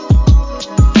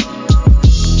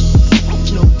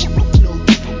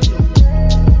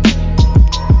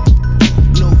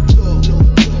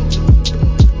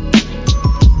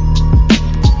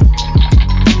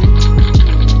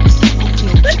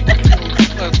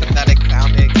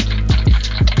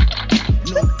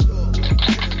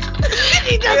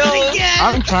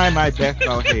I'm trying my best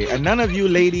out here, and none of you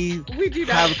ladies We do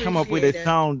not have come up with a appreciate it.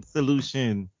 sound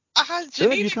solution.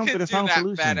 None of you Janina come up with could a do sound that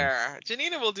solution. better.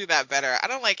 Janina will do that better. I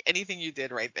don't like anything you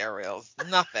did right there, Reels.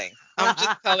 Nothing. I'm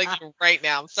just telling you right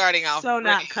now. I'm starting off So great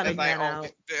not as cutting I that always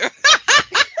out. do.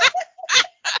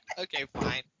 Okay,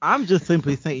 fine. I'm just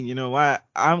simply saying, you know what?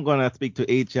 I'm gonna speak to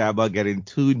HR about getting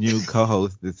two new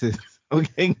co-hosts. This is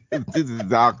okay. This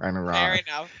is all kind of Fair wrong.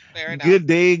 enough. Fair enough. Good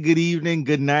day, good evening,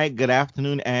 good night, good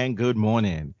afternoon, and good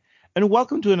morning. And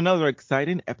welcome to another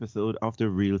exciting episode of the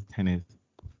Real Tennis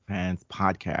Fans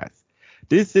Podcast.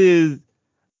 This is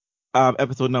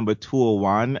episode number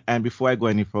 201. And before I go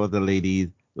any further, ladies,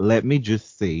 let me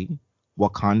just say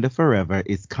Wakanda Forever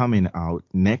is coming out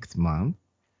next month.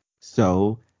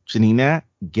 So, Janina,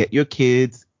 get your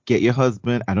kids, get your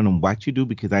husband. I don't know what you do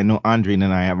because I know Andre and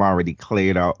I have already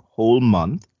cleared out whole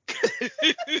month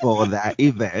for that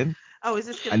event. Oh, is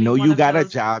this I going to be know one you of got a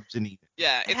those? job, Janina.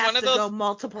 Yeah, It it's has one of to go those.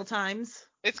 multiple times.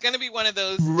 It's gonna be one of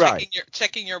those Right.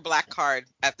 checking your black card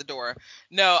at the door.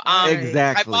 No, All right. I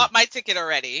Exactly. bought my ticket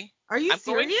already. Are you I'm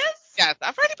going. serious? Yes,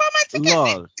 I've already bought my ticket.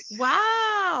 Look,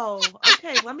 Wow.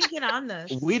 Okay, let me get on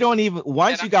this. we don't even, Get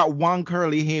once on you got one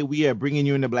curly hair, we are bringing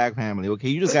you in the black family, okay?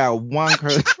 You just got one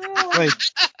curly, like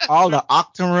all the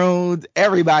octoroons,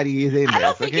 everybody is in I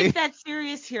don't this, think okay? it's that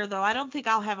serious here, though. I don't think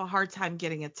I'll have a hard time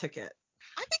getting a ticket.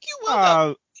 I think you will though.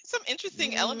 Uh, Some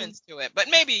interesting Mm, elements to it, but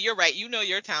maybe you're right. You know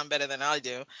your town better than I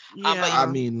do. But I yeah.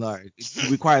 mean, like, it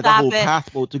requires a Stop whole it.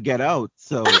 passport to get out,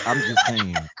 so I'm just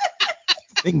saying,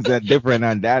 things are different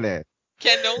on that end.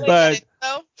 can Nole get But, in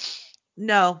though?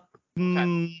 No. Okay,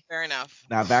 hmm, fair enough.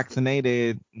 not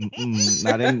vaccinated,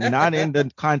 not in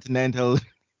the continental,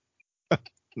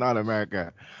 not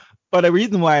America. But the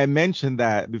reason why I mentioned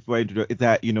that before I introduce is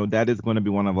that, that is going to be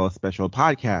one of our special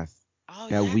podcasts Oh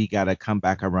that yeah, we got to come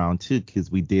back around to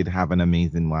because we did have an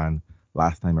amazing one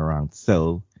last time around.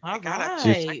 So I All gotta just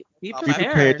check right. Be myself. be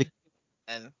prepared to prepared.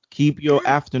 And keep your Yeah.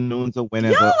 afternoons or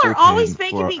whenever Y'all are always open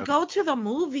making for. me go to the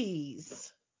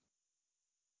movies.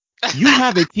 You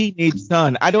have a teenage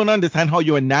son. I don't understand how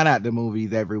you're not at the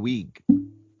movies every week.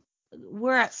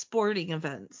 We're at sporting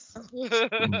events.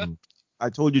 Mhm. I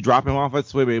told you drop him off at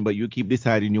swimming, but you keep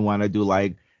deciding you want to do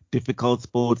like difficult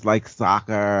sports like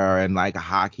soccer and like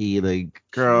hockey. Like,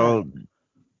 Shut up. girl,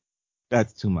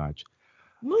 that's too much.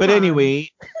 Move But on. anyway,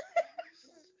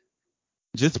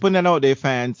 just putting that out there,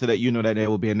 fans, so that you know that there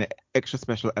will be an extra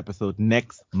special episode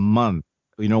next month.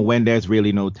 When there's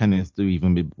really no tennis to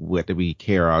even be what we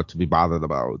care or to be bothered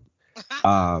about.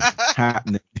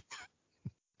 Happening.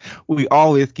 We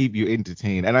always keep you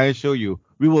entertained, and I assure you,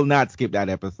 we will not skip that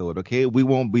episode. Okay, we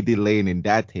won't be delaying in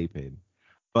that taping.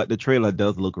 But the trailer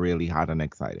does look really hot and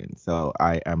exciting, so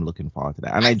I am looking forward to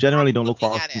that. And I I stopped generally don't look looking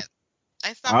forward at to. it.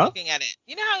 I stopped Huh? looking at it.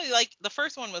 You know how like the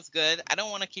first one was good. I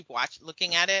don't want to keep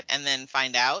looking at it and then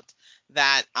find out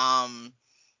that I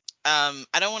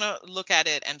don't want to look at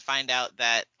it and find out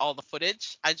that all the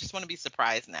footage. I just want to be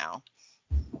surprised now.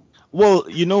 Well,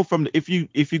 from if you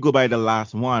go by the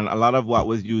last one, a lot of what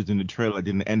was used in the trailer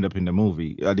didn't end up in the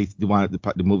movie. At least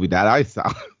the movie that I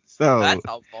saw. So That's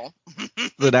helpful.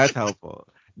 so that's helpful.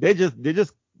 They just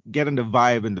getting the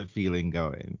vibe and the feeling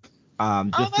going. Oh,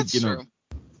 Just to that's true.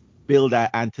 build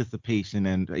that anticipation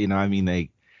and I mean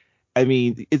like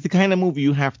it's the kind of movie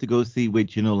you have to go see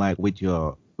with like with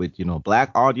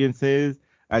black audiences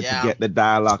and to Yeah. get the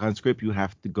dialogue and script you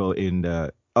have to go in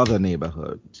the other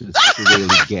neighborhood to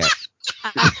really get.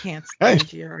 I can't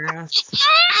stand your ass.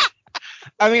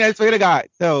 I mean, I swear to God.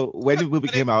 So when the movie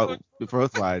But it's came so out, the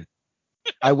first one,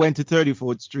 I went to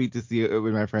 34th Street to see it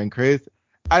with my friend Chris.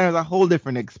 And it was a whole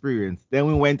different experience. Then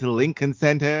we went to Lincoln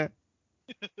Center.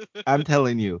 I'm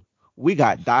telling you, we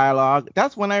got dialogue.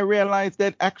 That's when I realized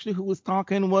that actually who was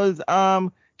talking was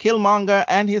Killmonger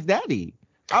and his daddy.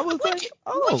 I was Would you, like,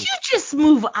 would oh. you just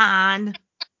move on?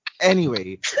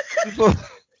 Anyway, before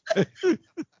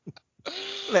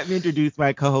let me introduce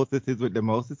my co-hostesses with the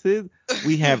mostesses.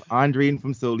 We have Andreen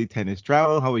from Solely Tennis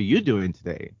Travel. How are you doing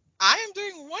today? I am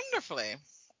doing wonderfully.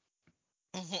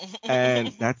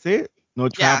 And that's it. No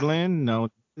Yeah. traveling, no.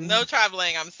 No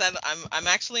traveling. I'm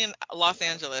actually in Los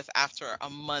Angeles after a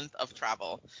month of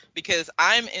travel because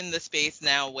I'm in the space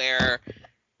now where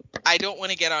I don't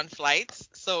want to get on flights.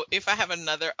 So if I have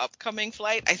another upcoming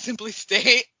flight, I simply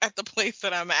stay at the place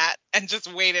that I'm at and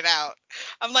just wait it out.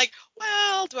 I'm like,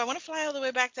 well, do I want to fly all the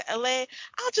way back to LA?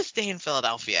 I'll just stay in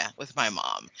Philadelphia with my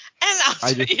mom. And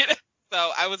I just,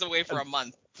 so I was away for a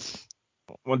month.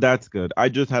 well, that's good. I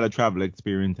just had a travel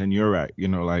experience, and you're right.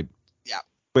 Like, Yeah.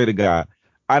 swear to God,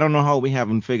 I don't know how we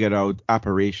haven't figured out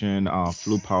Operation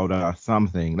Flu Powder or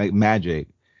something like magic.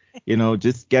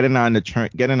 Just getting on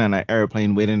an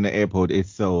airplane, waiting in the airport is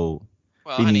so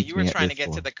Well, honey, beneath you were me at trying this to get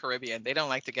to point. the Caribbean. They don't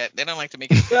like to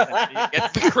make it different to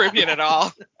get to the Caribbean at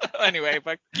all. Anyway,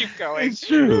 but keep going. It's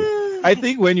true. I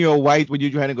think when you're white, when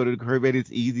you're trying to go to the Caribbean,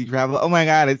 it's easy travel. Oh my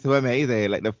God, it's so amazing,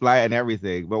 like the flight and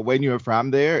everything. But when you're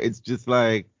from there, it's just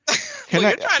like, Well,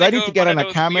 you're do trying to I need go to on get one of on a those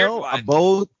weird camel, a ones.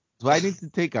 boat? Do I need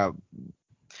to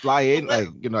fly But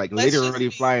in, like let's just literally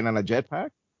be flying on a jetpack?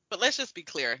 But let's just be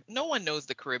clear. No one knows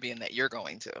the Caribbean that you're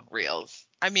going to, Reels.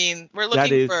 I mean, we're That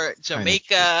looking is for kind of true.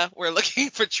 Jamaica, we're looking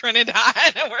for Trinidad,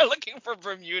 and we're looking for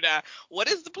Bermuda. What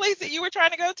is the place that you were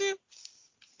trying to go to?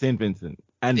 St. Vincent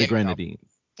and the There you go. Grenadines.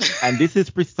 And this is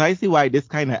precisely why this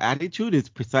kind of attitude is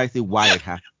precisely why it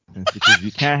happens, because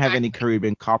you can't have any Exactly.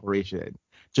 Caribbean cooperation.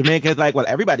 Jamaica is like, well,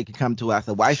 everybody can come to us,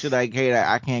 so why should I care?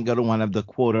 I can't go to one of the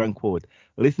quote unquote.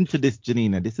 Listen to this,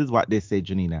 Janina. This is what they say,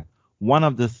 Janina. One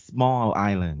of the small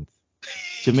islands,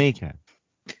 Jamaica,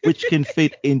 which can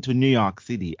fit into New York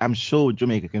City. I'm sure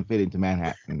Jamaica can fit into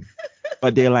Manhattan,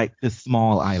 but they're like the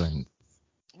small islands.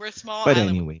 We're a small But island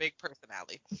with a anyway, big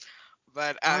personality.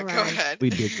 But All go right. ahead. we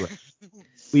digress.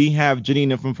 We have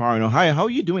Janina from Foreign Ohio. How are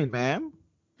you doing, ma'am?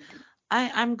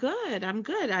 I'm good. I'm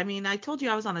good. I mean, I told you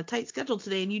I was on a tight schedule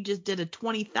today, and you just did a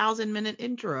 20,000-minute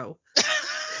intro.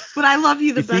 But I love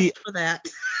you the You see, best for that.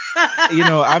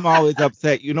 I'm always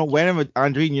upset. Whenever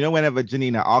Andre, whenever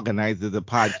Janina organizes a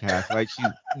podcast, right?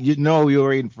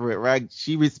 You're in for it, right?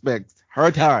 She respects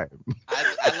her time.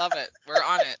 I love it. We're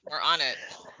on it. We're on it.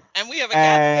 And we have a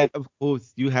guest. And of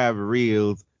course, you have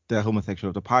Reels, the homosexual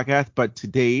of the podcast. But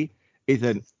today is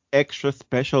an extra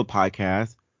special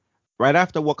podcast. Right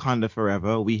after Wakanda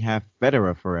Forever, we have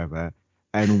Federer Forever,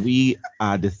 and we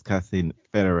are discussing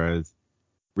Federer's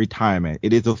retirement.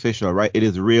 It is official, right? It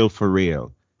is real for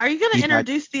real. Are you going to He's not.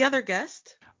 introduce the other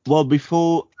guest? Well,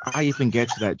 before I even get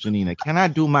to that, Janina, can I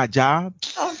do my job?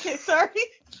 Okay, sorry.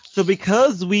 So,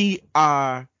 because we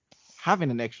are having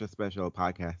an extra special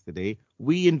podcast today,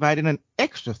 we invited an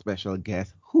extra special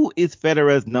guest who is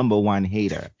Federer's number one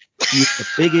hater. He's the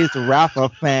biggest Rafa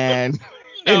fan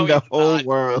No, in the he's whole not.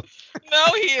 world. No,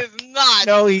 he is not.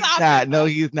 No, he's Stop not. it. No,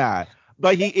 he's not.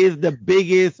 But he is the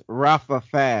biggest Rafa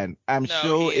fan. I'm No, he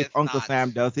sure if is Uncle not. Sam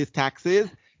does his taxes,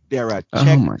 there are Oh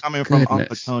checks my coming from Uncle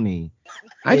goodness. Tony.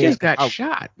 I And just got I-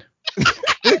 shot.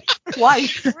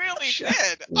 Twice. You really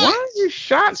did. Why are your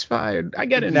shots fired? I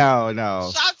get it. No.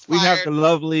 Shots We have fired. the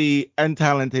lovely and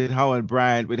talented Howard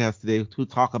Bryant with us today to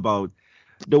talk about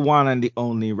the one and the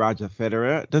only Roger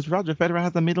Federer. Does Roger Federer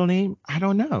have a middle name? I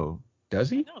don't know. Does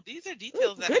he? No, these are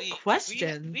details that Good we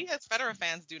question. we as Federer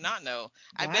fans do not know.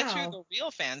 I bet you Wow. the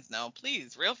real fans know.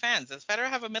 Please, real fans, does Federer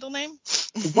have a middle name?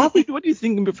 What do you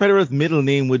think Federer's middle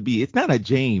name would be? It's not a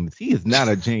James. He is not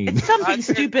a James. It's something Roger.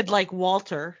 stupid like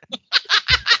Walter.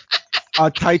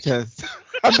 Titus.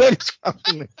 I bet it's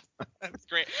something. That's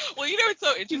great. Well, it's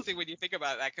so interesting when you think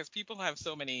about that because people have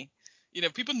so many,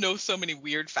 people know so many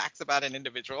weird facts about an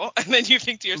individual, and then you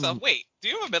think to yourself, wait, do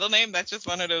you have a middle name? That's just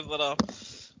one of those little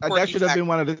That quirky should have facts. been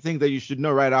one of the things that you should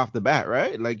know right off the bat,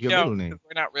 right? Like your No, middle because name.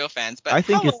 we're not real fans. But I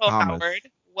think it's hello, Thomas. Howard.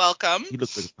 Welcome. He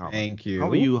looks like Thomas. Thank you. How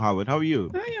are you, Howard? How are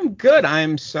you? I am good.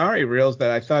 I'm sorry, Reels, that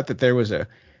I thought that there was a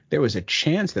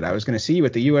chance that I was going to see you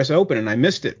at the U.S. Open, and I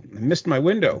missed it. I missed my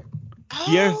window.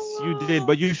 Yes, you did,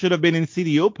 but you should have been in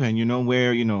City Open,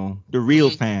 where, the real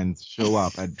fans show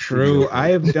up at City True.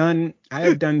 Open. I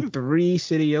have done 3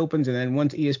 City Opens, and then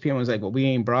once ESPN was like, well, we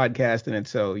ain't broadcasting it,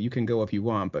 so you can go if you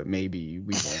want, but maybe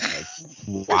we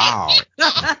won't. Wow.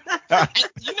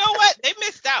 You know what? They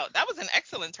missed out. That was an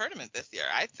excellent tournament this year,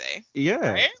 I'd say.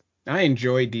 Yeah. Right? I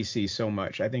enjoy DC so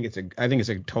much. I think it's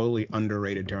a totally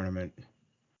underrated tournament.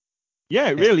 Yeah,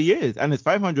 it really is. And it's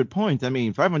 500 points. I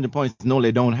mean, 500 points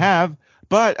Nole don't have.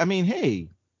 But, I mean, hey,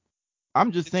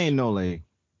 I'm just saying, Nole.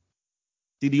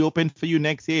 City Open for you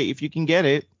next year if you can get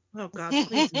it. Oh God,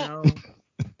 please no.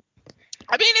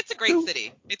 I mean, it's a great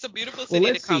city. It's a beautiful city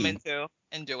to let's come see. into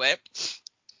and do it.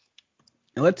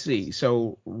 Let's see.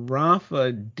 So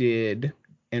Rafa did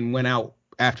and went out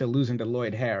after losing to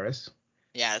Lloyd Harris.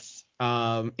 Yes.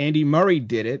 Andy Murray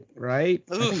did it, right?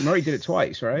 I think Murray did it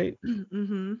twice, right?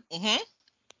 Mm-hmm. Mm-hmm.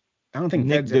 I don't think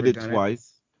Nick Ned's did ever it done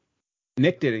twice.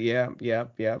 Nick did it, yeah.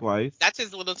 Twice. That's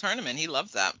his little tournament. He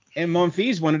loves that. And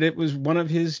Monfils wanted it was one of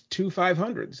his 2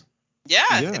 500s. Yeah,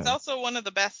 Yeah. it's also one of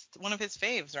his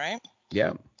faves, right?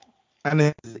 Yeah. And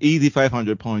it's easy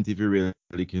 500 points if you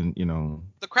really can,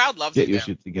 The crowd loves get you your there.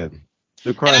 shit together. The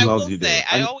And crowd I loves will you say, there.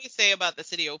 I always say about the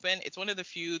City Open, it's one of the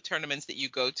few tournaments that you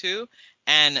go to,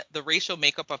 and the racial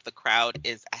makeup of the crowd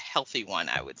is a healthy one,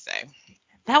 I would say.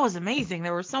 That was amazing.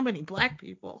 There were so many black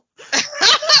people.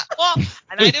 Well,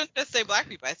 and I didn't just say black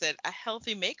people. I said a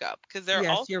healthy makeup because there are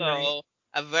Yes, you're right. also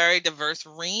a very diverse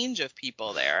range of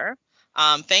people there.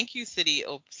 Thank you, City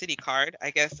Card,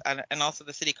 I guess, and also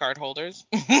the City Card holders.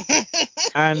 And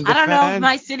I the don't know if fans,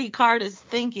 my city card is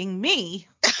thanking me.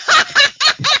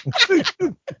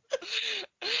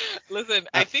 Listen,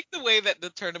 I think the way that the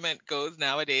tournament goes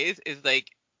nowadays is like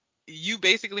you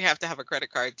basically have to have a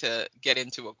credit card to get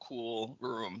into a cool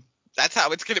room. That's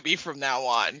how it's going to be from now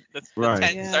on. The right.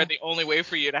 tents Yeah. are the only way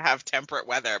for you to have temperate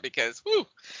weather because, whew,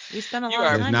 We spent a You lot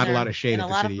are- of There's time not a there lot of shade and at a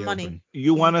the lot of City money. Open.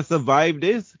 You want to survive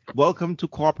this? Welcome to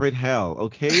corporate hell,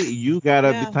 okay? You gotta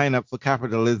be Yeah. sign up for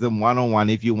capitalism 101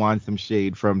 if you want some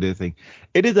shade from this thing.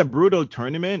 It is a brutal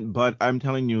tournament, but I'm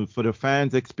telling you, for the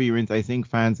fans' experience, I think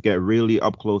fans get really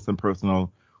up close and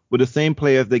personal with the same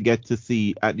players they get to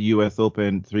see at the U.S.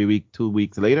 Open 2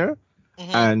 weeks later.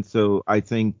 Mhm. And so I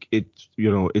think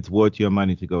it's worth your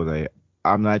money to go there.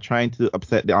 I'm not trying to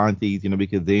upset the aunties,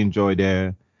 because they enjoy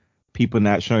their people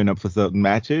not showing up for certain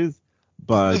matches.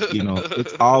 But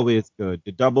it's always good.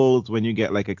 The doubles, when you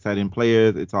get like exciting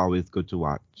players, it's always good to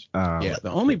watch. Yeah, the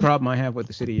only problem I have with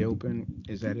the City Open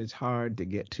is that it's hard to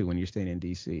get to when you're staying in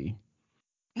DC.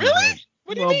 Really?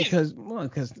 What do you mean? Because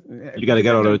You got to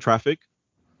get out of the traffic.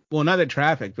 Well, not the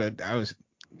traffic, but I was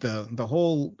the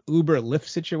whole Uber Lyft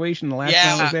situation the last time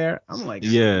I Yeah. was there. I'm like,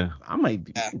 Yeah. I might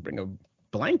Yeah. bring a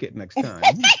blanket next time.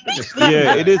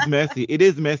 Yeah, it is messy. It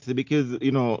is messy because,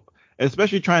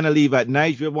 especially trying to leave at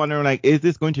night, you're wondering like, is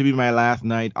this going to be my last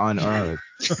night on Earth?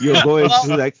 You're going Well,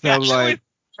 through like yeah, some like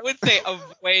I would say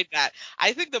avoid that.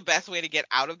 I think the best way to get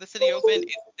out of the City Open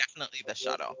is definitely the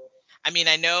shuttle. I mean,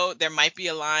 I know there might be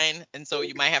a line, and so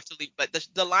you might have to leave, but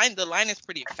the line is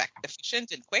pretty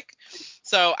efficient and quick.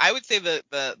 So I would say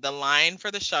the line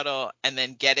for the shuttle and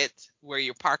then get it where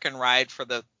you park and ride for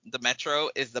the metro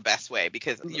is the best way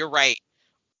because you're right.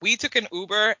 We took an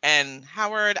Uber and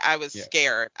Howard, I was Yeah.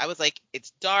 scared. I was like,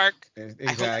 it's dark. I hope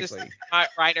this Exactly.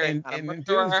 rider is And not a dudes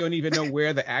murderer. don't even know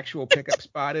where the actual pickup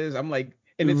spot is. I'm like,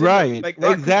 and it's Right, like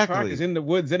Rock Creek Park exactly. is in the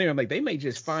woods anyway. I'm like, they may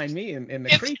just find me in the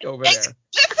It's- creek over there.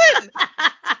 Listen,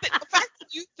 the fact that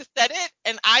you just said it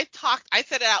and I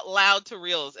said it out loud to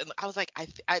Reels and I was like, I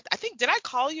think, did I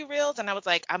call you Reels? And I was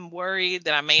like, I'm worried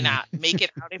that I may not make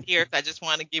it out of here. So I just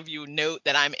want to give you a note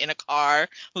that I'm in a car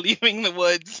leaving the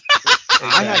woods.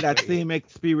 I had that Exactly. same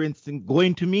experience in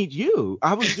going to meet you.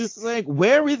 I was just like,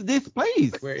 where is this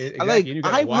place? Where exactly? Like, You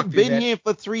gotta I walk have through been that. here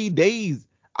for 3 days.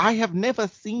 I have never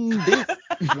seen this.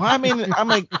 Well, I'm in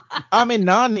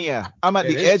Narnia. I'm at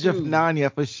It the is edge of true.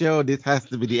 Narnia for sure. This has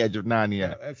to be the edge of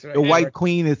Narnia. That's right. The Yeah, White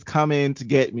Queen is coming to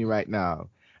get me right now.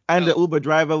 And the Oh. Uber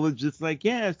driver was just like,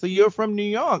 yeah, so you're from New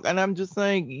York. And I'm just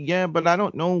like, yeah, but I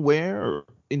don't know where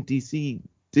in DC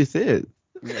this is.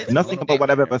 Yeah, Nothing well, about what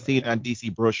I've ever yeah. seen on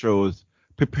DC brochures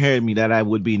prepared me that I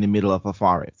would be in the middle of a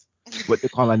forest, what they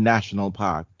call a national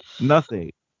park.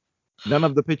 Nothing. None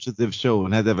of the pictures they've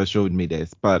shown has ever showed me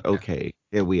this, but okay,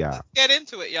 here we are. Get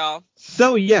into it, y'all.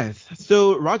 So yes,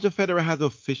 so Roger Federer has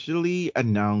officially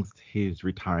announced his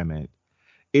retirement.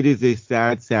 It is a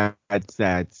sad, sad,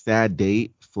 sad, sad day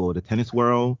for the tennis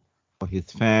world, for his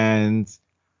fans,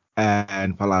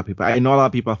 and for a lot of people. I know a lot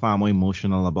of people are far more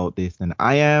emotional about this than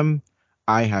I am.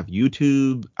 I have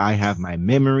YouTube. I have my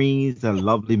memories, the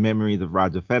lovely memories of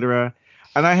Roger Federer.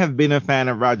 And I have been a fan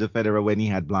of Roger Federer when he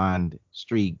had blonde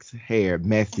streaks, hair,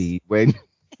 messy, when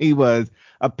he was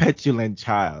a petulant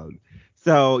child.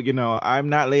 So, I'm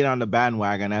not late on the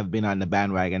bandwagon. I've been on the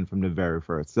bandwagon from the very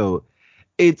first. So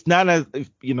it's not as if,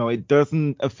 it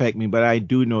doesn't affect me, but I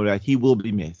do know that he will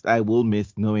be missed. I will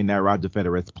miss knowing that Roger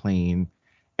Federer is playing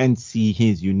and see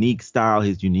his unique style,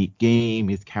 his unique game,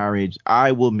 his carriage.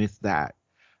 I will miss that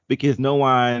because no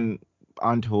one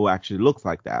on tour actually looks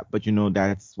like that. But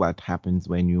that's what happens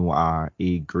when you are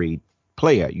a great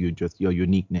player. Your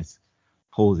uniqueness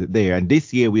holds it there. And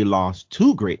this year we lost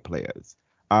two great players.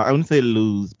 I wouldn't say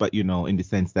lose, but in the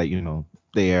sense that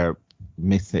they're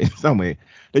missing somewhere.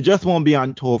 They just won't be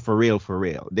on tour for real, for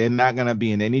real. They're not gonna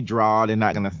be in any draw. They're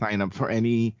not gonna sign up for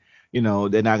any. They're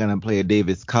not gonna play a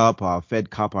Davis Cup or a Fed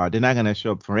Cup, or they're not gonna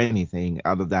show up for anything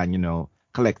other than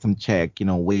collect some check,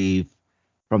 wave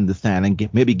from the stand and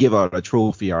maybe give out a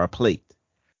trophy or a plate.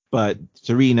 But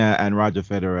Serena and Roger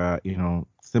Federer,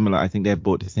 similar. I think they're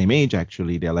both the same age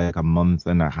actually. They're like a month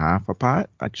and a half apart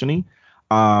actually.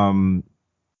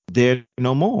 They're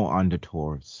no more on the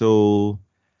tour. So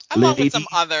Along with some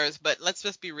others, but let's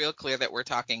just be real clear that we're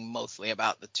talking mostly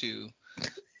about the two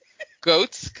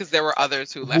goats because there were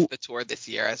others who left the tour this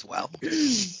year as well.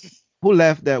 who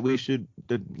left that we should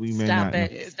that we may Stop not know?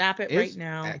 it. Stop it It's right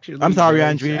now. actually I'm sorry, very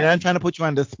Andrea. sad. I'm trying to put you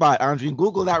on the spot. Andrea,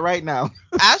 Google that right now.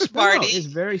 Ash No, Barty. it's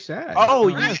very sad. Oh,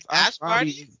 Right, yes. Ash Bobby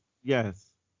Barty. yes.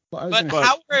 Well, I was But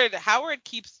gonna say, Howard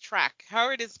keeps track.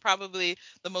 Howard is probably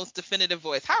the most definitive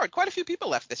voice. Howard, quite a few people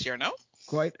left this year, no?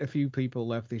 quite a few people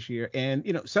left this year,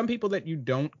 and some people that you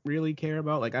don't really care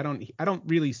about. Like I don't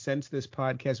really sense this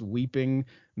podcast weeping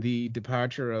the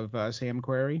departure of Sam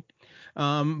Querrey,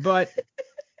 but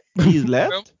He's True.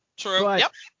 left? True. but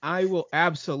Yep. I will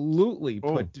absolutely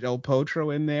Oh. put Del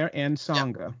Potro in there and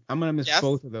Songa. I'm gonna miss Yes.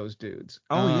 both of those dudes.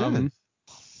 Oh, yes.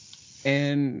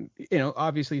 And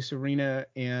obviously Serena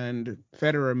and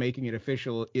Federer making it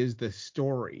official is the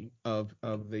story of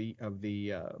the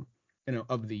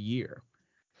year.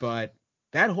 But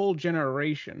that whole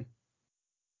generation,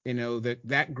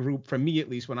 that group, for me at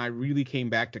least, when I really came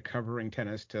back to covering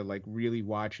tennis, to like really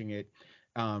watching it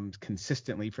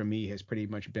consistently, for me has pretty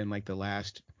much been like the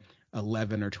last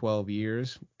 11 or 12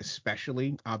 years,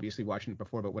 especially obviously watching it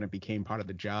before, but when it became part of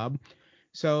the job.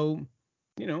 So,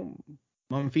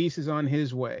 Monfils is on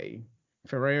his way.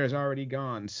 Ferrer's already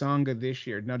gone. Songa this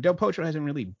year. Now, Del Potro hasn't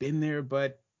really been there,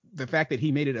 but the fact that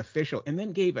he made it official and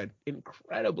then gave an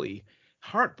incredibly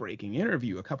heartbreaking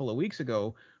interview a couple of weeks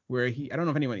ago where I don't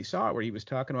know if anybody saw it, where he was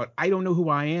talking about, I don't know who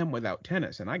I am without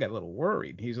tennis. And I got a little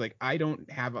worried. He's like, I don't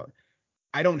have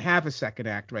a second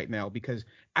act right now, because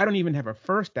I don't even have a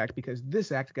first act, because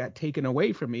this act got taken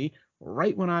away from me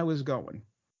right when I was going.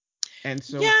 And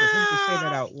so for him to say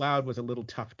that Yeah. out loud was a little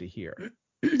tough to hear.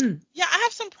 Yeah, I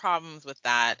have some problems with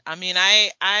that. I mean,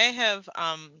 I have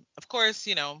of course,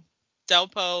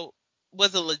 Delpo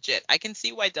was a legit. I can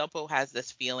see why Delpo has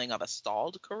this feeling of a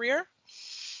stalled career,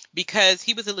 because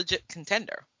he was a legit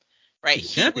contender, right?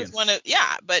 He's He champion. was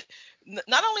but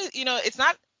not only, it's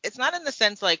not in the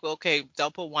sense like, well, okay,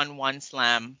 Delpo won one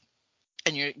slam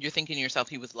and you're thinking to yourself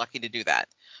he was lucky to do that.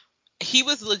 He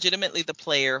was legitimately the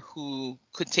player who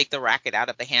could take the racket out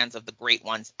of the hands of the great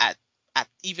ones at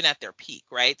even at their peak,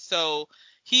 right? So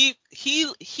he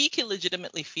can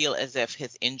legitimately feel as if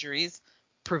his injuries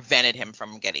prevented him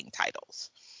from getting titles.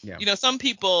 Yeah. Some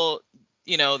people,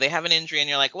 they have an injury and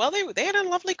you're like, well, they had a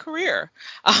lovely career,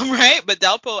 right? But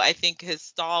Delpo, I think, has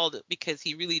stalled because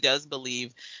he really does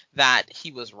believe that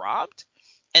he was robbed,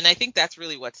 and I think that's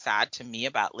really what's sad to me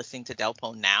about listening to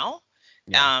Delpo now.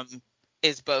 Yeah.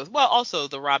 Is both, well, also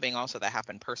the robbing also that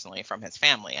happened personally from his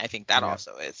family. I think that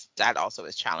Yeah. also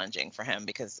is challenging for him,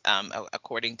 because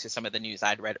according to some of the news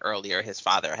I'd read earlier, his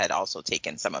father had also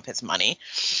taken some of his money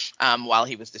while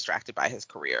he was distracted by his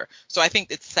career. So I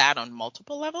think it's sad on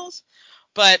multiple levels.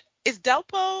 But is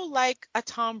Delpo like a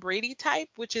Tom Brady type,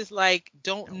 which is like,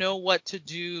 don't know what to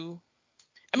do?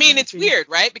 I mean, it's weird,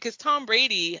 right? Because Tom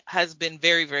Brady has been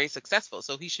very, very successful.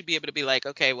 So he should be able to be like,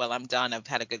 okay, well, I'm done. I've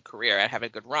had a good career. I have a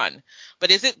good run.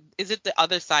 But is it the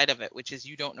other side of it, which is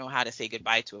you don't know how to say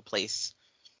goodbye to a place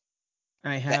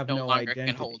I that have no no longer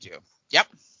identity. can hold you? Yep.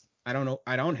 I don't know.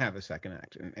 I don't have a second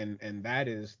act. And that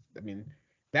is, I mean,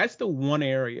 that's the one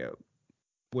area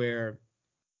where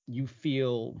you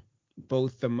feel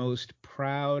both the most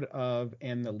proud of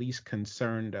and the least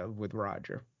concerned of with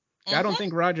Roger. I don't Mhm.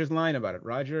 think Roger's lying about it.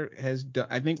 Roger has done,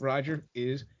 I think Roger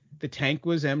is, the tank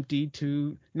was empty,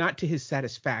 to not to his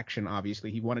satisfaction,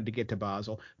 obviously. He wanted to get to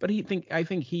Basel, but I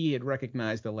think he had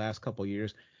recognized the last couple of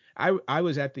years. I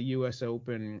was at the U.S.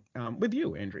 Open with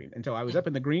you, Andrea, and so I was up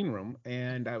in the green room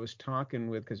and I was talking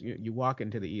with, because you walk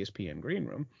into the ESPN green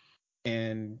room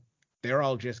and they're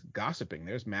all just gossiping.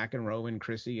 There's McEnroe and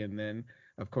Chrissy, and then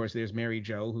of course there's Mary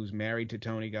Jo, who's married to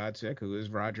Tony Godsick, who is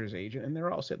Roger's agent, and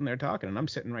they're all sitting there talking, and I'm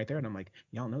sitting right there, and I'm like,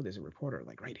 y'all know there's a reporter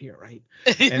like right here, right?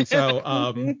 And so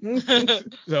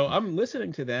so I'm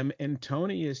listening to them, and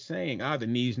Tony is saying, the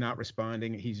knee's not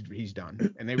responding, he's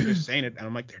done, and they were just saying it, and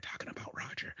I'm like, they're talking about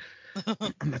Roger.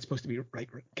 I'm not supposed to be right.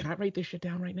 Can I write this shit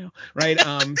down right now? Right.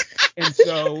 And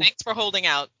so Thanks for holding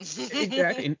out.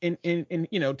 exactly.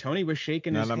 And Tony was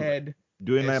shaking his head.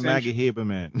 Doing that Maggie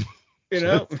Haberman.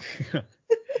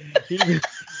 He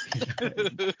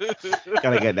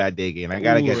gotta get that dig in. I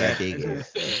gotta get that dig in.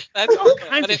 That's all awesome.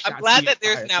 kinds But of I'm shots glad being that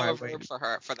there's fired now my a way.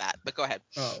 verb for that. But go ahead.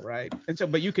 Oh, right. And so,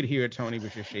 but you could hear Tony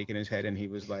was just shaking his head, and he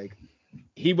was like,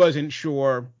 he wasn't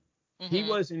sure. He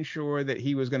wasn't sure that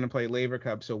he was going to play Laver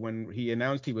Cup. So when he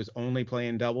announced he was only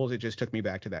playing doubles, it just took me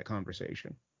back to that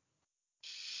conversation.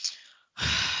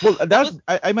 Well,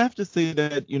 I have to say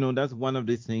that, that's one of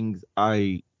the things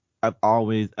I've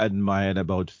always admired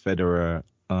about Federer,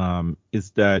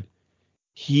 is that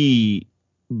he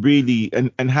really,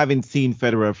 and having seen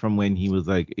Federer from when he was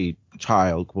like a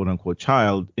child, quote unquote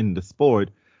child in the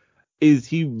sport, is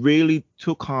he really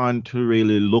took on to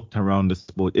really looked around the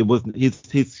sport. It was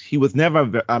he was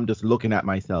never I'm just looking at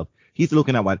myself. He's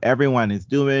looking at what everyone is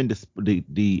doing,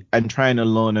 the and trying to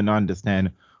learn and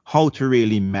understand how to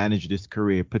really manage this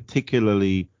career,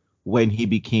 particularly when he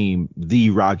became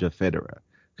the Roger Federer.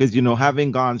 Because,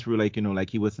 having gone through like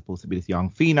he was supposed to be this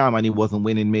young phenom and he wasn't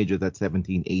winning majors at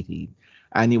 17, 18.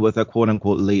 And he was a quote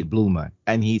unquote late bloomer.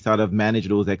 And he sort of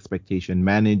managed those expectations,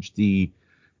 managed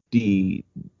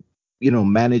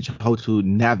manage how to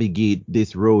navigate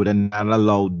this road and not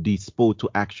allow the sport to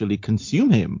actually consume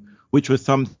him, which was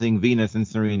something Venus and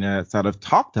Serena sort of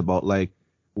talked about. Like,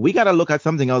 we got to look at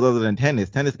something else other than tennis.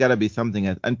 Tennis got to be something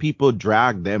else. And people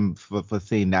drag them for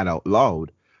saying that out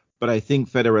loud. But I think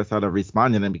Federer sort of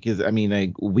responded, and because,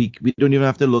 we don't even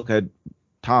have to look at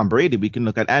Tom Brady. We can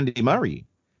look at Andy Murray.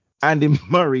 Andy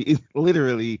Murray is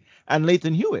literally, and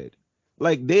Leighton Hewitt.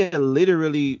 Like, they're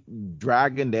literally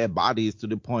dragging their bodies to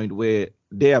the point where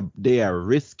they are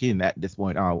risking at this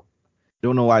point. I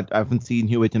don't know what, I haven't seen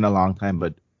Hewitt in a long time,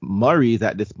 but Murray is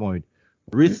at this point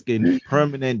risking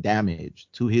permanent damage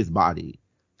to his body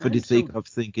for the sake of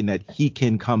thinking that he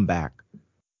can come back.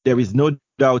 There is no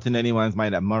doubt in anyone's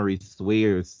mind that Murray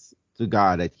swears to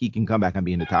God that he can come back and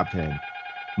be in the top 10.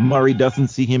 Murray doesn't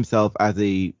see himself as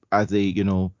a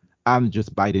I'm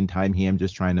just biding time here. I'm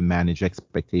just trying to manage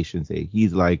expectations.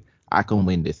 He's like, I can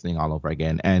win this thing all over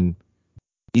again. And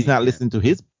he's not listening to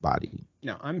his body.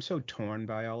 No, I'm so torn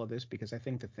by all of this because I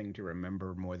think the thing to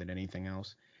remember more than anything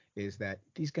else is that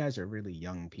these guys are really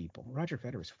young people. Roger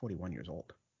Federer is 41 years old.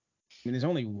 I mean, there's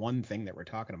only one thing that we're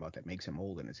talking about that makes him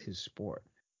old, and it's his sport.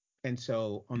 And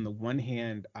so on the one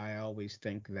hand, I always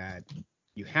think that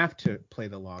you have to play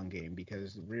the long game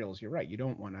because the reals, you're right. You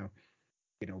don't want to,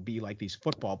 be like these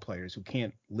football players who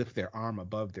can't lift their arm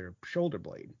above their shoulder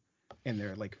blade and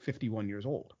they're like 51 years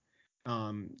old.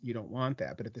 You don't want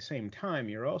that. But at the same time,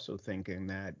 you're also thinking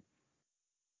that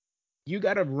you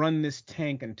got to run this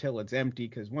tank until it's empty,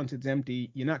 because once it's empty,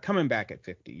 you're not coming back at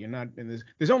 50. You're not. And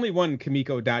there's only one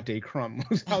Kamiko Date Crum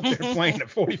who's out there playing at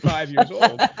 45 years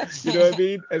old. You know what I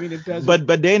mean? I mean, it doesn't.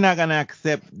 But they're not gonna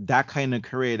accept that kind of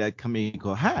career that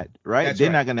Kamiko had, right? They're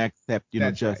not gonna accept,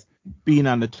 just being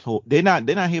on the top. They're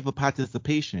not here for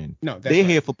participation. No, they're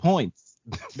here for points.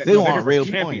 They want real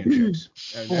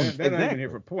championships. Points. They're not even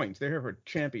here for points. They're here for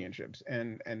championships.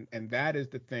 And that is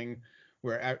the thing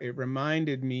where it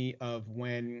reminded me of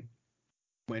when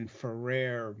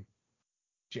Ferrer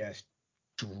just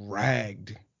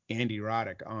dragged Andy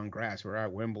Roddick on grass. We're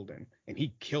at Wimbledon, and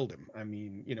he killed him. I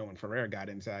mean, when Ferrer got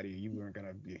inside of you weren't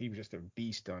gonna. He was just a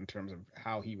beast in terms of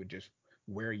how he would just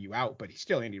wear you out. But he's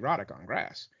still Andy Roddick on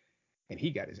grass, and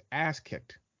he got his ass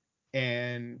kicked.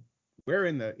 And we're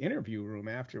in the interview room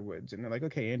afterwards, and they're like,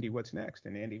 "Okay, Andy, what's next?"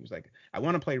 And Andy was like, "I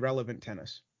want to play relevant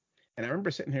tennis." And I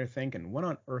remember sitting here thinking, what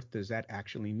on earth does that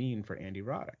actually mean for Andy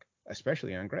Roddick,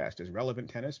 especially on grass? Does relevant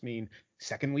tennis mean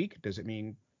second week? Does it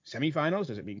mean semifinals?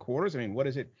 Does it mean quarters? I mean, what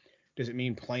is it? Does it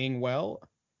mean playing well?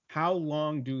 How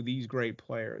long do these great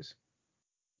players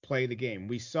play the game?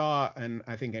 We saw, and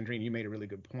I think, Andreen, you made a really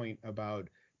good point about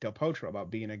Del Potro, about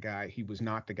being a guy. He was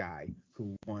not the guy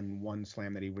who won one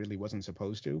slam that he really wasn't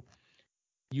supposed to.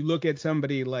 You look at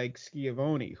somebody like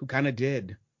Schiavone, who kind of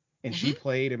did. And she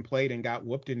played and got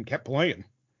whooped and kept playing.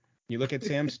 You look at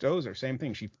Sam Stosur, same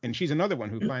thing. She's another one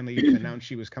who finally announced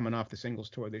she was coming off the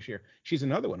singles tour this year. She's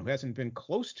another one who hasn't been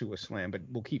close to a slam, but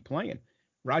will keep playing.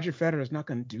 Roger Federer is not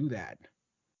going to do that,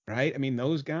 right? I mean,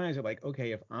 those guys are like,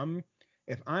 okay, if I'm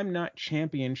not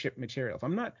championship material,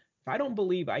 if I don't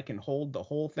believe I can hold the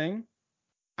whole thing,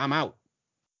 I'm out.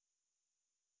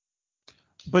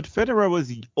 But Federer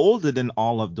was older than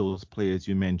all of those players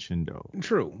you mentioned, though.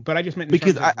 True, but I just meant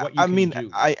because what you can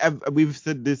do. We've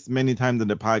said this many times on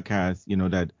the podcast,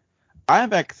 that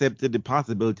I've accepted the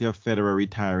possibility of Federer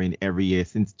retiring every year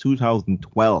since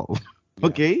 2012. Yeah.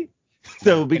 Okay,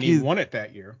 so because and he won it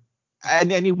that year,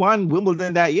 and he won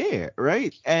Wimbledon that year,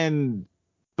 right?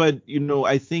 But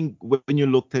I think when you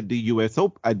looked at the U.S.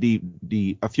 Open,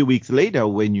 a few weeks later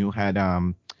when you had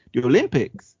the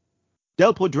Olympics.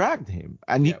 Delpo dragged him,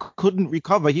 and he couldn't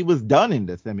recover. He was done in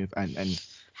the semifinal. And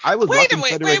I was wait.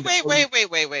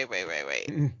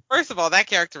 First of all, that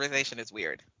characterization is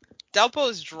weird.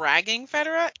 Delpo's dragging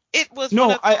Federer. It was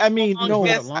no. I meant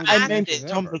sorry.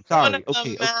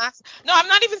 Okay. No, I'm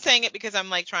not even saying it because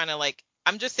I'm like trying to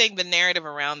I'm just saying the narrative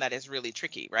around that is really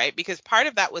tricky, right? Because part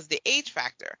of that was the age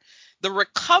factor, the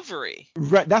recovery.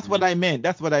 Right. That's what I meant.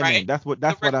 That's what I meant. That's what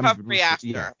I'm. Recovery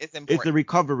after is important. It's the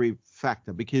recovery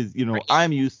factor because right.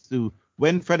 I'm used to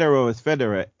when Federer was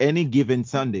Federer, any given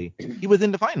Sunday he was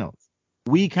in the finals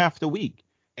week after week.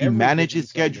 He managed his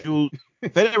schedule.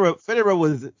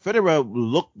 Federer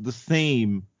looked the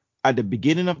same at the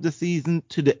beginning of the season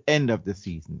to the end of the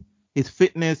season. His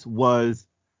fitness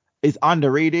is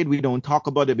underrated. We don't talk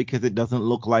about it because it doesn't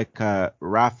look like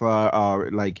Rafa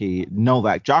or like a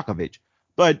Novak Djokovic.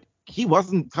 But he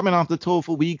wasn't coming off the tour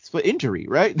for weeks for injury,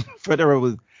 right? Federer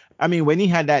was. I mean, when he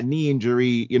had that knee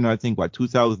injury, I think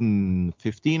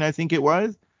 2015, I think it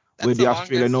was, That's with the the longest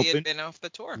Australian he had Open. been off the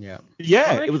tour. Yeah. Yeah,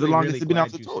 I'm it was the actually longest really he'd been off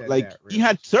glad the you tour. said Like that, he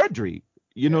had Reels. surgery,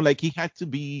 Yeah. like he had to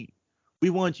be. We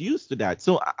weren't used to that.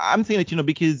 So I'm saying that,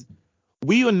 because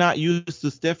we are not used to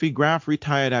Steffi Graf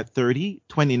retired at 30,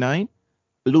 29,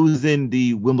 losing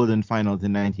the Wimbledon finals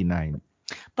in 99.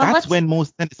 But That's when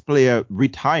most tennis player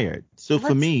retired. So for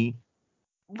let's me,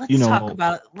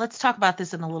 let's talk about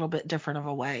this in a little bit different of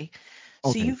a way. So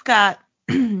okay, you've got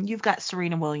you've got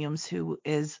Serena Williams, who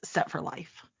is set for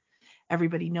life.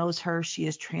 Everybody knows her. She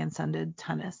has transcended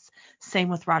tennis. Same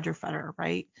with Roger Federer,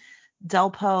 right?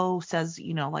 Delpo says,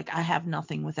 like, I have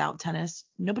nothing without tennis.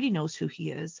 Nobody knows who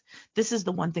he is. This is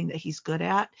the one thing that he's good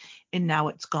at, and now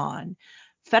it's gone.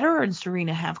 Federer and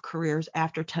Serena have careers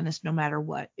after tennis no matter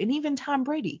what. And even Tom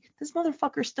Brady, this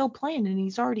motherfucker's still playing, and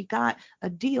he's already got a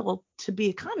deal to be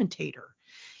a commentator.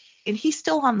 And he's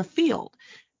still on the field,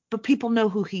 but people know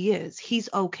who he is. He's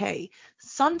okay.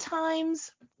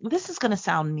 Sometimes, this is going to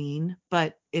sound mean,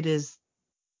 but it is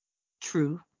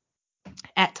true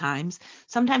at times.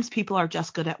 Sometimes people are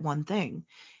just good at one thing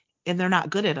and they're not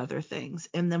good at other things.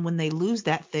 And then when they lose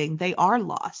that thing, they are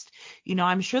lost.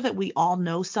 I'm sure that we all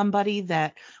know somebody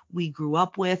that we grew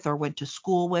up with or went to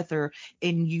school with,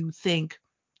 and you think,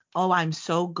 oh, I'm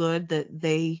so good that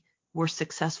they were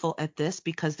successful at this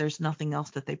because there's nothing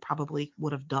else that they probably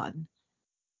would have done.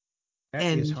 That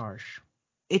is And harsh.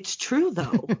 it's true,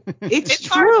 though. It's It's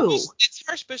harsh. true. It's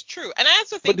harsh, but it's true. And I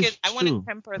also but think it's I want to true.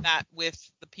 temper that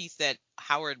with the piece that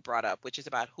Howard brought up, which is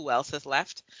about who else has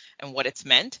left and what it's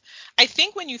meant. I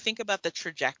think when you think about the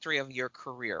trajectory of your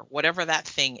career, whatever that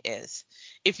thing is,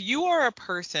 if you are a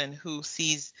person who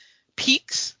sees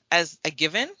peaks as a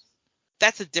given,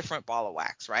 that's a different ball of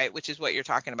wax, right? Which is what you're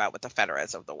talking about with the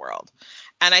Federers of the world.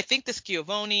 And I think the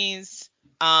Schiavonis,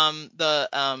 the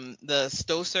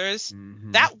Stossers,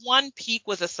 Mm-hmm. that one peak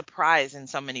was a surprise in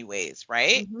so many ways,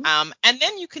 right? Mhm. And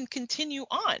then you can continue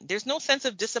on. There's no sense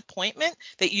of disappointment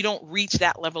that you don't reach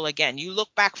that level again. You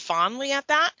look back fondly at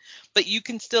that, but you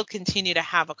can still continue to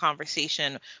have a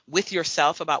conversation with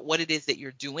yourself about what it is that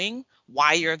you're doing,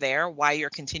 why you're there, why you're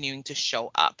continuing to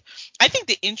show up. I think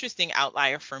the interesting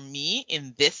outlier for me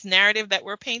in this narrative that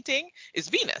we're painting is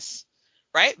Venus,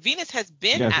 right? Venus has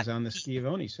been Yes, She's at on the peak.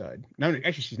 Schiavone side. No,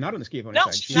 actually, she's not on the Schiavone No,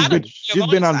 side. she's She's she's not on on been the the. she's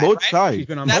been Schiavone on side, both right? She's sides.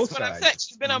 been on That's both what I'm sides. saying.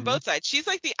 She's been on Mm-hmm. both sides. She's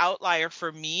like the outlier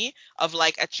for me of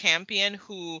like a champion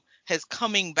who has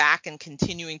coming back and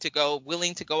continuing to go,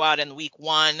 willing to go out in week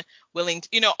one, willing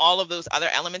to, all of those other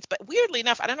elements. But weirdly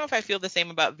enough, I don't know if I feel the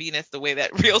same about Venus the way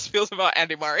that Reels feels about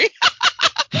Andy Murray.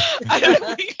 I don't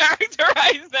know if we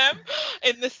characterize them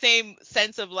in the same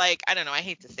sense of like, I don't know, I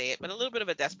hate to say it, but a little bit of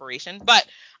a desperation. But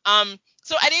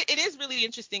so it is really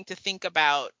interesting to think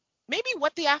about maybe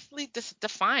what the athlete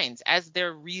defines as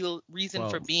their real reason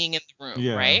for Well, being in the room,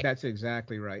 Yeah. right? that's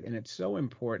exactly right. And it's so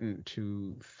important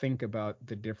to think about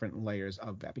the different layers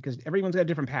of that because everyone's got a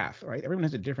different path, right? Everyone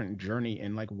has a different journey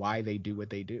in like why they do what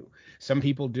they do. Some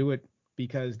people do it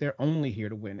because they're only here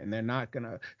to win and they're not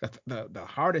gonna the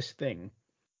hardest thing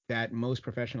that most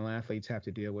professional athletes have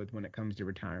to deal with when it comes to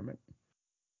retirement.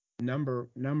 Number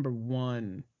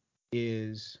one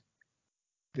is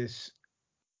this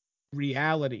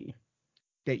reality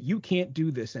that you can't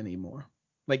do this anymore.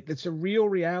 Like it's a real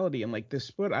reality, and like this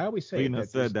sport, I always say it Venus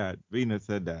that said this. that. Venus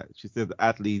said that. She said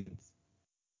athletes,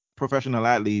 professional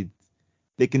athletes,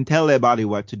 they can tell their body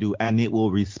what to do and it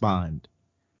will respond.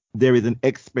 There is an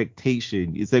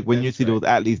expectation. It's like when you That's see right. those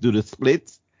athletes do the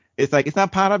splits, it's like it's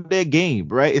not part of their game,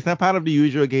 right? It's not part of the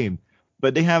usual game.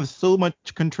 But they have so much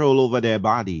control over their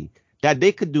body that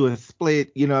they could do a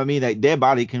split, you know what I mean? Like their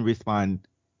body can respond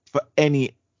for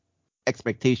any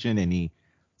expectation, any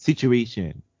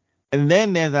situation. And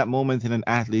then there's that moment in an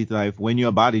athlete's life when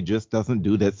your body just doesn't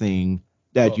do the thing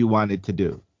that Well, you want it to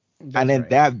do. And that's then right.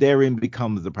 that therein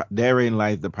becomes therein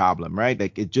lies the problem, right?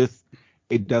 Like it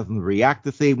doesn't react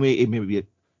the same way.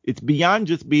 It's beyond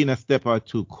just being a step or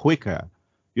two quicker.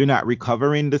 You're not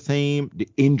recovering the same. The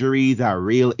injuries are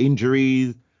real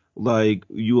injuries. Like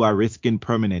you are risking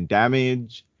permanent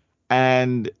damage.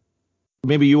 And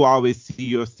maybe you always see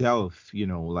yourself,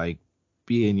 like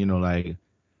being, like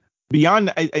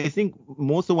beyond. I think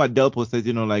most of what Delpo says,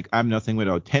 like I'm nothing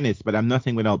without tennis, but I'm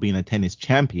nothing without being a tennis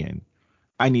champion.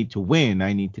 I need to win.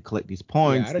 I need to collect these Yeah, I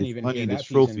points, don't this even money, hear this that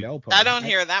piece in trophy. Delpo. I don't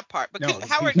hear that part. But No, could, the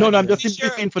Howard, piece No, can no, you I'm just finish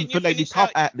your, saying for, can you for like the finish top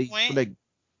out your athletes, for point? like.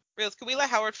 Reels, could we let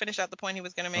Howard finish out the point he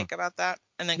was going to make about that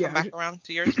and then Yeah, come back around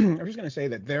to yours? I'm just going to say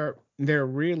that there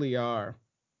really are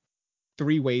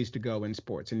three ways to go in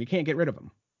sports, and you can't get rid of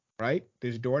them, right?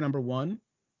 There's door number one,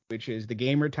 which is the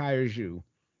game retires you.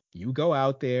 You go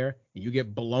out there, and you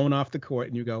get blown off the court,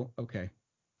 and you go, okay,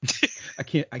 I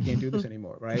can't do this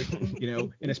anymore, right?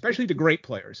 And especially the great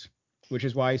players, which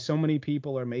is why so many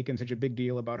people are making such a big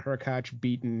deal about Hurkacz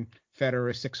beating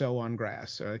Federer 6-0 on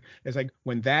grass. It's like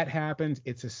when that happens,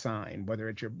 it's a sign, whether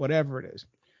it's your whatever it is.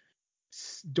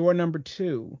 Door number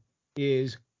two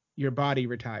is your body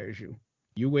retires you.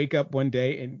 You wake up one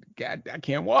day and God, I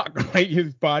can't walk, right? Your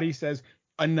body says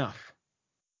enough.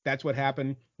 That's what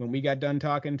happened when we got done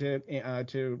talking to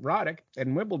Roddick at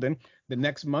Wimbledon. The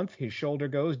next month, his shoulder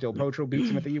goes. Del Potro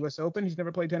beats him at the U.S. Open. He's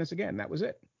never played tennis again. That was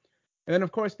it. And then,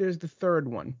 of course, there's the third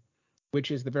one, which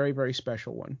is the very, very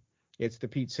special one. It's the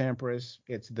Pete Sampras.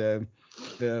 It's the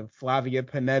Flavia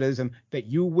Panettas, and that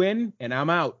you win and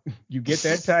I'm out. You get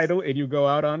that title and you go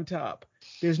out on top.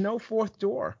 There's no fourth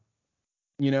door,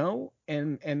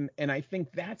 and I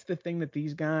think that's the thing that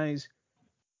these guys.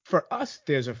 For us,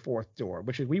 there's a fourth door,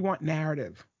 which is we want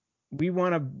narrative. We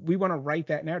want to write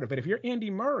that narrative. But if you're Andy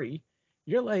Murray,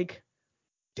 you're like,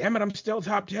 damn it, I'm still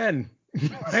top 10.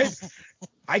 Right?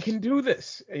 I can do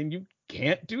this, and you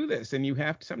can't do this, and you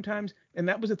have to sometimes. And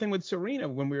that was the thing with Serena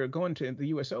when we were going to the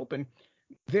U.S. Open.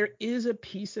 There is a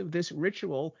piece of this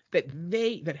ritual that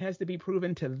has to be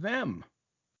proven to them.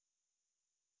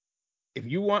 If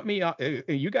you want me,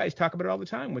 you guys talk about it all the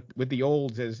time with the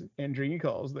olds, as Andrini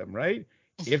calls them, right?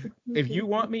 If you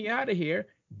want me out of here,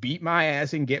 beat my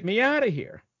ass and get me out of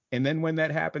here. And then when that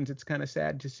happens, it's kind of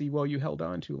sad to see, well, you held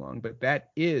on too long. But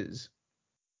that is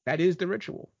the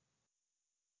ritual.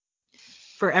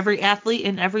 For every athlete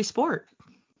in every sport.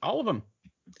 All of them.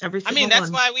 Every I single mean,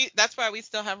 that's one. why we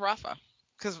still have Rafa.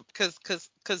 Because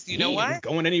you know He what? ain't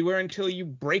going anywhere until you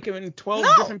break him in 12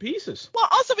 No. different pieces. Well,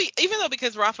 also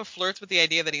because Rafa flirts with the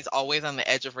idea that he's always on the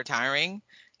edge of retiring,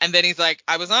 and then he's like,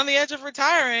 I was on the edge of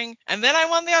retiring, and then I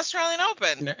won the Australian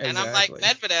Open, No, and I'm like,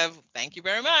 exactly. Medvedev, thank you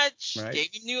very much, Right. gave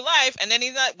him new life, and then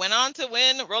he went on to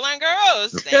win Roland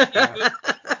Garros. Thank you.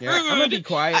 Yeah, I'm gonna be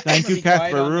quiet. Thank you,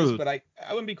 Casper Ruud. But I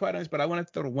wouldn't be quiet on this, but I want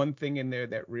to throw one thing in there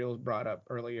that Reels brought up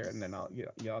earlier, and then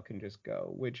y'all can just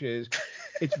go, which is,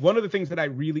 it's one of the things that I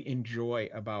really enjoy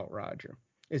about Roger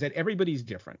is that everybody's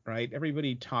different, right?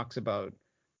 Everybody talks about,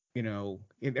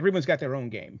 everyone's got their own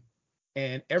game,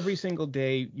 and every single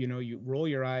day, you roll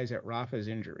your eyes at Rafa's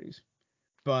injuries,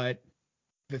 but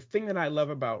the thing that I love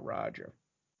about Roger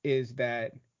is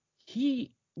that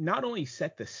he not only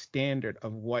set the standard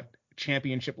of what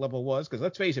championship level was, because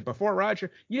let's face it, before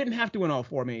Roger, you didn't have to win all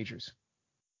four majors.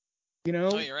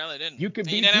 Oh, you really didn't. You could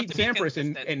And you beat didn't have Pete to be Sampras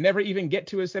consistent. and never even get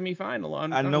to a semifinal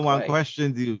on And no clay. one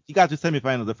questions you. You got to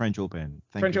semifinal of the French Open.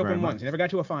 French you very Open much. once. He never got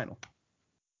to a final.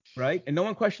 Right? And no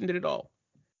one questioned it at all.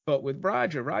 But with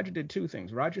Roger did two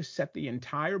things. Roger set the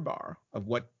entire bar of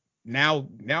what now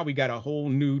we got a whole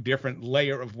new different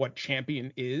layer of what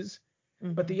champion is.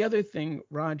 Mm-hmm. But the other thing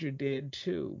Roger did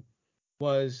too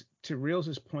was, to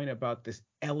Reels' point about this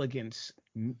elegant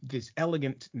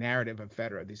narrative of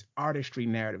Federer, this artistry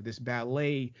narrative, this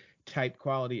ballet type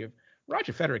quality of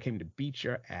Roger Federer came to beat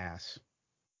your ass.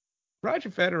 Roger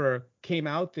Federer came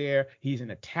out there. He's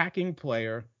an attacking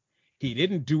player. He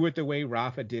didn't do it the way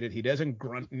Rafa did it. He doesn't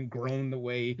grunt and groan the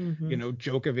way,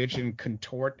 Djokovic, and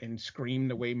contort and scream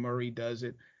the way Murray does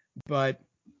it. But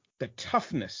the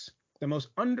toughness, the most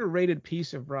underrated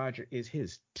piece of Roger is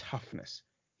his toughness.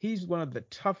 He's one of the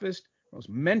toughest, most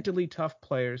mentally tough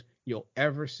players you'll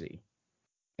ever see.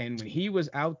 And when he was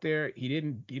out there, he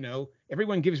didn't,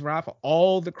 everyone gives Rafa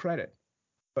all the credit.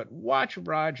 But watch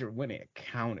Roger when it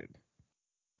counted.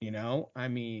 I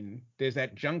mean, there's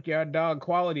that junkyard dog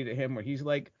quality to him where he's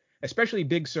like, especially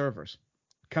big servers,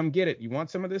 come get it. You want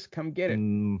some of this? Come get it.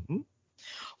 Mm-hmm.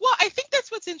 Well, I think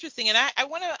that's what's interesting, and I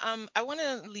want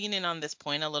to lean in on this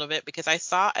point a little bit because I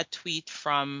saw a tweet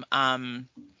from John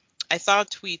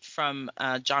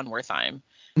Wertheim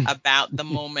about the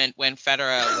moment when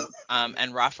Federer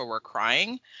and Rafa were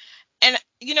crying. And,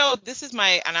 this is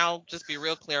and I'll just be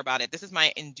real clear about it. This is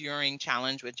my enduring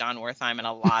challenge with John Wertheim and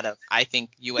a lot of, I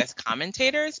think, U.S.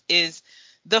 commentators, is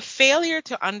the failure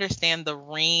to understand the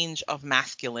range of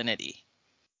masculinity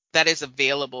that is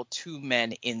available to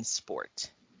men in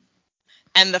sport.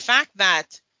 And the fact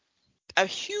that a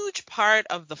huge part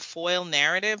of the foil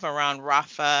narrative around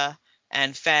Rafa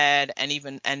and Fed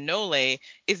and Nole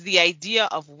is the idea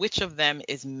of which of them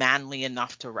is manly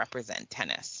enough to represent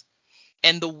tennis.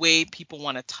 and the way people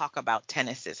want to talk about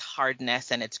tennis is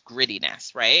hardness and its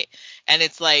grittiness, right? And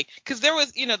it's like, because there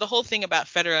was, the whole thing about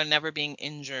Federer never being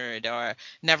injured or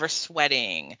never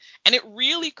sweating, and it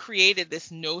really created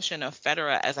this notion of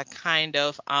Federer as a kind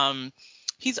of John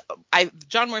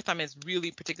Wertheim is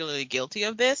really particularly guilty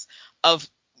of this, of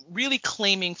really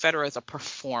claiming Federer as a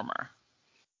performer,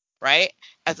 right?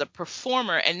 As a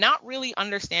performer, and not really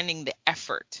understanding the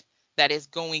effort that is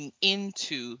going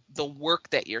into the work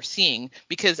that you're seeing,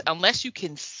 because unless you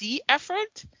can see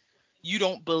effort, you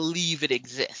don't believe it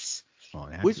exists.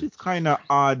 Which is kind of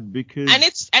odd because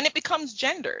and it becomes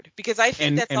gendered, because I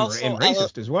think that's also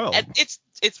racist as well.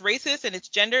 It's racist and it's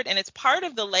gendered, and it's part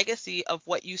of the legacy of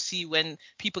what you see when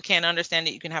people can't understand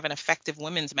that you can have an effective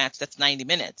women's match that's 90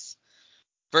 minutes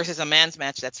versus a man's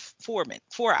match that's 4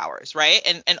 hours, right?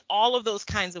 And all of those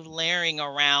kinds of layering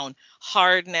around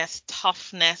hardness,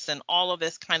 toughness, and all of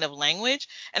this kind of language.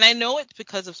 And I know it's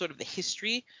because of sort of the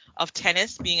history of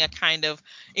tennis being a kind of,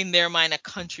 in their mind, a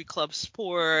country club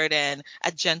sport and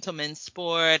a gentleman's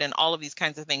sport and all of these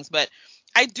kinds of things. But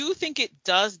I do think it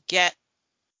does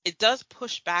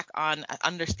push back on an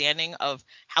understanding of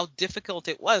how difficult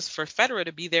it was for Federer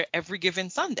to be there every given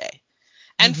Sunday.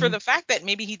 And for the fact that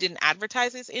maybe he didn't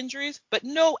advertise his injuries, but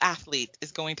no athlete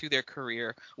is going through their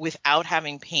career without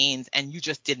having pains, and you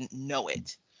just didn't know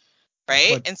it,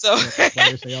 right? And so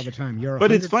players say all the time,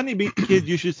 but it's funny because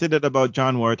you should say that about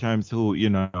John Wertheim, who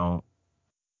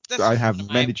I have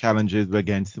many challenges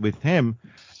with him,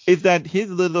 is that his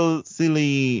little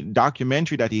silly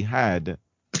documentary that he had,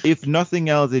 if nothing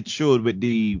else, it showed with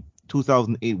the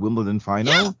 2008 Wimbledon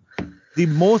final. Yeah. The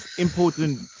most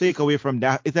important takeaway from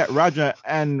that is that Roger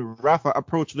and Rafa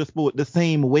approach the sport the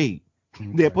same way. Okay.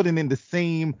 They're putting in the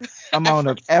same amount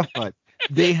of effort.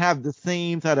 They have the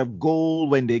same sort of goal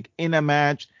when they're in a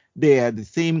match. They have the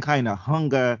same kind of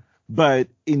hunger, but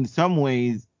in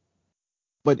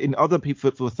other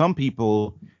people, for some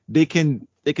people, they can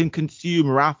consume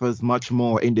Rafa's much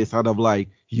more in this sort of like,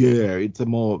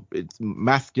 it's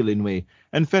masculine way.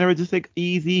 And Federer just like,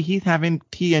 easy, he's having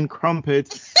tea and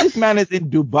crumpets. This man is in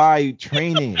Dubai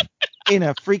training in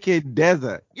a freaking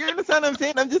desert. You understand what I'm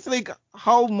saying? I'm just like,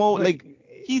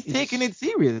 he's taking it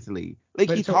seriously.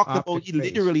 Like he talked about, he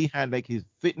literally had like his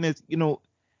fitness,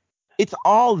 it's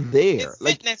all there. His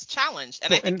fitness challenge.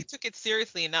 And I think he took it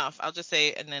seriously enough. I'll just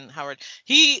say, and then Howard,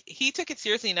 he took it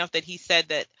seriously enough that he said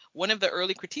that one of the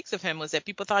early critiques of him was that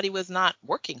people thought he was not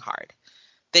working hard,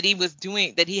 that he was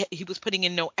putting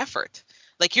in no effort.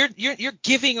 Like you're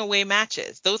giving away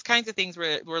matches. Those kinds of things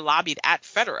were lobbied at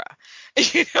Federer.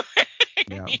 You know what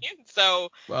I mean? So,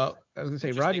 well, I was gonna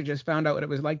say Roger just found out what it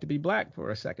was like to be black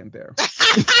for a second there.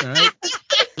 Right?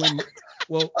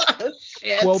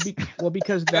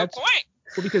 Because that's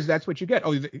because that's what you get.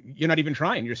 Oh, you're not even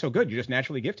trying. You're so good. You're just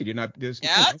naturally gifted. You're not.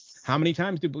 How many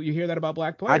times do you hear that about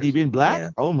black players? Had he been black? Yeah.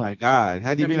 Oh my God.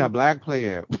 Had he been a black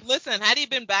player? Listen, had he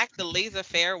been black, the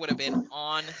laissez-faire would have been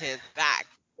on his back.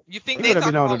 You think they talk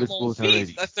about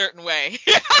Monfils a certain way?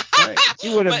 Right.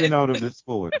 He would have been out of the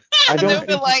sport. I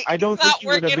don't think he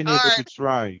would have been able to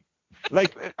try.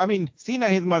 Like, I mean, seeing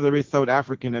that his mother is South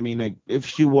African, I mean, like, if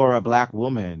she were a black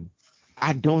woman,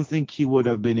 I don't think he would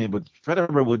have been able.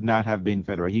 Federer would not have been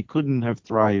Federer. He couldn't have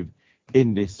thrived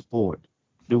in this sport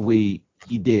the way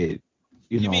he did.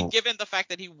 You mean, given the fact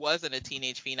that he wasn't a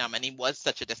teenage phenom and he was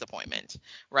such a disappointment,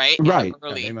 right? Right.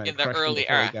 In the early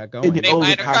era. They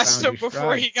might have crushed him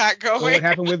before he got going. Well, what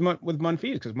happened with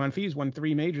Monfils? Because Monfils won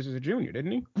 3 majors as a junior,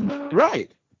 didn't he? Right.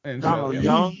 And so,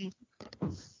 young.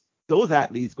 Those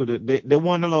athletes they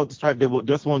weren't allowed to strive. They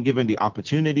just weren't given the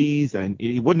opportunities, and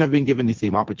he wouldn't have been given the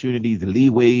same opportunities, the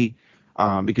leeway,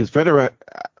 because Federer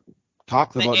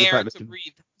talks about the fact that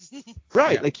breathe.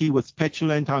 Right, yeah. Like he was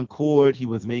petulant on court, he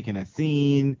was making a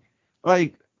scene,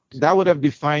 like that would have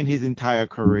defined his entire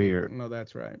career. No,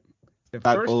 that's right. The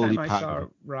first time I saw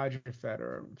Roger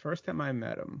Federer, first time I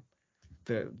met him,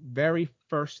 the very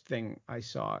first thing I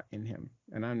saw in him,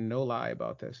 and I'm no lie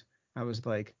about this, I was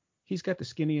like, he's got the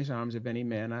skinniest arms of any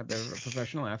man a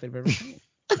professional athlete I've ever seen.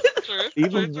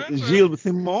 Even Gilles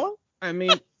Simon? I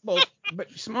mean, well, but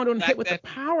Simon don't hit with the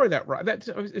power that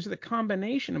is the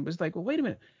combination. It was like, well, wait a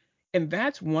minute. And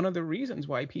that's one of the reasons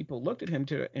why people looked at him,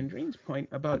 to Andreen's point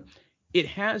about it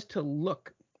has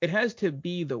to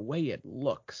be the way it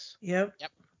looks. Yep.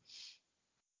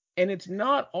 And it's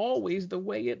not always the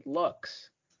way it looks.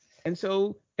 And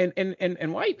so,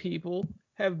 and white people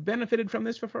have benefited from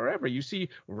this for forever. You see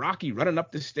Rocky running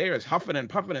up the stairs, huffing and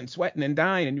puffing and sweating and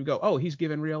dying, and you go, oh, he's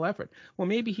giving real effort. Well,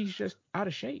 maybe he's just out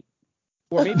of shape.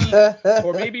 Or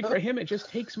maybe for him it just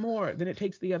takes more than it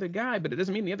takes the other guy, but it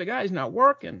doesn't mean the other guy's not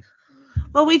working.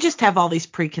 Well, we just have all these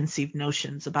preconceived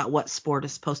notions about what sport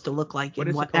is supposed to look like What and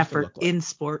it's what supposed to effort look like. in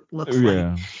sport looks like.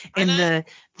 Yeah. And And I,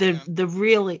 yeah. the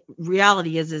real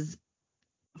reality is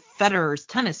Federer's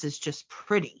tennis is just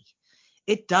pretty.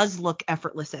 It does look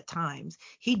effortless at times.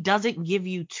 He doesn't give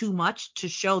you too much to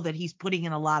show that he's putting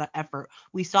in a lot of effort.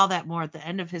 We saw that more at the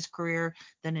end of his career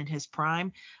than in his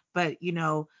prime. But,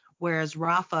 whereas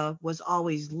Rafa was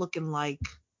always looking like,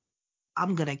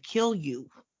 I'm going to kill you.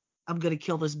 I'm going to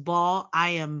kill this ball. I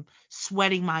am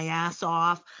sweating my ass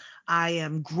off. I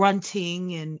am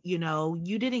grunting. And, you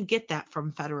didn't get that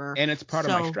from Federer. And it's part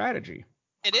of my So, strategy.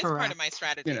 It is part of my correct.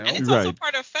 strategy. You know? And it's also Right.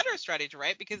 part of Federer's strategy,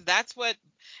 right? Because that's what,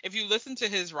 if you listen to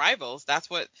his rivals,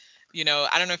 that's what, I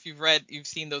don't know if you've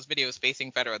seen those videos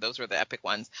facing Federer. Those were the epic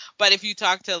ones. But if you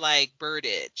talk to like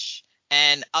Burditch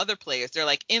and other players, they're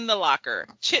like in the locker,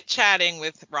 chit-chatting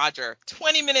with Roger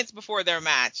 20 minutes before their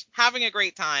match, having a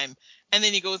great time. And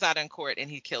then he goes out on court and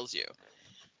he kills you.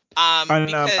 And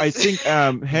I Because, think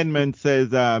Henman says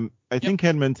yep,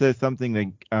 Henman says something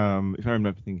like if I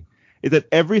remember thinking, is that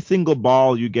every single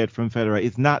ball you get from Federer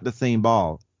is not the same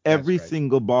ball. That's Every right.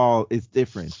 single ball is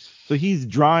different. So he's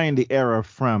drawing the error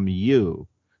from you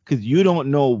because you don't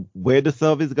know where the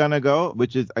serve is gonna go,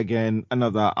 which is again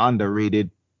another underrated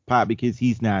part because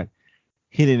he's not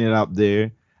hitting it up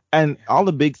there. And all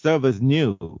the big servers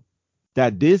knew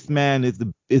that this man is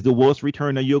the worst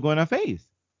returner you're gonna face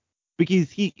because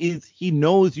he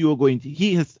knows you're going to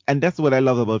he has, and that's what I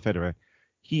love about Federer.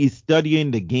 He is studying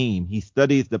the game. He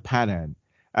studies the pattern.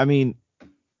 I mean,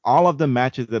 all of the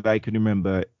matches that I can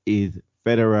remember is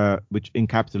Federer, which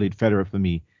encapsulate Federer for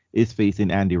me, is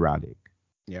facing Andy Roddick.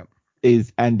 Yep.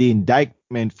 And the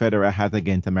indictment Federer has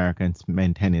against American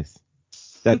men tennis.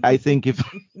 That I think if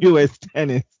U.S.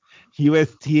 tennis,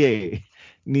 USTA,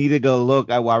 need to go look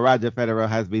at what Roger Federer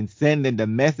has been sending, the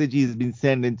message he's been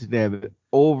sending to them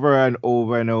over and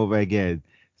over and over again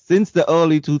since the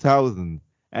early 2000s,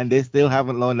 and they still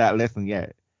haven't learned that lesson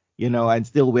yet. And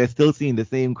we're still seeing the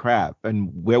same crap,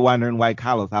 and we're wondering why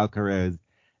Carlos Alcaraz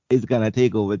is gonna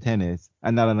take over tennis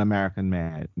and not an American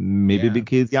man. Maybe Yeah.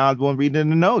 because y'all won't read in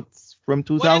the notes from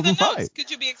what are the 2005. notes? Could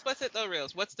you be explicit though,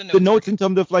 Reels? What's the The notes? notes in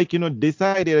terms of like, this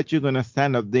idea that you're gonna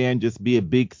stand up there and just be a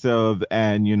big serve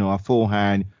and a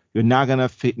forehand. You're not gonna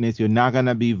fitness. You're not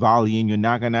gonna be volleying. You're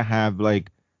not gonna have like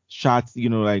shots.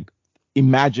 Like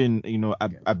imagine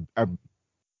a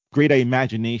greater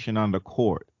imagination on the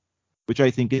court, which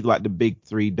I think is what the big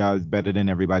three does better than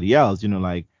everybody else.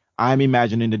 Like I'm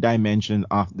imagining the dimension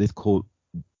of this court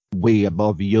way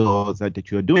above yours that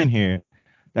you're doing here.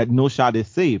 That no shot is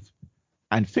safe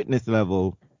and fitness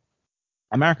level.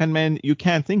 American men, you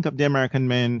can't think of the American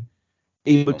men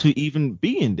able to even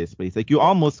be in this space. Like you Well,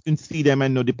 almost can see them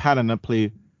and know the pattern of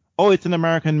play. Oh, it's an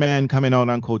American man coming out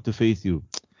on court to face you.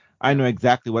 I yeah, know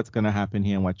exactly what's gonna happen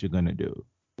here and what you're gonna do.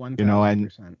 And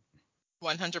 1,000%.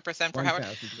 100% for Howard.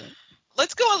 1,000%.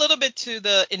 Let's go a little bit to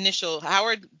the initial.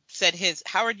 Howard said his.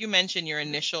 Howard, you mentioned your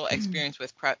initial experience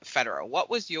with Federer. What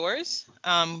was yours?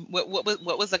 What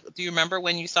was the? Do you remember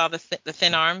when you saw the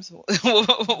thin arms? Oh,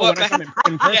 when I saw him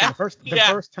in person, Yeah, the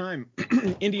yeah. first time,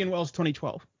 Indian Wells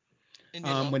 2012,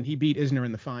 Indian Wells. when he beat Isner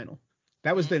in the final.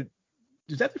 That was Mhm.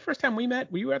 was that the first time we met?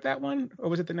 Were you at that one, or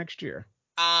was it the next year?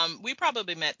 We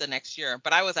probably met the next year,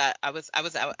 but I was at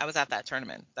that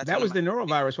tournament. That's That one of was my. the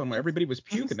norovirus one where everybody was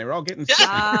puking. They were all getting Yeah. sick.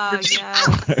 Ah,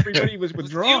 yes. Everybody was It was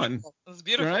withdrawn. beautiful. It was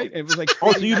beautiful. Right? It was like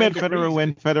also you 49 met degrees. Federer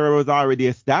when Federer was already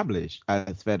established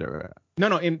as Federer.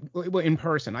 No, in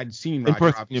person. I'd seen In Roger,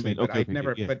 person, you obviously, mean? but Okay, I'd okay,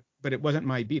 never. yeah. But it wasn't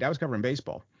my beat. I was covering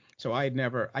baseball, so I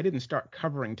didn't start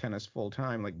covering tennis full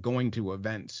time, like going to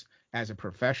events as a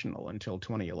professional until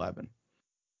 2011.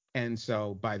 And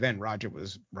so by then, Roger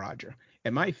was Roger.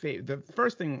 And the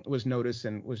first thing was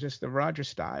noticing was just the Roger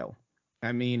style.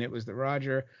 I mean, it was the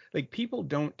Roger. Like people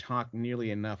don't talk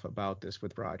nearly enough about this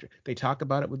with Roger. They talk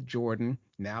about it with Jordan.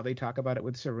 Now they talk about it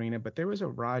with Serena. But there was a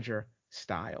Roger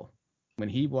style. When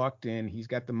he walked in, he's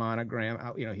got the monogram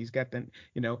out. He's got the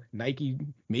Nike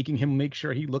making him make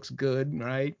sure he looks good,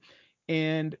 right?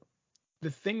 And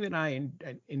the thing that I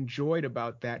enjoyed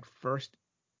about that first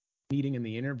meeting in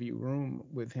the interview room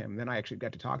with him, then I actually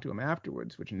got to talk to him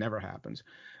afterwards, which never happens,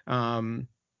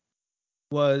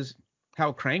 was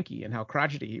how cranky and how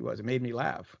crotchety he was. It made me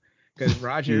laugh because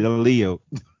He's a Leo.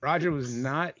 Roger was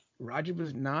not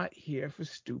here for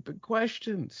stupid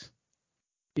questions.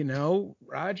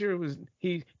 Roger was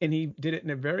he did it in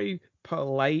a very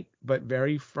polite but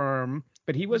very firm,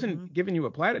 but he wasn't giving you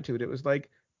a platitude. It was like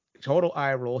total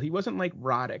eye roll. He wasn't like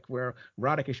Roddick, where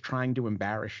Roddick is trying to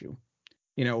embarrass you.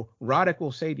 Roddick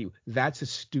will say to you, that's a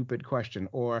stupid question,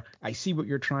 or I see what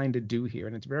you're trying to do here.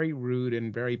 And it's very rude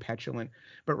and very petulant.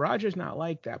 But Roger's not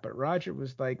like that. But Roger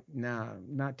was like, nah,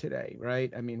 not today,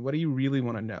 right? I mean, what do you really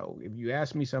want to know? If you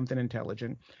ask me something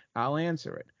intelligent, I'll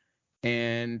answer it.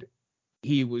 And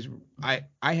I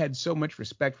had so much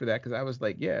respect for that because I was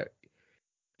like, yeah,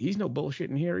 he's no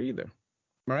bullshit in here either.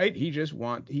 Right? He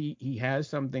has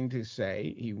something to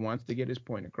say. He wants to get his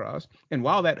point across. And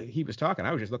while that he was talking,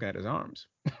 I was just looking at his arms.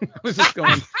 I was just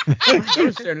going, I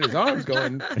was staring at his arms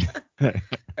going,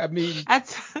 I mean,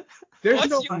 there's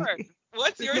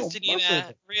what's yours,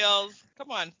 Janina? Reels.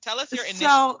 Come on, tell us your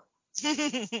initial.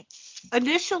 So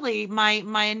initially,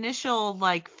 my initial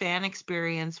like fan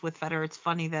experience with Federer, it's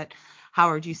funny that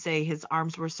Howard, you say his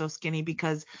arms were so skinny,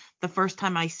 because the first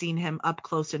time I seen him up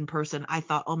close in person, I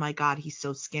thought, oh my God, he's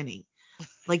so skinny.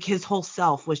 Like his whole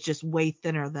self was just way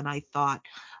thinner than I thought.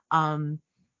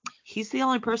 He's the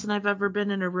only person I've ever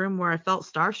been in a room where I felt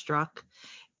starstruck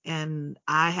and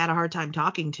I had a hard time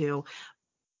talking to,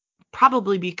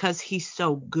 probably because he's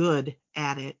so good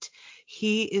at it.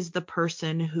 He is the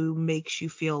person who makes you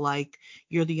feel like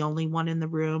you're the only one in the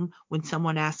room. When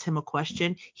someone asks him a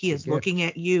question, he is looking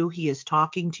at you. He is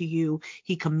talking to you.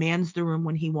 He commands the room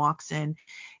when he walks in.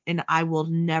 And I will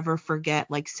never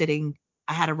forget, like,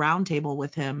 I had a round table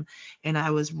with him and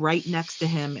I was right next to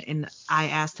him and I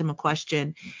asked him a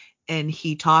question. And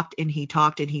he talked and he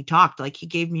talked and he talked. Like, he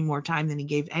gave me more time than he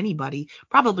gave anybody,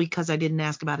 probably because I didn't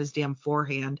ask about his damn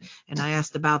forehand. And I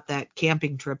asked about that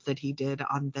camping trip that he did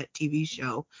on that TV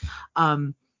show.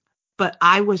 But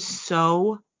I was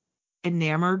so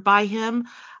enamored by him.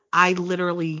 I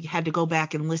literally had to go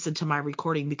back and listen to my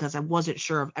recording because I wasn't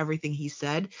sure of everything he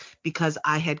said, because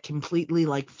I had completely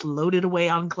like floated away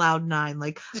on cloud nine.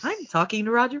 Like, I'm talking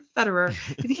to Roger Federer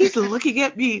and he's looking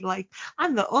at me like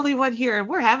I'm the only one here and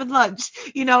we're having lunch,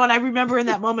 and I remember in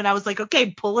that moment I was like,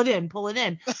 okay, pull it in.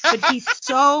 But he's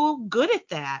so good at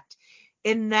that.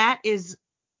 And that is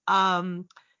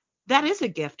a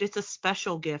gift. It's a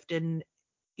special gift. And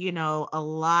a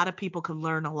lot of people can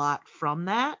learn a lot from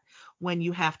that when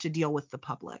you have to deal with the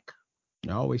public.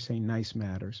 I always say nice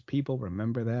matters. People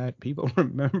remember that. People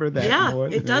remember that more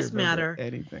than it does matter.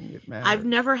 Anything. It matters. I've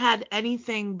never had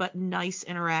anything but nice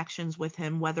interactions with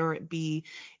him, whether it be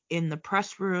in the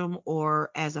press room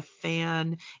or as a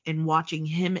fan and watching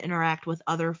him interact with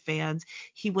other fans.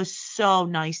 He was so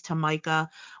nice to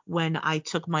Micah when I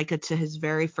took Micah to his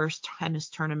very first tennis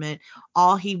tournament.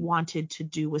 All he wanted to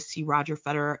do was see Roger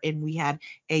Federer, and we had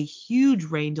a huge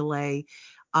rain delay.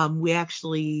 We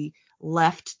actually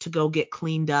left to go get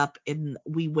cleaned up and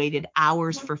we waited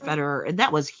hours for Federer, and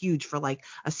that was huge for like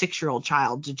a 6-year-old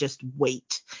child to just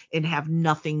wait and have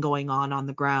nothing going on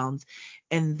the grounds.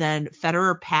 And then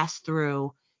Federer passed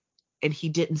through and he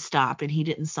didn't stop and he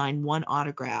didn't sign one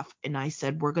autograph, and I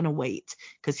said, we're going to wait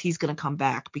because he's going to come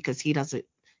back, because he doesn't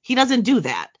do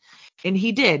that. And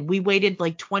he did. We waited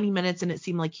like 20 minutes and it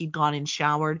seemed like he'd gone and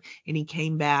showered, and he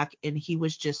came back and he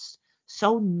was just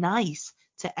so nice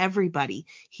to everybody.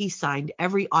 He signed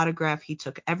every autograph, he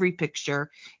took every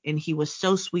picture, and he was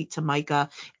so sweet to Micah.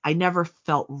 I never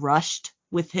felt rushed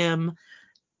with him,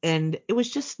 and it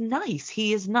was just nice.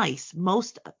 He is nice.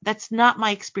 That's not my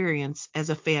experience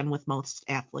as a fan with most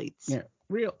athletes. Yeah,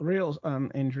 real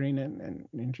Andrina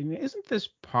and Gina, isn't this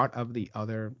part of the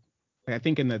other? I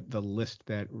think in the list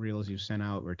that Reels you sent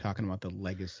out, we're talking about the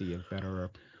legacy of Federer.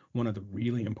 One of the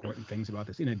really important things about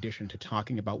this, in addition to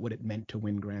talking about what it meant to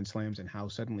win Grand Slams and how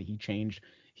suddenly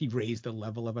he raised the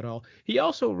level of it all. He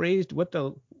also raised what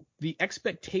the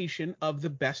expectation of the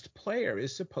best player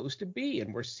is supposed to be.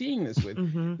 And we're seeing this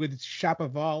with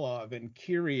Shapovalov and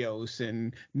Kyrgios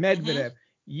and Medvedev.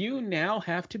 You now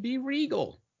have to be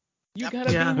regal. You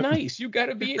gotta be nice. You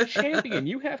gotta be a champion.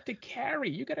 You have to carry.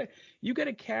 You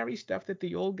gotta carry stuff that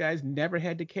the old guys never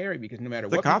had to carry, because no matter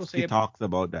what people say. Tarkowski talks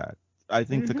about that. I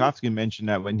think Tarkowski mentioned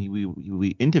that when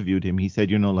we interviewed him. He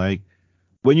said, like,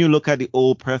 when you look at the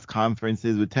old press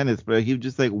conferences with tennis players, he was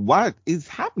just like, what is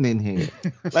happening here?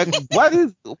 Like, what?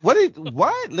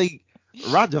 Like,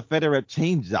 Roger Federer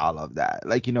changed all of that.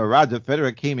 Like, Roger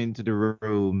Federer came into the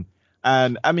room,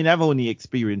 and I mean, I've only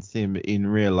experienced him in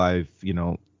real life,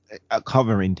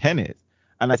 covering tennis.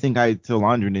 And I think I told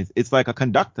Andrin, it's like a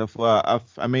conductor for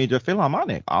a major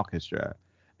philharmonic orchestra.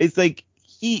 It's like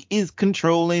he is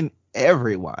controlling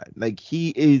everyone. Like,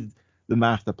 he is the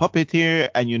master puppeteer,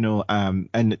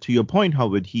 and to your point,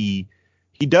 Howard, he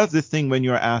does this thing when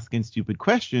you're asking stupid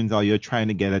questions or you're trying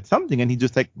to get at something, and he's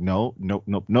just like, nope,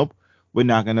 we're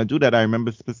not gonna do that. I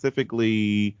remember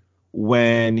specifically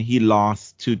when he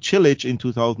lost to Cilic in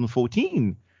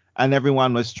 2014, and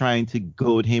everyone was trying to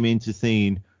goad him into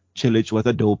saying, Chilich was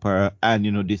a doper,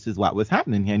 and this is what was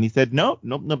happening here. And he said, nope,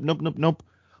 nope, nope, nope, nope, nope.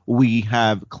 We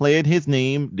have cleared his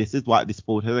name. This is what the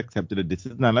sport has accepted. That this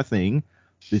is not a thing.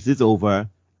 This is over.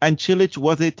 And Chilich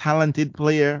was a talented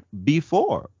player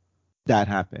before that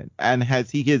happened, and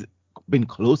has been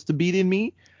close to beating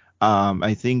me.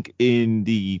 I think in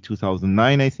the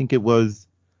 2009, I think it was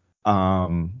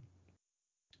quarterfinals.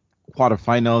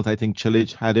 I think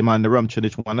Chilich had him on the rum.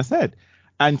 Chilich won a set.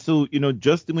 And so,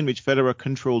 just the way in which Federer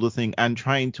controlled the thing and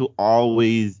trying to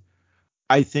always,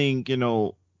 I think,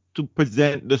 to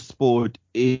present the sport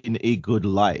in a good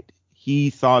light.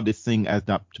 He saw this thing as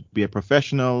not to be a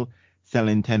professional,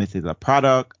 selling tennis is a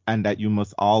product, and that you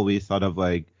must always sort of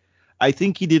like, I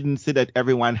think he didn't say that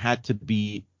everyone had to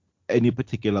be any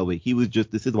particular way. He was just,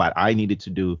 this is what I needed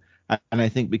to do. And I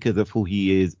think because of who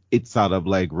he is, it's sort of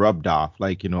like rubbed off.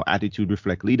 Like, attitude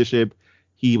reflect leadership.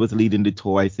 He was leading the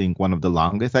tour, I think, one of the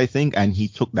longest, I think, and he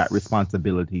took that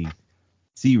responsibility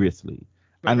seriously.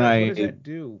 But And Raj, I, what does that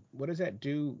do? What does that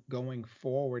do going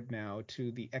forward now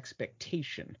to the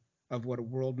expectation of what a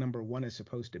world number one is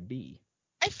supposed to be?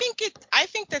 I think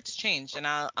that's changed, and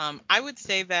I would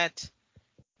say that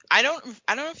I don't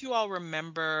know if you all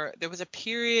remember, there was a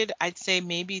period, I'd say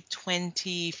maybe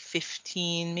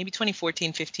 2015, maybe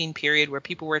 2014, 15 period, where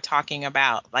people were talking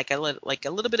about like a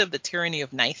little bit of the tyranny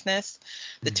of niceness,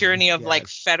 the tyranny of like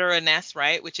Yes. Federer-ness,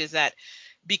 right? Which is that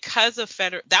because of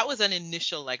Federer, that was an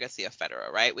initial legacy of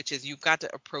Federer, right? Which is you've got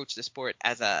to approach the sport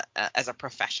as a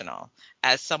professional,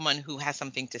 as someone who has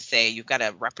something to say. You've got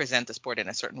to represent the sport in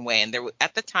a certain way. And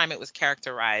at the time, it was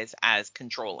characterized as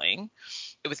controlling.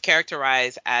 It was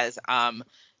characterized as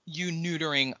you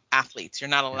neutering athletes. You're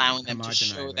not allowing them to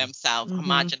show Homogenizing. themselves,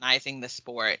 Mm-hmm. homogenizing the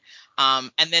sport.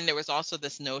 And then there was also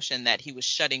this notion that he was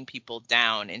shutting people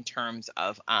down in terms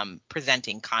of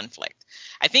presenting conflict.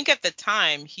 I think at the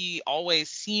time he always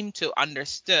seemed to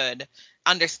understand,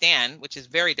 which is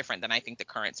very different than I think the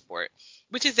current sport,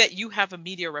 which is that you have a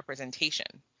media representation.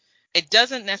 It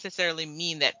doesn't necessarily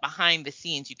mean that behind the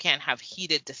scenes you can't have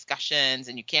heated discussions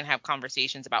and you can't have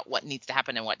conversations about what needs to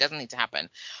happen and what doesn't need to happen.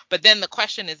 But then the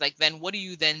question is like, then what do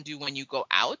you then do when you go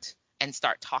out and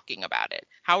start talking about it?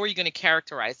 How are you going to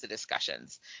characterize the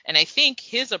discussions? And I think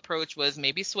his approach was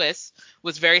maybe Swiss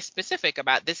was very specific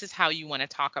about this is how you want to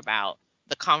talk about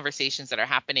the conversations that are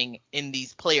happening in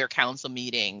these player council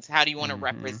meetings. How do you want to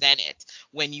represent it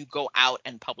when you go out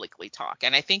and publicly talk?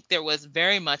 And I think there was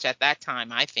very much at that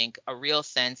time, I think, a real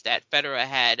sense that Federer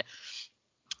had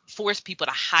forced people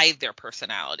to hide their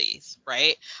personalities,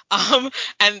 right? And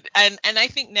I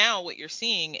think now what you're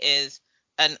seeing is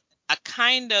a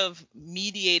kind of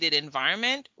mediated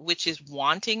environment, which is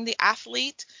wanting the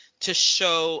athlete to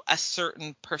show a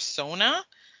certain persona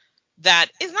that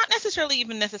is not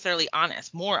necessarily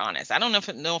honest, more honest. I don't know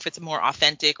if it's more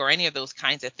authentic or any of those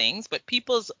kinds of things, but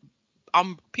people's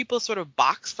sort of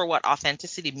box for what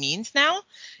authenticity means now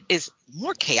is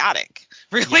more chaotic,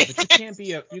 really. Yeah, but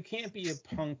you can't be a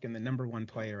punk and the number one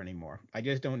player anymore. I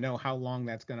just don't know how long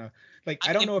that's gonna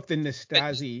I don't know if the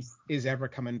Nastase is ever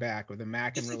coming back or the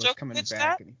McEnroe is coming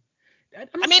back. I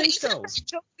don't think so.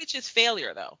 Isn't Djokovic's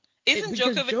failure though? Isn't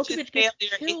Because Djokovic's Djokovic gets failure is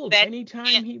killed that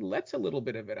anytime he lets a little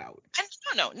bit of it out. and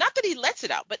no, not that he lets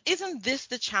it out, but isn't this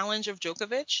the challenge of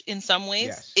Djokovic in some ways?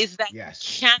 Yes. Is that Yes.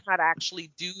 he cannot actually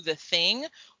do the thing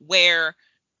where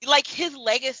like his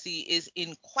legacy is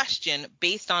in question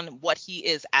based on what he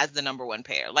is as the number one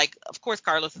player. Like, of course,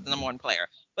 Carlos is the number one player,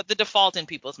 but the default in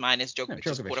people's mind is Djokovic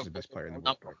is the best player in the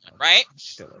world number right one, now. right?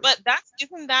 Still is. But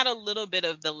isn't that a little bit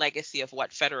of the legacy of what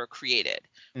Federer created,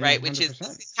 right? Which is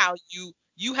this is how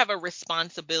you have a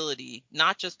responsibility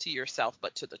not just to yourself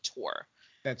but to the tour.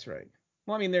 That's right.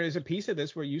 Well, I mean, there is a piece of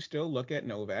this where you still look at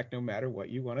Novak, no matter what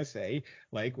you want to say,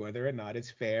 like whether or not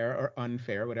it's fair or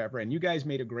unfair, whatever. And you guys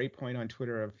made a great point on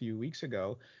Twitter a few weeks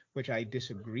ago, which I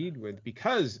disagreed with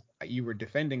because you were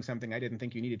defending something I didn't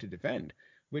think you needed to defend,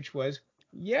 which was,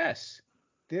 yes,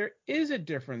 there is a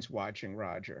difference watching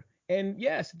Roger. And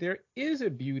yes, there is a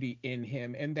beauty in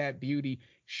him, and that beauty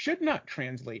should not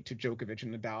translate to Djokovic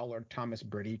and Nadal or Thomas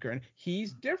Berdieker.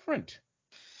 He's different.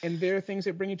 And there are things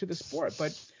that bring you to the sport.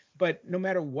 But no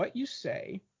matter what you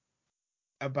say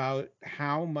about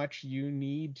how much you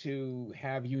need to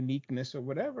have uniqueness or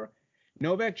whatever,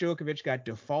 Novak Djokovic got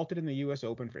defaulted in the U.S.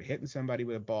 Open for hitting somebody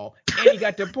with a ball, and he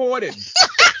got deported.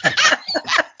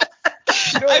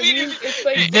 I mean, it's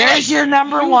like there's your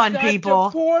number one, got people.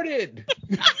 Deported.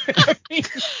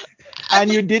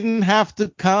 And you didn't have to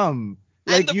come.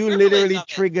 Like you literally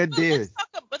triggered this.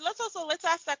 But let's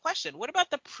ask that question. What about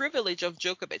the privilege of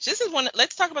Djokovic? This is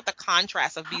let's talk about the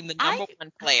contrast of being the number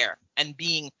one player and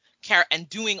being and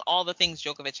doing all the things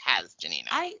Djokovic has, Janina.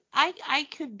 I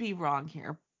could be wrong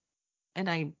here, and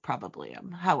I probably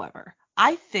am. However,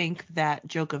 I think that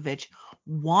Djokovic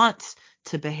wants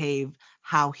to behave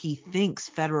how he thinks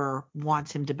Federer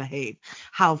wants him to behave,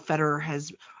 how Federer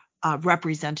has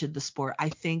represented the sport. I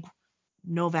think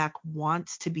Novak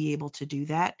wants to be able to do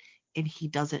that, and he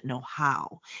doesn't know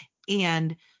how.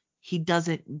 And he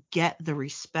doesn't get the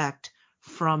respect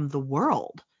from the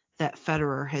world that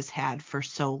Federer has had for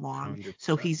so long. 100%.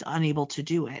 So he's unable to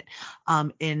do it.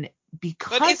 And But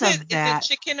because of that, is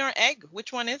it chicken or egg?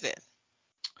 Which one is it?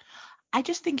 I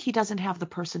just think he doesn't have the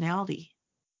personality.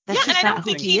 That's Yeah, and just I not don't who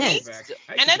think he he is. needs to.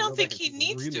 And I don't think he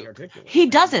needs to. Articulate. He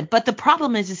doesn't, but the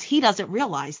problem is he doesn't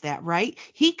realize that, right?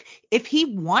 If he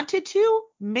wanted to,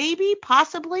 maybe,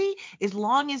 possibly, as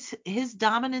long as his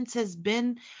dominance has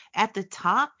been at the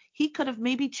top, he could have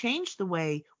maybe changed the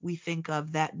way we think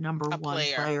of that number A one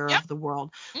player. player Yep. of the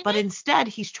world. Mhm. But instead,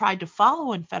 he's tried to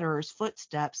follow in Federer's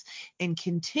footsteps and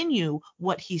continue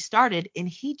what he started, and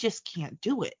he just can't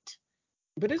do it.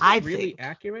 But is I it really think.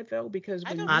 accurate though? Because I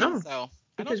when don't I think don't. so.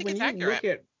 I don't because think when it's you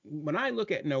accurate. when I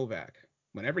look at Novak,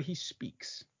 whenever he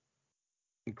speaks,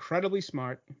 incredibly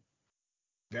smart,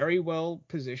 very well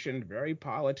positioned, very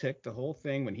politic, the whole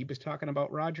thing. When he was talking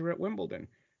about Roger at Wimbledon,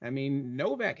 I mean,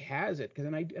 Novak has it, because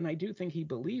and I do think he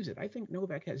believes it. I think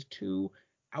Novak has two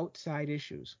outside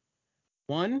issues.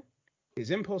 One,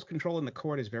 his impulse control in the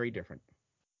court is very different,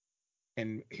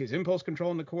 and his impulse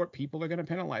control in the court, people are going to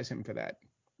penalize him for that.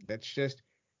 That's just,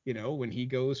 when he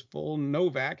goes full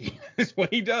Novak, that's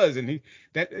what he does, and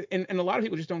and a lot of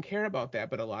people just don't care about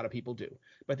that, but a lot of people do.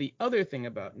 But the other thing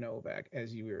about Novak,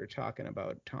 as you were talking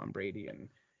about Tom Brady and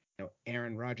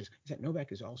Aaron Rodgers, is that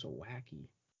Novak is also wacky.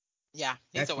 Yeah,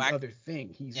 he's That's a the whack. other thing.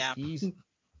 He's Yeah, he's he's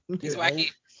you know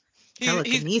wacky.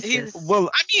 Telekinesis. Well,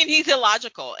 I mean, he's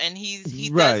illogical, and he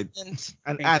right. doesn't.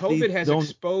 And and COVID athletes has don't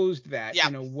exposed that Yeah.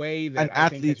 in a way and that I think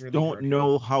has athletes really don't hurt him.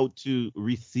 know how to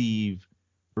receive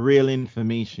real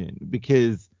information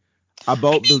because I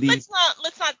about mean, belief.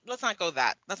 let's not go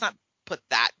that. Let's not put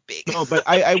that big. No, but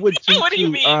I would think What do you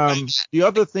too. mean by that? The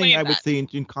other thing Explain I would that. say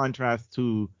in contrast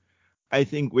to, I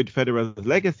think with Federer's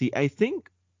legacy, I think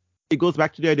it goes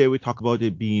back to the idea we talk about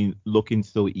it being looking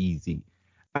so easy,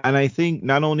 and I think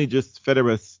not only just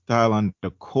Federer's style on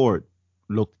the court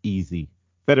looked easy,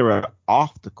 Federer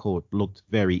off the court looked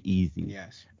very easy,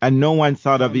 Yes. and no one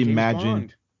sort of James imagined.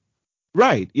 Bond.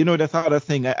 Right, the sort of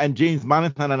thing. And James Bond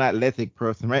is not an athletic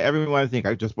person, right? Everyone think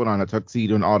I just put on a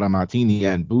tuxedo and order martini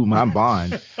and boom, I'm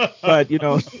Bond. But There's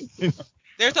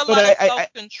a but lot of I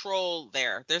self-control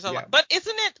there. There's a Yeah. lot. But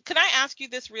isn't it? Can I ask you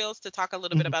this, Reels, to talk a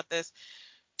little bit about this?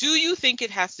 Do you think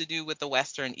it has to do with the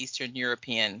Western Eastern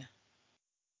European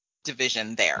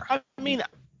division there? I mean,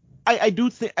 I do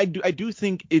think I do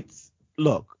think it's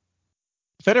look.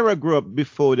 Federer grew up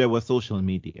before there was social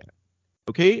media,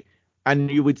 okay,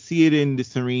 and you would see it in the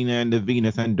Serena and the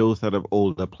Venus and those sort of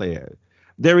older players.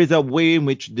 There is a way in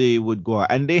which they would go,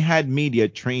 and they had media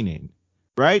training,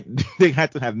 right? They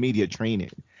had to have media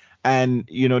training, and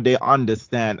they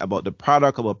understand about the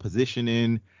product, about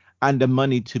positioning, and the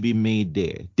money to be made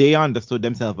there. They understood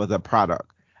themselves as a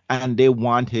product, and they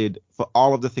wanted for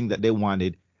all of the things that they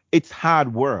wanted. It's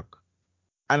hard work.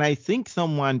 And I think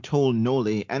someone told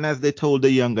Nole, and as they told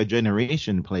the younger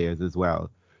generation players as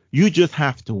well, you just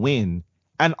have to win,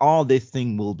 and all this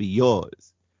thing will be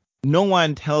yours. No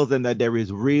one tells them that there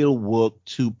is real work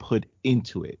to put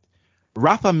into it.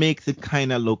 Rafa makes it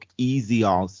kind of look easy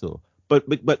also. But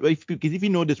because if you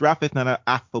notice, Rafa is not an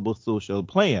affable social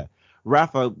player.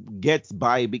 Rafa gets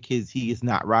by because he is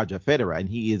not Roger Federer, and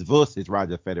he is versus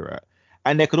Roger Federer.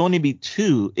 And there could only be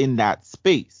two in that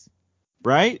space,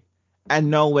 right? And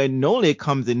now when Nole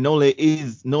comes in, Nole,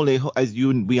 as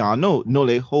we all know,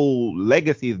 Nole's whole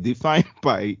legacy is defined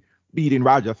by beating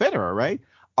Roger Federer, right?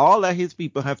 All of his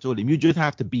people have told him, you just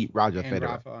have to beat Roger And Federer.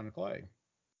 Rafa on clay.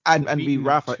 And Beating beat them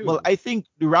Rafa. too. Well, I think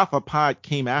the Rafa part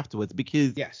came afterwards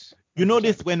because Yes. you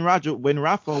notice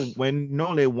 100%. when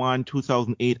Nole won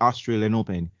 2008 Australian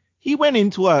Open, he went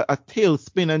into a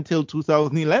tailspin until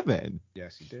 2011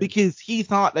 Yes, he did. because he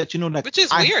thought that, like, Which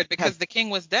is weird because the king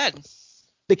was dead.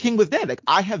 the king was dead. Like,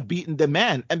 I have beaten the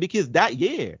man. And because that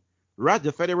year,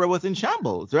 Roger Federer was in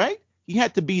shambles, right? He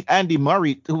had to beat Andy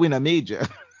Murray to win a major,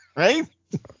 right?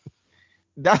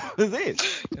 That was it.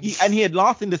 And he had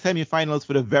lost in the semifinals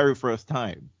for the very first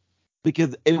time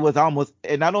because it was almost,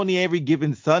 and not only every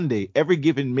given Sunday, every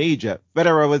given major,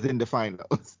 Federer was in the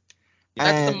finals.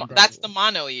 That's And the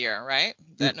mono year, right?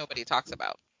 That nobody talks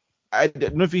about. I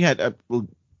don't know if he had,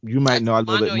 You might That's know a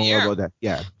little bit mono more year. about that.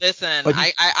 Yeah. Listen, But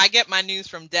I get my news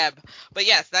from Deb. But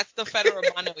yes, that's the Federer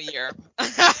mono year.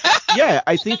 yeah,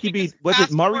 I think he Because beat, was it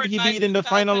fast Murray forward he by beat in the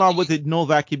final, or was 2008. it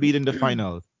Novak he beat in the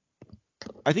finals?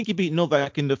 I think he beat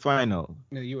Novak in the final.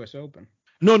 The U.S. Open.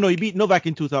 No, he beat Novak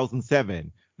in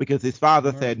 2007 because his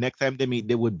father Murray. said next time they meet,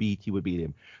 he would beat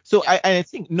him. So Yeah. I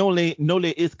think Nole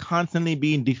is constantly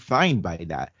being defined by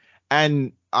that.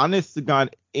 And honest to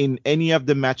God, in any of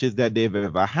the matches that they've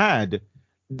ever had,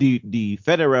 the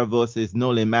Federer versus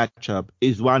Nole matchup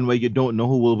is one where you don't know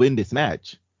who will win this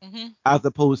match, Hmm. as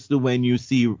opposed to when you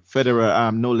see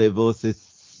Federer Nole versus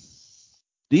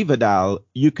Vidal,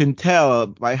 you can tell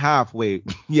by halfway,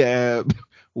 yeah,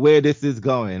 where this is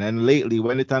going. And lately,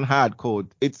 when it's on hard court,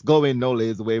 it's going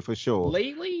Nole's way for sure.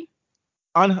 Lately,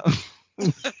 On,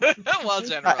 Well,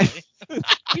 generally.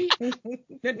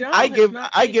 Nadal I has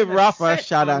not give taken Rafa a set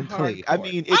shot on hard clay. I court.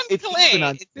 mean, On it's even clay,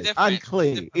 on it's clay. different. On It's clay,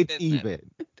 different it's business.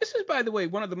 even. This is, by the way,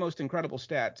 one of the most incredible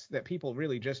stats that people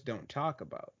really just don't talk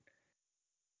about.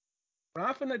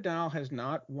 Rafa Nadal has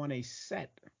not won a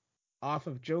set off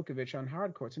of Djokovic on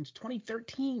hard court since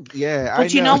 2013. Yeah,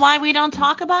 But you know why we don't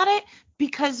talk about it?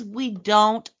 Because we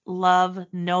don't love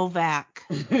Novak.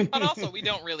 But also, we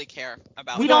don't really care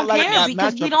about We We that. don't don't like care that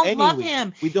because we matchup don't love anyway.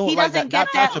 him. We don't He like doesn't that.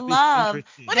 get That that matchup is love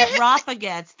interesting. But that Rafa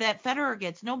gets, that Federer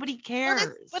gets. Nobody cares.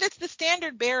 But it's the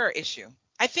standard bearer issue.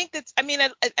 I think that's. I mean,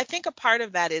 I think a part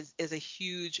of that is a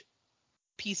huge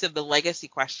piece of the legacy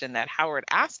question that Howard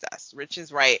asked us. Rich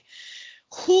is right.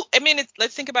 Who? I mean,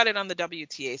 let's think about it on the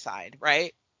WTA side,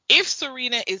 right? If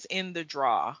Serena is in the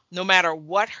draw, no matter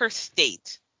what her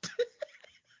state,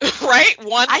 right?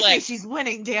 One I leg. think she's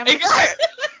winning, damn it.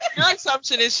 Your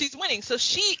assumption is she's winning, so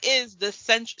she is the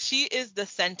center. She is the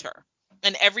center,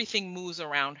 and everything moves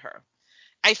around her.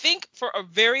 I think for a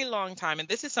very long time, and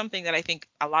this is something that I think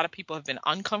a lot of people have been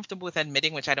uncomfortable with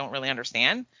admitting, which I don't really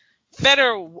understand.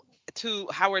 Federer, to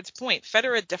Howard's point,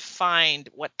 Federer defined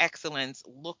what excellence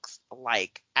looks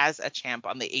like as a champ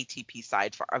on the ATP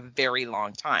side for a very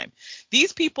long time.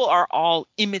 These people are all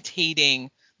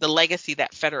imitating the legacy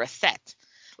that Federer set.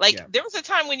 Like, Yeah. there was a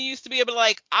time when you used to be able to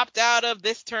like opt out of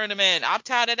this tournament, opt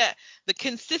out of that. The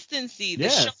consistency, the Yeah,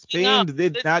 showing Spain up,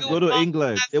 did the not doing go to all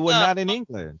England. that They were stuff. not in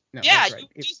England. No, Yeah, that's right.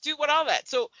 you just do what all that.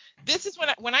 So this is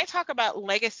when I talk about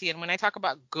legacy and when I talk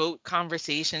about GOAT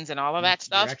conversations and all of that You're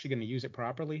stuff. actually going to use it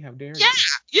properly? How dare Yeah,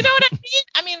 you? you know what I mean?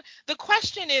 I mean, the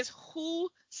question is who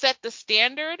set the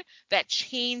standard that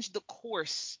changed the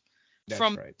course That's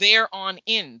from right. there on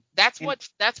in. That's And-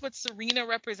 what Serena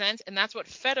represents and that's what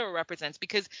Federer represents,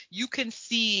 because you can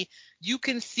see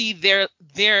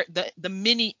the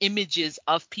mini images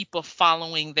of people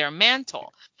following their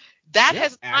mantle. That Yeah,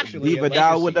 has not actually, a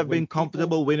Vidal would legacy. have When been people-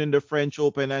 comfortable winning the French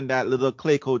Open and that little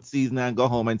clay court season and go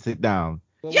home and sit down.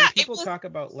 Well, Yeah, when it people was- talk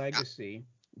about legacy,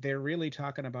 they're really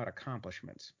talking about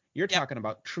accomplishments. You're Yep. talking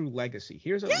about true legacy.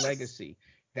 Here's a Yes. legacy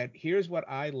that here's what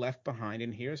I left behind,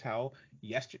 and here's how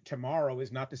tomorrow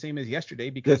is not the same as yesterday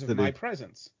because of Yesterday. my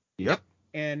presence. Yep.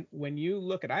 And when you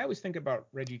look at, I always think about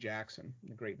Reggie Jackson,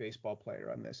 the great baseball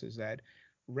player on this, is that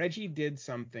Reggie did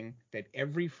something that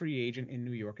every free agent in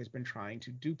New York has been trying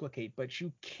to duplicate, but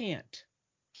you can't.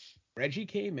 Reggie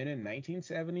came in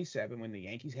 1977 when the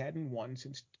Yankees hadn't won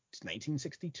since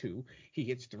 1962. He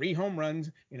hits 3 home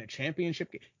runs in a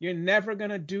championship game. You're never going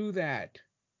to do that.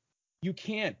 You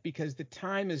can't, because the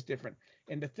time is different.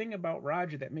 And the thing about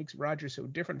Roger that makes Roger so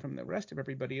different from the rest of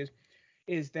everybody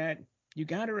is that you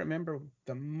got to remember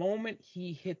the moment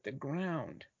he hit the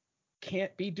ground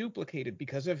can't be duplicated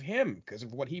because of him, because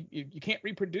of what you can't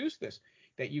reproduce this.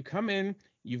 That you come in,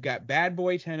 you've got bad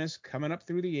boy tennis coming up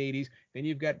through the 80s, then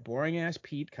you've got boring ass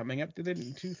Pete coming up to the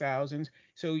 2000s.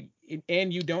 So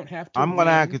and you don't have to. I'm gonna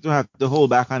ask you to have to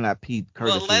hold back on that Pete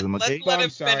Well, criticism, let's okay? let I'm him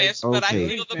sorry. finish, but I Okay.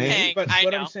 feel the Finish. pain. But I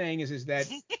what know. I'm saying is that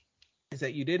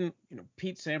you didn't,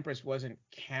 Pete Sampras wasn't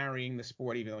carrying the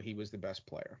sport, even though he was the best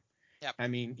player. Yep. I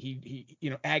mean, he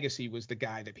Agassi was the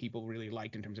guy that people really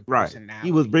liked in terms of Right. personality.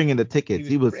 He was bringing the tickets.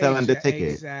 He was selling the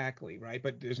tickets. Exactly, right?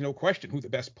 But there's no question who the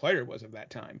best player was of that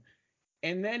time.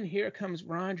 And then here comes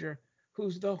Roger,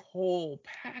 who's the whole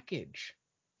package.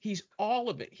 He's all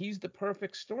of it. He's the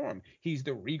perfect storm. He's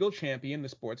the regal champion the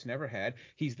sport's never had.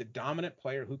 He's the dominant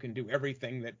player who can do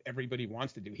everything that everybody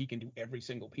wants to do. He can do every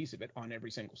single piece of it on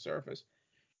every single surface.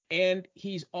 And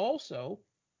he's also,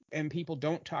 and people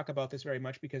don't talk about this very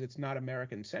much because it's not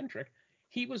American centric,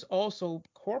 he was also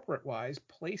corporate wise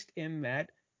placed in that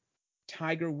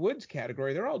Tiger Woods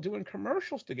category. They're all doing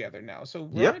commercials together now. So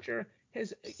Yep. Roger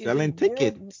is Selling a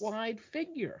tickets. worldwide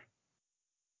figure.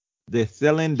 They're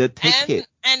selling the ticket.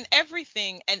 And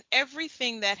everything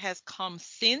that has come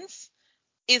since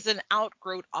is an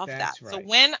outgrowth of that. That's So right.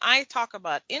 when I talk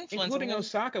about influence, Including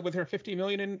Osaka with her 50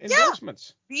 million in yeah,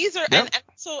 endorsements. these are Yep.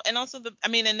 and also the I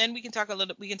mean, and then we can talk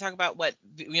about what,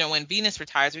 you know, when Venus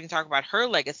retires, we can talk about her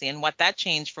legacy and what that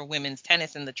changed for women's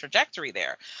tennis and the trajectory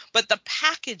there. But the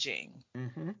packaging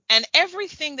Mm-hmm. and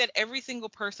everything that every single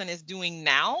person is doing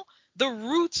now, the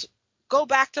roots go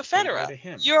back to They go Federer. to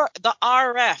him. You're the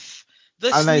RF, the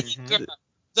And I sneaker,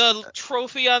 the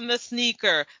trophy on the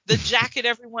sneaker, the jacket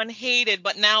everyone hated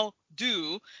but now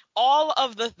do, all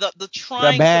of the the trying to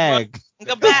run bag,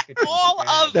 the back, packaging, all the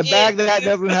bag. of the bag it that is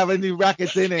doesn't have any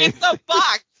rackets in it. it's the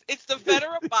box. It's the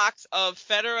Federer box of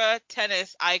Federer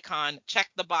tennis icon. Check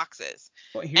the boxes.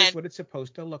 Well, here's And what it's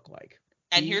supposed to look like.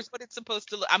 here's what it's supposed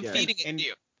to look. I'm Yeah. feeding it to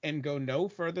you. And go no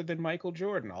further than Michael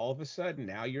Jordan. All of a sudden,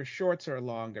 now your shorts are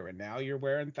longer, and now you're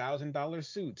wearing $1,000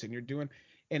 suits, and you're doing,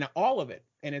 and all of it,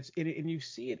 and and you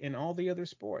see it in all the other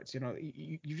sports. You know,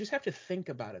 you just have to think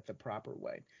about it the proper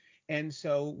way. And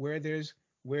so where there's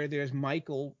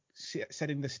Michael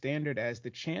setting the standard as the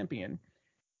champion,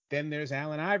 then there's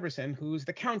Allen Iverson, who's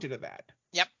the counter to that.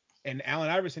 Yep. And Allen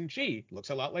Iverson, looks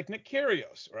a lot like Nick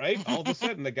Kyrgios, right? All of a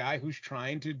sudden, the guy who's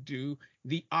trying to do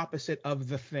the opposite of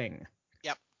the thing.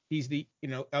 Yep. He's the,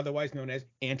 otherwise known as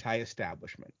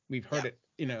anti-establishment. We've heard Yep.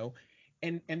 it,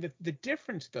 and the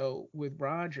difference though with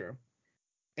Roger,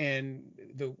 and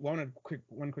the one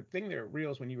quick thing there,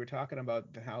 Reels, when you were talking about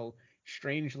how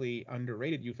strangely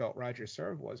underrated you felt Roger's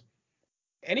serve was.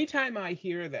 Anytime I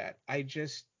hear that, I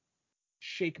just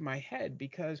shake my head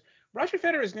because Roger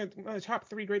Federer is one of the top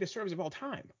 3 greatest serves of all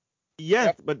time.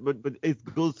 Yes, but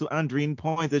it goes to Andrene's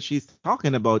point that she's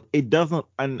talking about. It doesn't,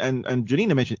 and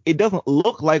Janina mentioned, it doesn't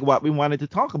look like what we wanted to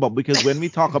talk about, because when we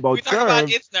talk about We talk about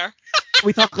serve, Isner.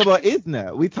 we talk about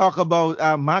Isner, we talk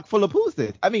about Mark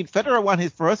Philippoussis. I mean, Federer won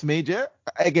his first major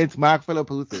against Mark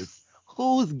Philippoussis,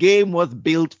 whose game was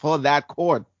built for that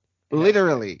court,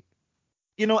 literally.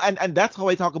 And that's how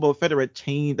I talk about Federer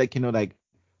change, like, like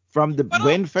from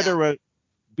when Federer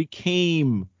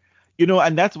became,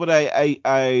 and that's what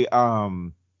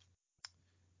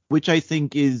which I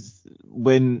think is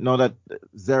when, now that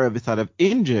Zverev is sort of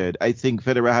injured, I think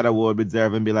Federer had a word with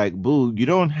Zverev and be like, boo, you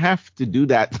don't have to do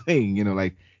that thing,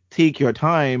 like take your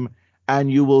time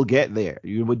and you will get there.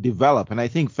 You will develop. And I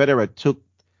think Federer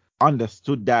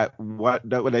understood that what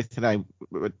I said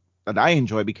that I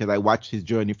enjoy, because I watched his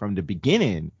journey from the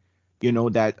beginning,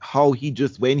 that how he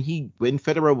just, when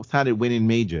Federer started winning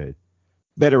majors,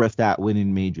 Federer started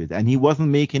winning majors, and he wasn't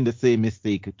making the same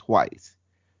mistake twice.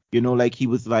 Like he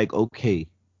was like, okay,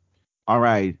 all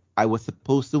right, I was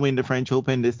supposed to win the French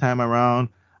Open this time around.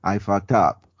 I fucked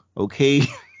up. Okay,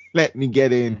 let me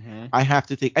get in. Mm-hmm. I have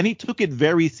to take, and he took it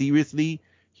very seriously.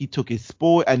 He took his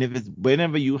sport, and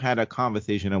whenever you had a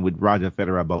conversation with Roger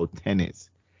Federer about tennis,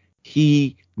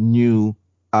 he knew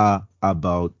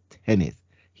about tennis.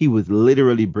 He was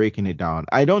literally breaking it down.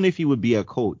 I don't know if he would be a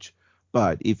coach,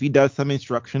 but if he does some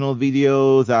instructional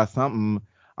videos or something,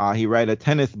 he write a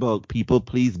tennis book, people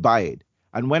please buy it.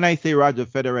 And when I say Roger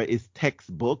Federer is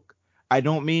textbook, I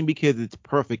don't mean because it's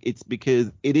perfect. It's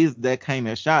because it is that kind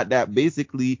of shot that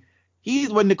basically he's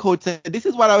when the coach said, this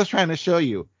is what I was trying to show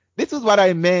you. This is what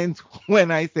I meant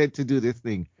when I said to do this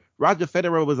thing. Roger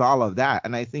Federer was all of that.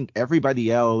 And I think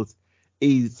everybody else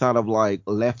is sort of like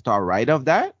left or right of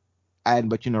that.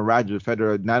 But Roger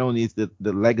Federer, not only is the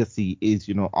legacy is,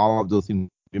 all of those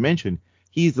things you mentioned,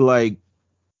 he's like,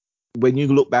 when you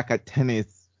look back at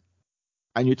tennis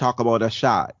and you talk about a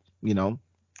shot,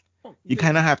 you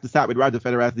kind of have to start with Roger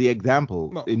Federer as the example.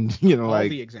 Well, in, all like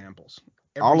the examples.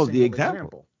 all of the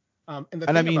example. And the And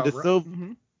thing I mean, about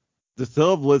the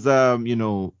serve was,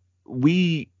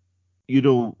 we,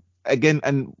 again,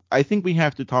 and I think we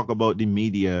have to talk about the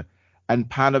media, and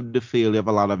part of the failure of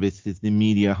a lot of it is the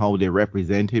media, how they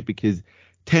represent it, because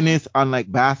tennis, unlike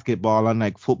basketball,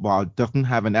 unlike football, doesn't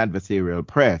have an adversarial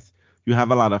press. You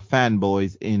have a lot of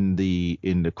fanboys in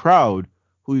the crowd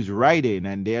who's writing,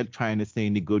 and they're trying to stay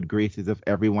in the good graces of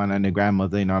everyone and their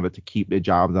grandmother in order to keep their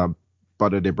jobs or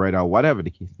butter their bread or whatever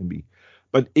the case may be.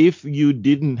 But if you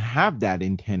didn't have that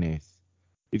in tennis,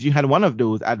 if you had one of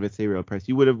those adversarial press,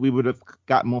 we would have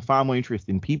got far more interest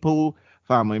in people,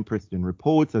 far more interest in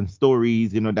reports and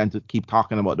stories, than to keep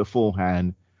talking about the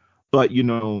forehand. But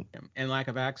and lack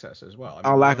of access as well. I mean,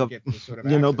 our you lack don't of, get the sort of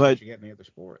access but that you get in the other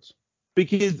sports.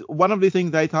 because one of the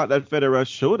things I thought that Federer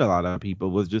showed a lot of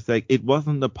people was just like, it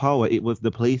wasn't the power, it was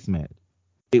the placement.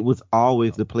 It was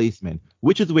always the placement,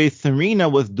 which is where Serena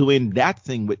was doing that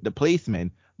thing with the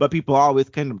placement, but people always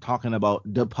kind of talking about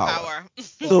the power.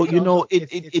 So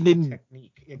it's it the didn't.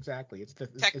 technique. Exactly. It's the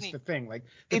Technique. thing. Like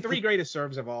the 3 greatest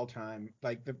serves of all time,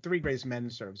 like the 3 greatest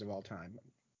men's serves of all time.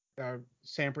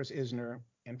 Sampras, Isner,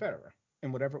 and Federer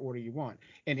in whatever order you want.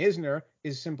 And Isner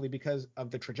is simply because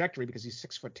of the trajectory, because he's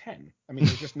 6'10". I mean,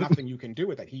 there's just nothing you can do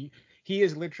with it. He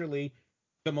is literally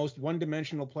the most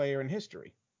one-dimensional player in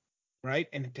history, right?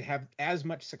 And to have as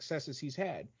much success as he's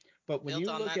had. But when Built you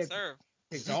on look that at serve.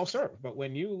 it's all serve. But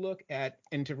when you look at,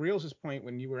 and to Reels' point,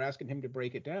 when you were asking him to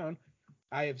break it down,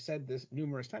 I have said this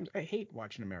numerous times. I hate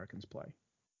watching Americans play.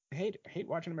 I hate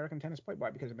watching American tennis play.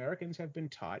 Why? Because Americans have been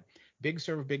taught big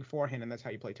serve, big forehand, and that's how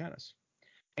you play tennis.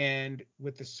 And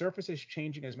with the surfaces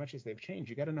changing as much as they've changed,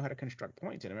 you got to know how to construct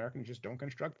points. And Americans just don't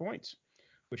construct points,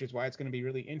 which is why it's going to be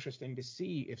really interesting to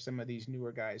see if some of these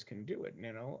newer guys can do it.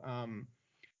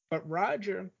 But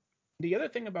Roger, the other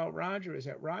thing about Roger is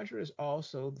that Roger is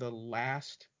also the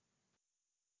last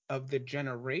of the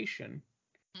generation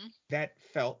that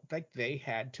felt like they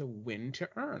had to win to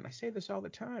earn. I say this all the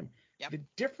time. Yep. The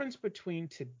difference between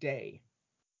today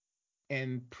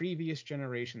and previous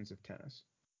generations of tennis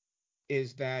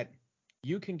is that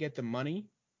you can get the money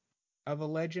of a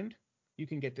legend, you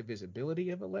can get the visibility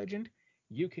of a legend,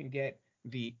 you can get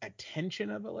the attention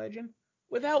of a legend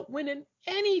without winning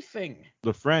anything.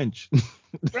 The French.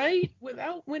 Right?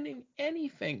 Without winning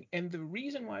anything. And the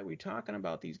reason why we're talking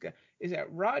about these guys is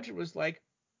that Roger was like,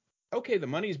 okay, the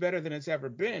money's better than it's ever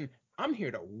been. I'm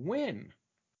here to win.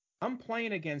 I'm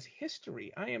playing against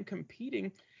history. I am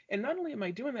competing. And not only am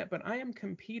I doing that, but I am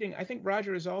competing. I think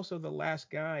Roger is also the last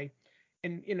guy.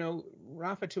 And,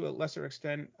 Rafa to a lesser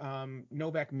extent,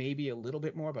 Novak maybe a little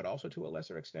bit more, but also to a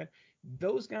lesser extent.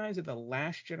 Those guys are the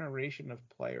last generation of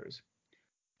players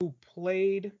who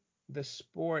played the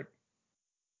sport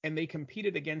and they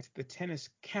competed against the tennis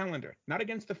calendar, not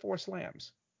against the 4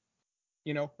 slams.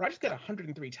 Roger's got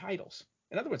 103 titles.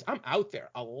 In other words, I'm out there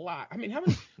a lot. I mean, how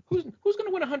many? Who's going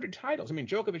to win 100 titles? I mean,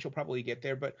 Djokovic will probably get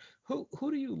there, but who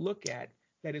do you look at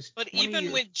that is? But 20 even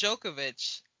years? with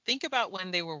Djokovic, think about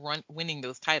when they were winning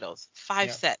those titles. 5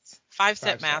 Yeah. sets,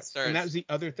 5-set 5 Masters. sets. And that was the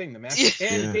other thing. The Masters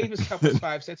and Yeah. Davis Cup was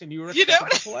 5 sets, and you were You know,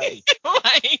 expected to play.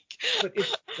 like, But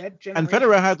it's that generation. And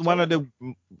Federer has is one of over.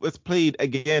 the was played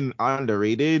again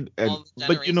underrated, and all the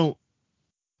but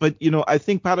generations. I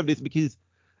think part of this because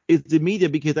it's the media,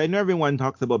 because I know everyone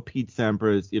talks about Pete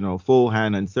Sampras,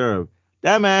 forehand and serve.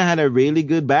 That man had a really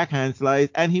good backhand slice,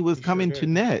 and he was He sure coming to did.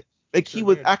 net. Like Sure he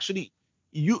was did. actually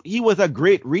he was a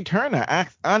great returner.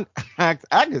 Ask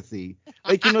Agassi.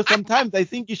 Like sometimes I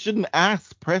think you shouldn't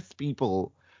ask press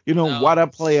people, No. what a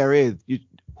player is.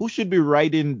 Who should be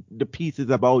writing the pieces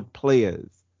about players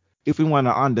if we want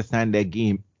to understand their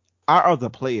game? Are other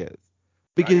players.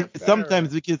 Because Roger Federer.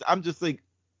 sometimes, because I'm just like,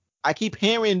 I keep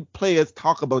hearing players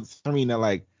talk about Serena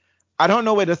like, I don't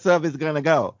know where the serve is gonna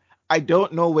go. I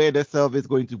don't know where the serve is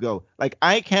going to go. Like,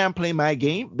 I can't play my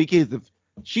game because if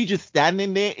she just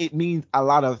standing there, it means a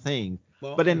lot of things.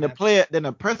 Well, But then and the that's- player, then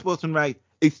the press person, right?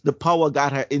 It's the power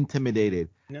got her intimidated.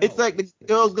 No, it's like the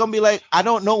girl's gonna be like, I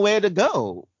don't know where to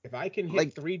go. If I can hit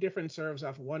Like, 3 different serves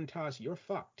off one toss, you're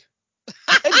fucked.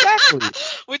 exactly.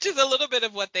 Which is a little bit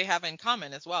of what they have in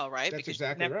common as well, right? That's Because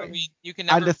exactly right. You can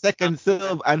And never the second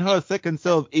serve, and her second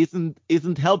serve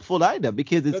isn't helpful either,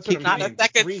 because it's That's what I'm not saying. a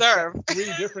second serve.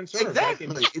 3 different serves. Exactly.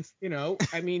 Like, it's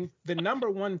I mean, the number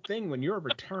one thing when you're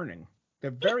returning,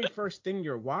 the very first thing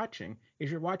you're watching is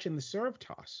you're watching the serve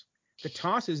toss. The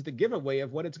toss is the giveaway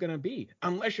of what it's going to be,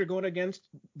 unless you're going against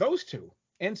those two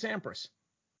and Sampras.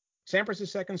 Sampras'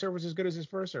 second serve was as good as his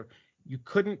first serve. You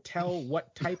couldn't tell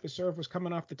what type of serve was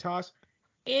coming off the toss,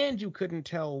 and you couldn't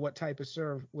tell what type of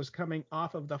serve was coming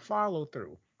off of the follow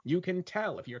through. You can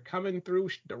tell if you're coming through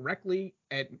directly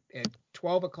at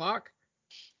 12 o'clock.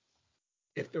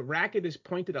 If the racket is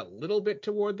pointed a little bit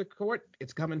toward the court,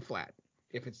 it's coming flat.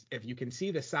 If you can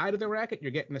see the side of the racket,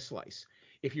 you're getting a slice.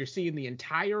 If you're seeing the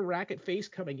entire racket face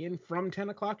coming in from 10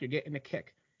 o'clock, you're getting a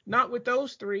kick. Not with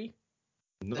those 3.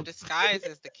 The disguise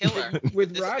is the killer.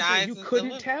 With The Roger, disguise you is couldn't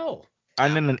the tell.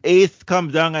 And then an ace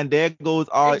comes down, and there goes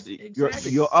all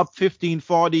Exactly. you're up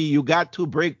 15-40, you got 2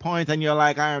 break points, and you're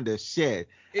like, I am the shit.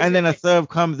 Is And it- then a serve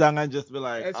comes down and just be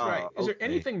like, That's right. Is there okay.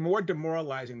 anything more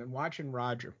demoralizing than watching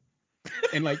Roger?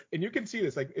 And you can see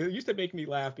this. Like, it used to make me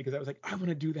laugh because I was like, I want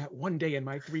to do that one day in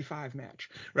my 3-5 match,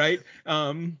 right?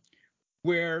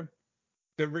 Where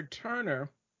the returner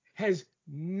has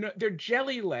they're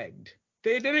jelly legged.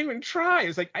 They didn't even try.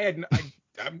 It's like I'm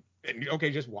okay.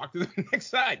 Just walk to the next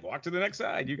side. Walk to the next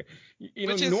side. You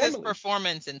which is normally, his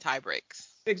performance in tie breaks,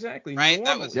 exactly. right?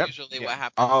 That was Normally, usually yeah. what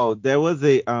happened. Oh, there was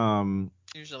a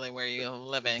Usually where you're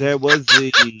living. there was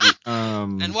the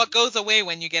And what goes away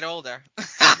when you get older.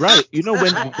 right.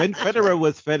 When Federer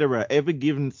was Federer, every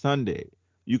given Sunday,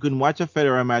 you can watch a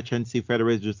Federer match and see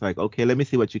Federer is just like, okay, let me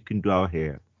see what you can do out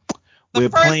here. The We're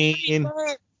first playing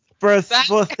for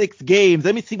 6 games.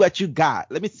 Let me see what you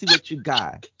got. Let me see what you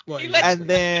got. Well, He let And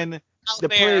then out the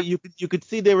there. player, you could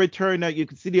see the returner, you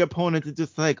could see the opponent is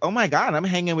just like, oh my God, I'm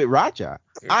hanging with Roger.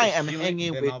 You're I just am feeling it,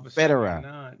 hanging then with all of a sudden you're Federer.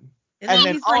 not. And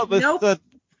then he's all like, of a nope, sudden,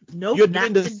 nope, you're not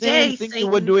doing the today, same thing Satan.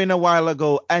 you were doing a while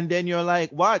ago. And then you're like,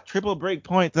 what? Triple break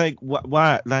points? Like,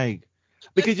 what? Like,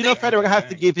 because you know Six, Federer has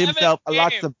to give 7 himself a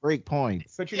lots games. of break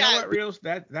points. But you Yeah. know what, Reels?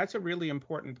 That's a really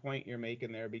important point you're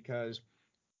making there because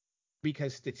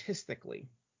statistically,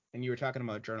 and you were talking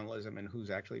about journalism and who's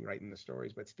actually writing the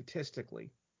stories, but statistically,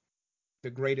 the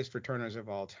greatest returners of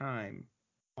all time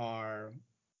are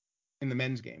in the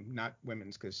men's game, not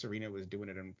women's, because Serena was doing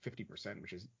it in 50%,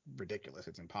 which is ridiculous.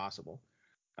 It's impossible.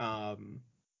 You're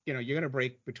going to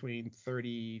break between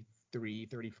 33,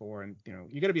 34, and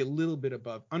you got to be a little bit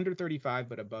above, under 35,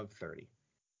 but above 30.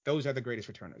 Those are the greatest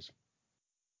returners.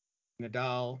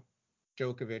 Nadal,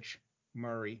 Djokovic,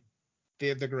 Murray,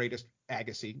 they're the greatest.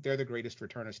 Agassi, they're the greatest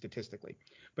returners statistically.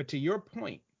 But to your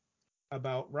point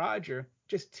about Roger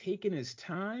just taking his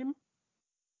time,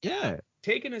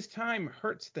 taking his time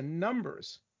hurts the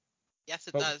numbers. Yes,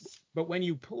 it does. But when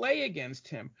you play against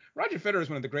him, Roger Federer is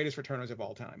one of the greatest returners of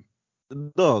all time.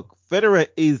 Look, Federer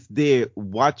is there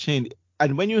watching,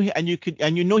 and when you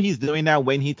know he's doing that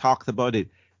when he talks about it.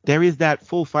 There is that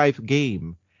 4-5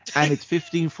 game, and it's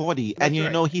 15-40, and you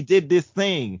know he did this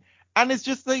thing, and it's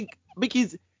just like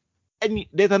because. And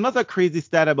there's another crazy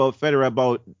stat about Federer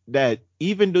about that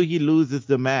even though he loses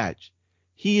the match,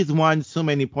 he's won so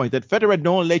many points that Federer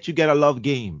don't let you get a love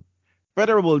game.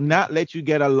 Federer will not let you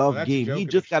get a love game. He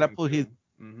just gotta put his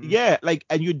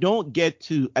and you don't get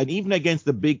to, and even against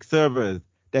the big servers,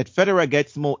 that Federer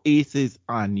gets more aces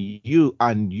on you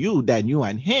than you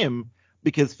on him,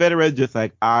 because Federer is just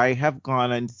like, I have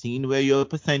gone and seen where your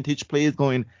percentage play is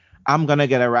going. I'm gonna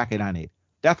get a racket on it.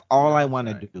 That's all I want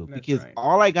to do, because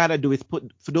all I gotta do is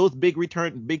put for those big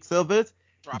servers,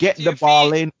 get the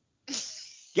ball in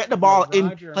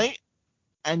play,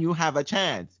 and you have a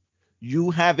chance. You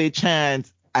have a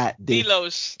chance at this.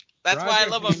 Milos. That's why I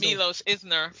love a Milos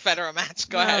Isner Federer match.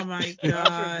 Go ahead. Oh my God.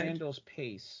 Roger handles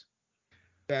pace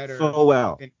better so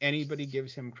well than anybody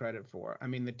gives him credit for. I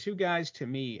mean, the two guys to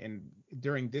me, and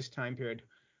during this time period,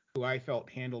 who I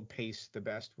felt handled pace the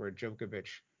best were Djokovic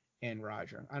and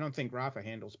Roger. I don't think Rafa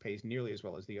handles pace nearly as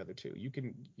well as the other two. You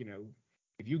can,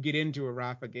 if you get into a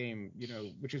Rafa game,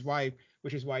 which is why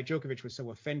Djokovic was so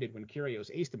offended when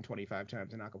Kyrgios aced him 25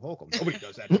 times in Acapulco. Nobody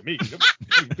does that to me.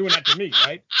 Nobody's doing that to me,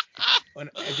 right?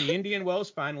 At the Indian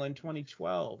Wells final in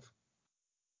 2012,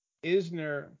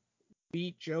 Isner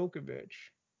beat Djokovic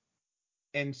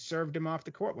and served him off the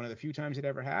court, one of the few times it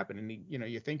ever happened. And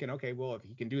you're thinking, okay, well, if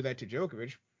he can do that to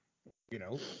Djokovic,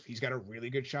 he's got a really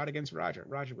good shot against Roger.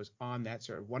 Roger was on that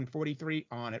serve. 143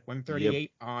 on it,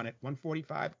 138 on it,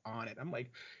 145 on it. I'm like,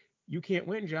 you can't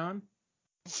win, John.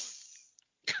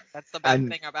 That's the best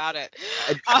thing about it.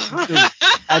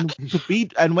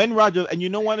 And when Roger,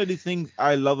 and one of the things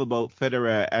I love about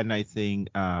Federer and I think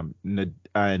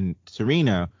and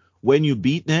Serena, when you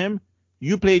beat them,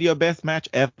 you played your best match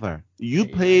ever. You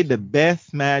played the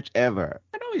best match ever.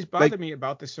 That always bothered me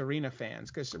about the Serena fans,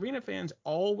 because Serena fans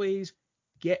always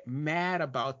get mad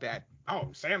about that. Oh,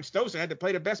 Sam Stosur had to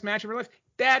play the best match of her life.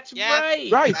 That's right.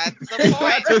 That's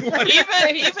the point.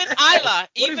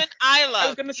 even Isla. I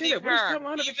was going to say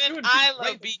that. Even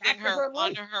Isla beating her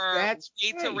on her way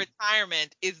to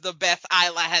retirement is the best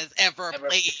Isla has ever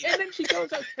played. And then she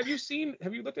goes out. Have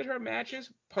you looked at her matches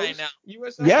post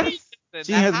US Open? Yes.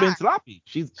 She has been sloppy.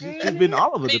 She's been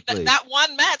all over the place. That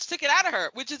one match took it out of her,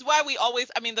 which is why we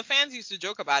always, the fans used to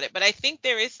joke about it, but I think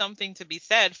there is something to be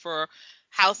said for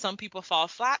how some people fall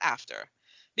flat after,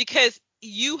 because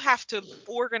you have to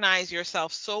organize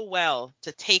yourself so well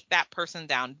to take that person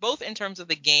down, both in terms of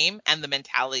the game and the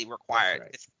mentality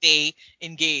required to stay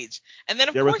engaged. And then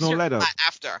of course you're flat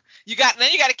after. You got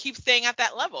to keep staying at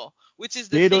that level, which is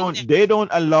they don't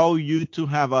allow you to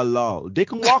have a lull. They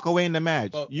can walk away in the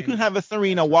match. You can have a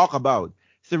Serena walkabout.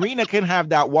 Serena can have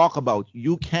that walkabout.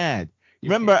 You can't.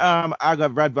 Remember Aga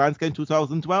Radvanska in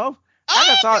 2012?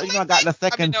 I thought I got the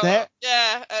second set.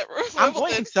 Yeah, I'm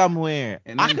going somewhere.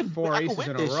 And then 4 aces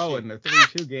in a row in the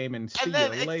 3-2 game, and see you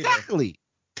later. Exactly.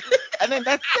 And then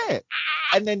that's it.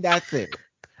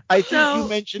 I think you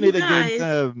mentioned it against.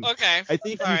 Okay. I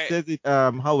think you said it.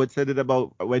 Howard said it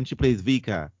about when she plays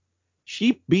Vika.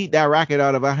 She beat that racket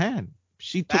out of her hand.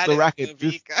 She took the racket.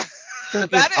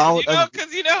 Because how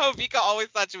Vika always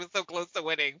thought she was so close to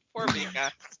winning. Poor Vika.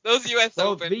 Those U.S.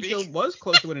 Open. Vika was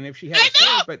close to winning if she had a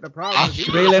serve, but the problem is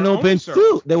Australian Open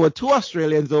too. There were 2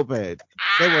 Australians Open.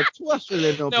 There were two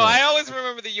Australian No, Open. I always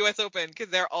remember the U.S. Open because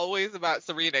they're always about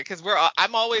Serena. Because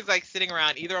I'm always like sitting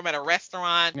around, either I'm at a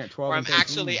restaurant Yeah, 12 or I'm and 13.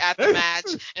 actually at the match,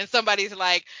 and somebody's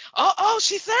like, "Oh,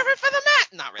 she's serving for the match."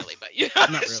 Not really, but you know,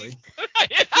 Not really.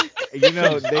 You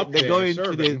know, She's they, up they there go into this.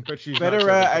 serving, but she's not Federer serving for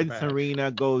the and pack.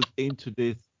 Serena goes into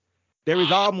this. There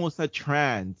is almost a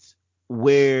trance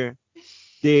where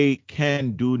they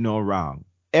can do no wrong.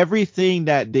 Everything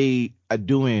that they are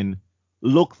doing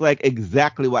looks like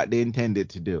exactly what they intended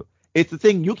to do. It's the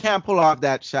thing, you can't pull off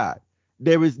that shot.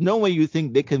 There is no way you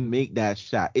think they can make that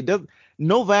shot. It does.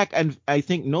 Novak, and I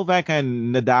think Novak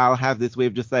and Nadal have this way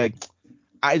of just like,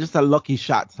 I just a lucky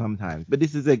shot sometimes. But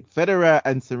this is like Federer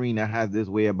and Serena have this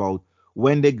way about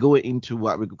when they go into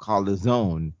what we could call the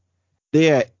zone,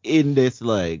 they're in this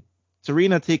like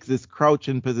Serena takes this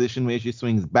crouching position where she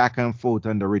swings back and forth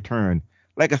on the return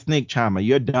like a snake charmer.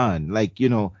 You're done. Like,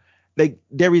 like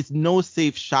there is no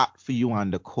safe shot for you on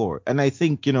the court. And I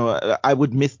think, I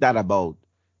would miss that about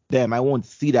them. I won't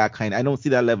see that I don't see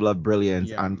that level of brilliance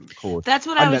Yeah. on the court. That's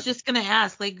what And I was that- just gonna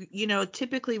ask. Like,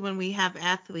 typically when we have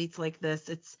athletes like this,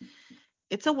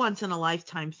 it's a once in a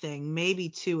lifetime thing, maybe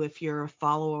two if you're a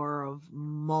follower of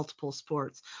multiple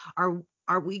sports.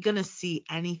 Are we gonna see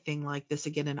anything like this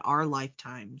again in our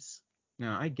lifetimes?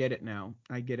 No, I get it now.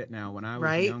 When I was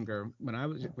Right? younger, when I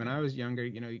was younger,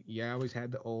 you always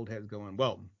had the old heads going,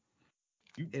 well,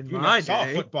 you my never saw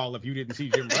day. football if you didn't see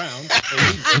Jim Brown.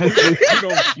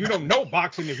 And you don't know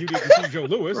boxing if you didn't see Joe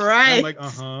Louis. And Right. I'm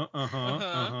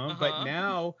like, But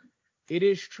now it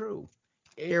is true.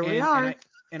 Here we are.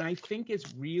 And I think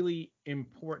it's really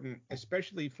important,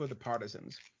 especially for the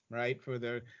partisans, right? For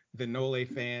the Nole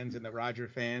fans and the Roger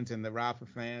fans and the Rafa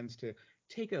fans to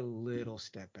take a little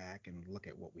step back and look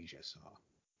at what we just saw.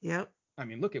 Yep. I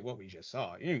mean, look at what we just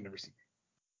saw. You've never seen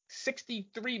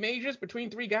 63 majors between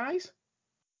three guys.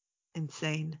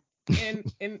 Insane.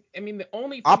 And I mean, the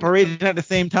only thing operating at the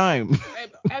same time.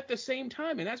 at the same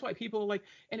time, and that's why people are like,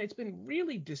 and it's been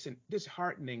really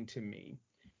disheartening to me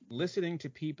listening to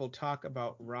people talk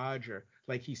about Roger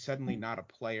like he's suddenly not a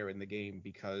player in the game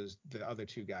because the other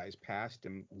two guys passed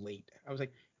him late. I was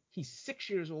like, he's 6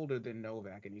 years older than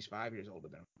Novak and he's 5 years older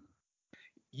than him.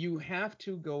 You have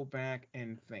to go back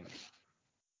and think.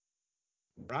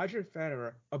 Roger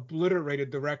Federer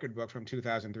obliterated the record book from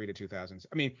 2003 to 2000.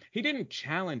 I mean, he didn't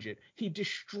challenge it. He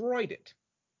destroyed it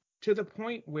to the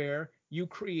point where you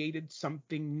created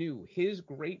something new. His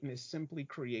greatness simply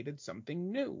created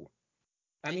something new.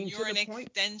 I mean, you're to an the point,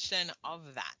 extension of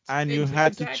that. And you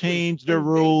had to Exactly. change the And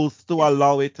rules to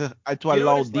allow it to You know what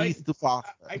allow it's like? these to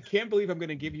foster. I can't believe I'm going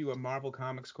to give you a Marvel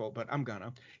Comics quote, but I'm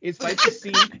gonna. It's like the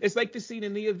scene. It's like the scene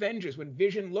in the Avengers when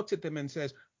Vision looks at them and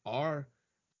says, what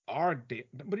do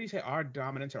you say? Our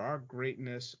dominance or our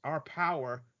greatness, our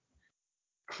power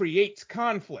creates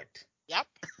conflict. Yep.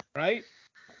 Right?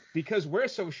 Because we're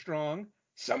so strong,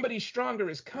 somebody stronger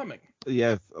is coming.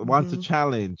 Yes, wants a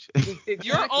challenge. Exactly.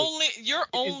 You're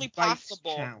only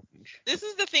possible. Challenge. This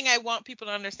is the thing I want people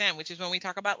to understand, which is when we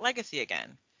talk about legacy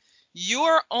again.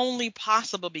 You're only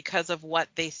possible because of what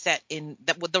they set in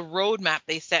with the roadmap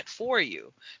they set for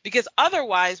you. Because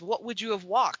otherwise, what would you have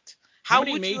walked? How How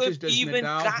many would you majors have does even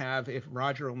Nadal got? have if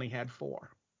Roger only had 4?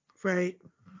 Right.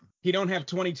 He don't have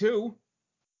 22.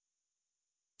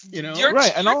 You know, You're,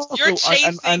 Right, and you're, also you're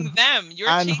chasing and them. You're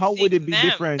and chasing how would it be them.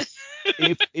 different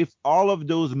if all of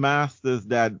those masters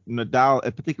that Nadal,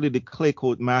 particularly the clay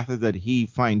court masters that he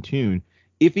fine tuned,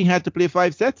 if he had to play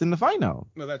 5 sets in the final?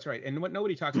 No, that's right. And what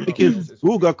nobody talks about Because is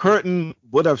Guga Curtin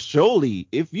would have surely,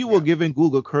 if you were giving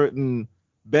Guga Curtin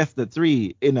best of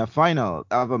 3 in a final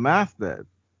of a Masters,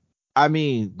 I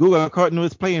mean, Guga Curtin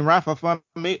was playing Rafa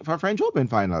for French Open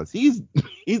finals. He's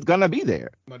gonna be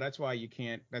there. Well, that's why you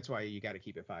can't. That's why you got to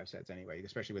keep it 5 sets anyway,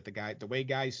 especially with the way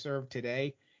guys serve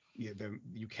today. You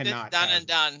cannot. It's done and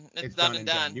done. It's done and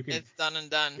done. You can, It's done and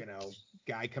done.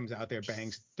 Guy comes out there,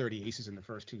 bangs 30 aces in the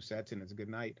first 2 sets, and it's a good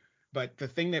night. But the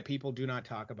thing that people do not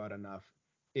talk about enough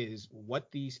is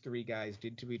what these 3 guys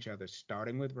did to each other,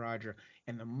 starting with Roger.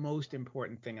 And the most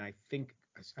important thing, I think,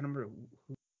 I don't remember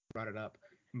who brought it up,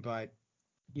 but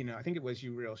I think it was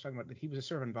you, Real, was talking about that he was a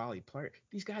serve and volley player.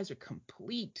 These guys are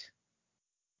complete.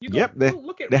 Look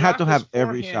at they had to Rafa's have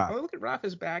every forehand. shot. Look at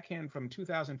Rafa's backhand from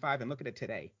 2005 and look at it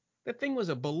today. That thing was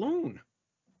a balloon.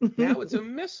 Now it's a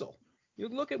missile. You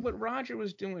look at what Roger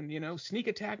was doing, sneak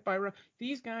attack by Roger.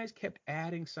 These guys kept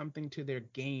adding something to their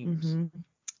games.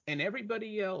 And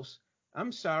everybody else,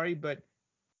 I'm sorry, but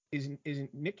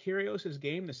Isn't Nick Kyrgios's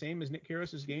game the same as Nick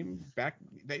Kyrgios's game back?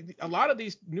 A lot of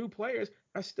these new players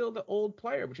are still the old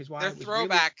player, which is why They're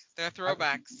throwbacks. They're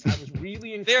throwbacks. I was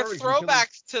really They're encouraged.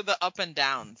 throwbacks to the up and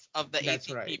downs of the That's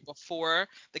ATP right. before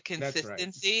the That's right.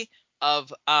 consistency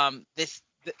of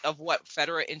of what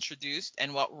Federer introduced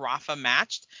and what Rafa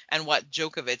matched and what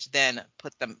Djokovic then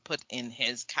put in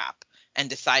his cap and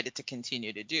decided to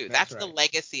continue to do. That's the right.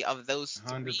 legacy of those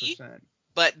 3. 100%.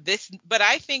 But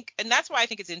I think, and that's why I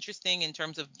think it's interesting in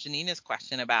terms of Janina's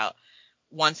question about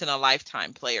once in a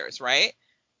lifetime players, right?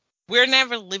 We're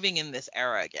never living in this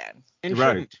era again. And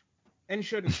Right. shouldn't. And it's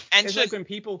should, like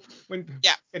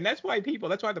and that's why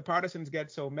the partisans get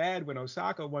so mad when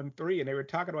Osaka won 3 and they were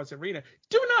talking about Serena.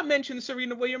 Do not mention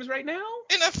Serena Williams right now.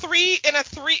 in a three, you know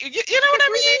what I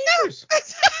mean?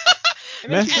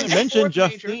 And then Mention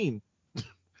Justine.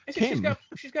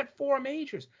 She's got 4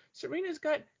 majors. Serena's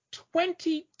got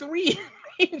 23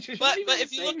 majors. But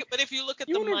if you look at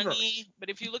the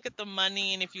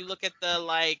money, and if you look at the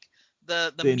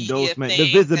media endorsement,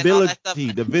 things, the visibility, and all that stuff,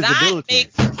 that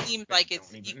makes it seem like it's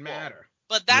don't even equal. matter.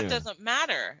 But that doesn't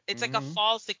matter. It's like a Mhm.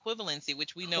 false equivalency,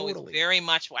 which we know Totally. is very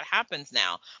much what happens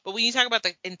now. But when you talk about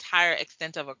the entire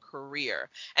extent of a career,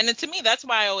 and then to me, that's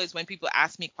why I always, when people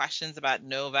ask me questions about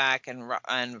Novak and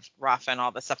Rafa and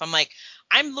all this stuff, I'm like,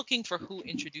 I'm looking for who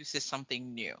introduces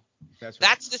something new. That's right.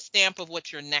 That's the stamp of what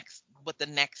the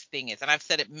next thing is. And I've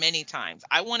said it many times.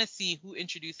 I want to see who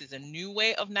introduces a new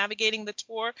way of navigating the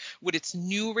tour with its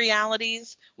new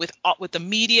realities, with the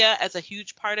media as a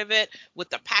huge part of it, with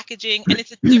the packaging, and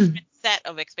it's a different set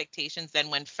of expectations than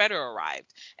when Federer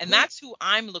arrived. And that's who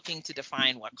I'm looking to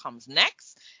define what comes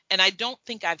next. And I don't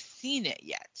think I've seen it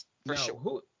yet, for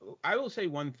sure. I will say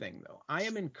one thing though. I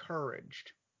am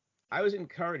encouraged. I was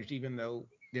encouraged, even though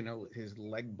his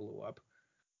leg blew up,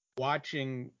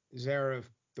 watching Zverev,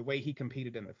 the way he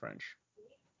competed in the French.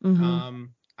 Mm-hmm.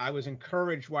 I was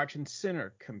encouraged watching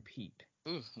Sinner compete.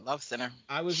 Ooh, love Sinner.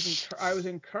 I was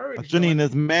encouraged. That's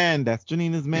Janina's man.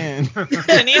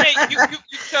 Janina,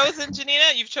 you've chosen Janina.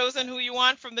 You've chosen who you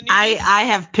want from the new. I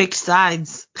have picked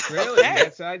sides. Really? Okay.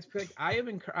 That side's picked. I'm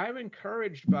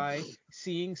encouraged by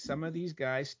seeing some of these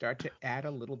guys start to add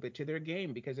a little bit to their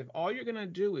game, because if all you're gonna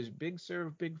do is big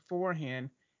serve, big forehand,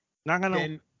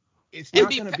 then it's not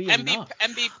going to be enough.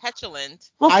 And be petulant.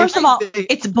 Well, first of all,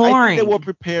 it's boring.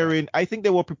 I think they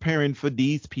were preparing for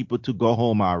these people to go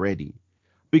home already.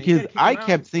 Because I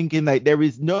kept thinking like there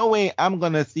is no way I'm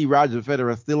going to see Roger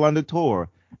Federer still on the tour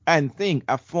and think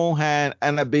a forehand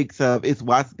and a big serve is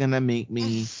what's going to make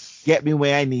me get me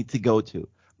where I need to go to.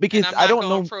 Because I don't know. I'm not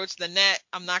going to approach the net.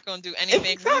 I'm not going to do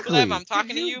anything. Exactly. Rublev, I'm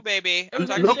talking to you, baby.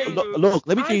 Look,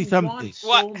 let me tell you something. I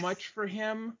want so much for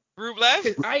him.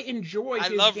 Rublev? I enjoy his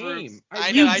game.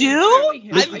 You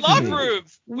do? I love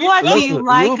Rubes. What do you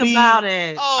like about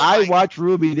it? I watched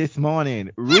Ruby this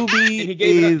morning. Ruby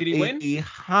is a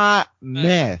hot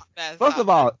mess. First of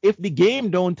all, if the game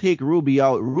don't take Ruby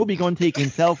out, Ruby gonna take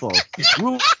himself out.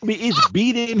 Ruby is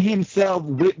beating himself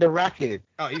with the racket.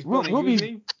 Oh, he's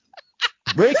Ruby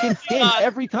breaking skin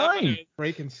every time.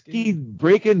 Breaking skin. He's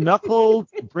breaking knuckles,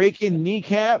 breaking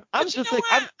kneecap. I'm just like,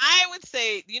 I would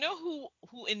say, you know who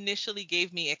initially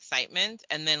gave me excitement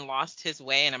and then lost his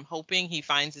way, and I'm hoping he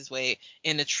finds his way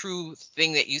in a true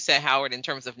thing that you said, Howard, in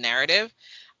terms of narrative.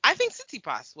 I think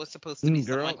Tsitsipas was supposed to be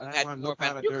someone who had more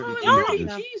better. You call him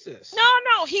dirty Jesus.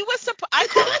 No, he was I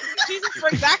call him Jesus for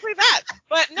exactly that.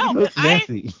 But no,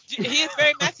 he is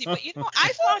very messy. But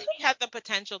I thought he had the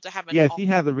potential to have an he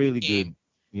has a really good.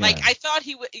 Yeah. Like I thought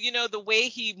he would, the way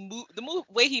he moved,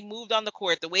 way he moved on the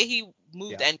court, the way he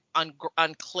moved and on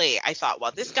clay, I thought,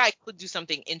 well, this guy could do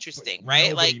something interesting, right?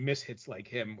 Nobody like mishits like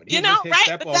him. When he mishits,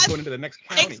 that ball's going into the next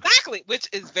county. Exactly, which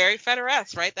is very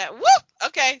Federer-esque, right? That whoop.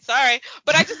 Okay, sorry,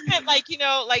 but I just meant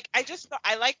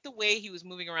I like the way he was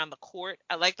moving around the court.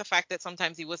 I like the fact that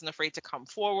sometimes he wasn't afraid to come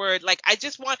forward. Like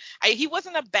he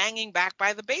wasn't a banging back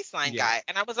by the baseline guy,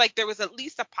 and I was like, there was at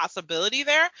least a possibility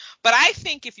there. But I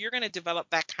think if you're going to develop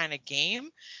that kind of game,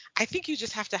 I think you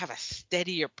just have to have a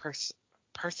steadier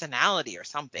personality or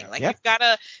something. Like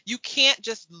you can't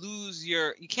just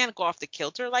you can't go off the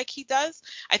kilter like he does.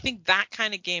 I think that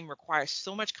kind of game requires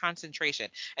so much concentration.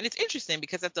 And it's interesting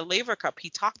because at the Laver Cup, he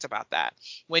talked about that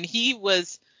when he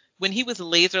was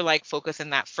laser like focused in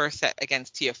that first set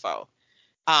against TFO,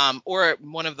 or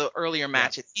one of the earlier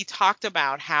matches. He talked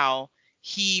about how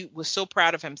he was so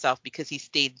proud of himself because he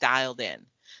stayed dialed in.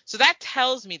 So that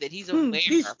tells me that he's aware.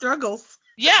 He struggles.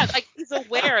 Yeah, like he's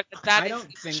aware that that I is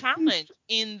don't his think challenge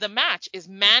in the match is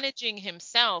managing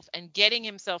himself and getting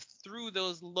himself through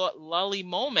those lully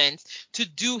moments to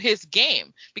do his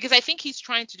game. Because I think he's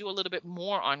trying to do a little bit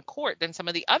more on court than some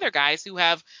of the other guys who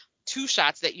have two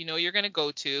shots that you know you're going to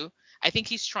go to. I think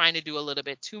he's trying to do a little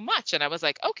bit too much. And I was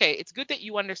like, okay, it's good that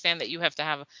you understand that you have to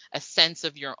have a sense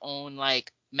of your own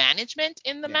like management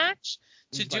in the Yeah. match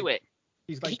to He's do like it.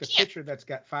 he's He like the can't. pitcher that's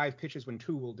got 5 pitches when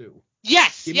 2 will do.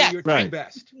 Yes, Give me yes, your Right. 2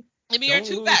 best. give me your Don't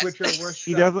two lose best. with your worst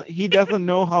He shot. doesn't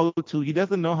know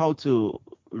how to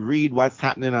read what's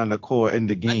happening on the court in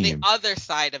the On the game other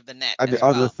side of the net at as the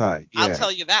other well. side. I'll Yeah.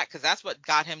 tell you that because that's what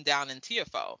got him down in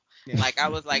TFO. Yeah. Like I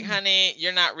was like, honey,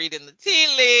 you're not reading the tea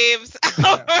leaves.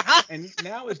 Yeah. And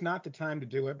now is not the time to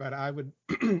do it, but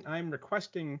I'm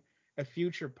requesting a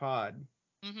future pod.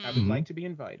 I would Mhm. like to be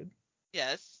invited.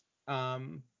 Yes.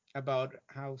 About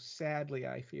how sadly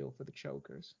I feel for the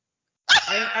chokers.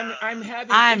 I'm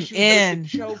having I'm issues in.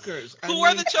 with the chokers. I Who are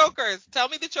mean, the chokers? Tell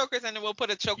me the chokers, and then we'll put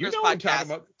a you chokers know what I'm podcast.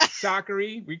 talking about.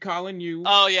 Sakari, we calling you.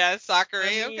 Oh yeah, Sakura.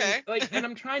 I mean, Okay. like, and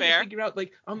I'm trying to Fair. figure out,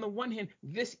 like, on the one hand,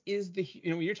 this is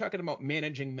you're talking about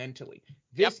managing mentally.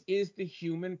 Yep. This is the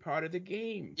human part of the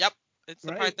game. Yep. It's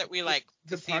the Right? part that we like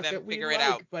to see them figure it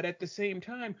out. But at the same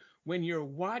time, when you're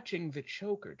watching the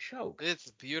choker choke, It's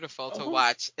beautiful to Oh,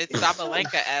 watch. It's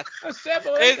Sabalenka-esque. a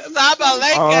Sabalenka, It's I'm so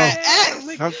Sabalenka-esque. sad. I'm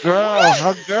like, Her girl,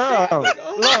 her Yeah, girl. like,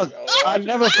 oh, Look,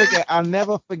 I'm watching I'll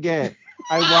never forget.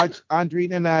 I watched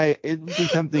Andreen and it would be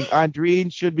something.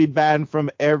 Andreen should be banned from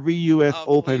every U.S.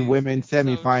 Oh, Open please. women's It's so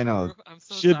semifinals. true. I'm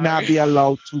so Should sorry. not be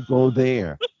allowed to go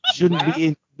there. Shouldn't Laugh? be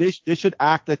in. They should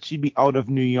act that she be out of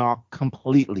New York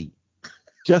completely,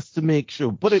 just to make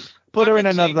sure. Put her in Fucking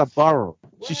another jinx. borough.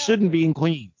 What She shouldn't be in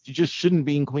Queens. She just shouldn't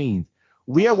be in Queens.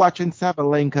 We are watching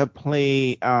Sabalenka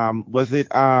play. Was it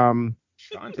Shante,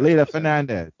 Leila 27.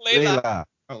 Fernandez? Layla. Layla.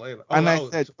 Oh, Layla. And I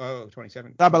said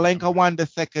 27. Sabalenka won the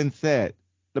second set.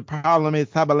 The problem is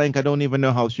Sabalenka don't even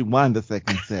know how she won the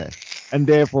second set, and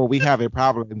therefore we have a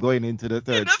problem going into the In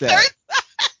third the set. third.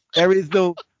 There is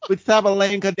no with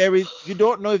Sabalenka. You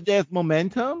don't know if there's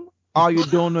momentum, or you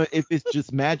don't know if it's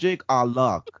just magic or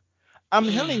luck. I'm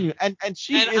telling you, and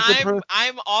she And is the person.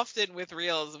 I'm often with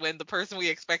reels when the person we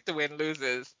expect to win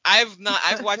loses. I've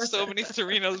watched so many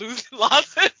Serena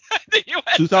losses at the US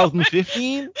Open.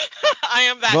 2015 I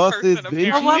am that versus person Vinci.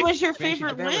 Well, apparently. what was your Vinci,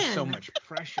 favorite but that was so win? much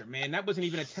pressure, man. That wasn't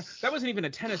even a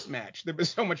tennis match. There was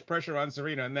so much pressure on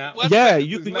Serena in that. What- one. Yeah, It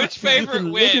you was can not Which you favorite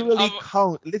can win literally of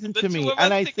count. Listen the to two me, of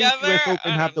and us I think together? US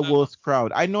Open I have don't the know. worst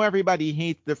crowd. I know everybody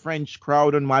hates the French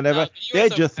crowd and whatever. No, the US They're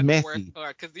Open just has the worst messy. score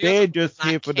because the US They're Open does just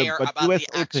here not for the care but about US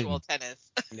the actual Open. tennis.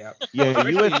 Yeah. Yeah,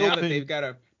 Especially US now that Open.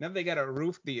 they got a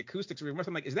roof, the acoustics room.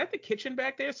 I'm like, is that the kitchen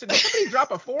back there? So did somebody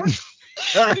drop a fork?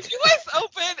 The US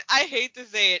Open, I hate to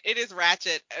say it, it is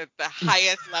ratchet at the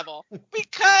highest level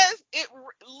because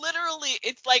literally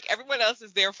it's like everyone else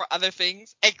is there for other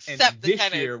things And except the this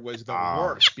tennis. year was the Ah.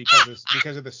 worst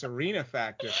because of the Serena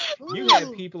factor. You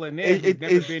had people in there who've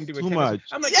never It's been to a too tennis. much.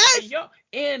 I'm like, Yes! hey, yo,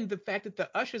 and the fact that the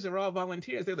ushers are all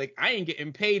volunteers. They're like, I ain't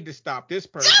getting paid to stop this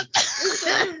person.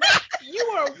 You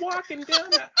are walking down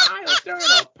the aisle during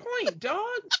a point, dog.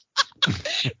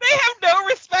 They have no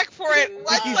respect for it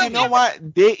Because you know whatsoever.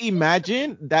 what? They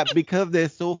imagine that because they're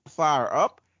so far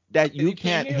up that you you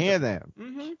can't can't hear hear them.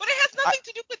 Mm-hmm. But it has nothing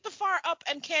to do with the far up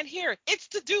and can't hear. It's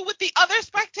to do with the other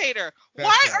spectator. That's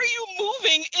Why right. are you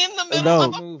moving in the middle No,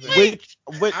 of a moving. fight?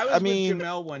 which I was I mean, with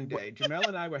Jamel one day. Jamel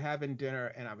and I were having dinner,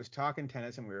 and I was talking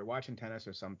tennis, and we were watching tennis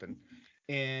or something.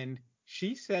 And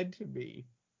she said to me,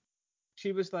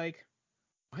 she was like,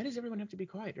 "Why does everyone have to be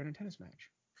quiet during a tennis match?"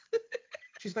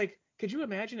 She's like, "Could you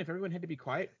imagine if everyone had to be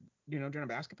quiet, during a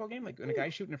basketball game, like when a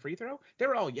guy's shooting a free throw?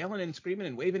 They're all yelling and screaming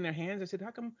and waving their hands." I said,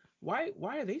 "How come? Why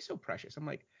are they so precious?" I'm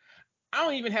like, I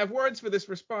don't even have words for this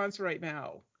response right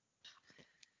now.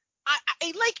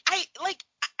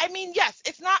 I mean, yes,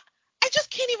 it's not. I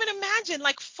just can't even imagine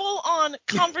like full on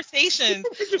conversations.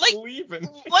 We're just like, leaving. I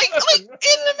was like,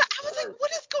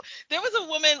 what is going? There was a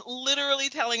woman literally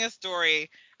telling a story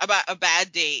about a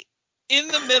bad date in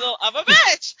the middle of a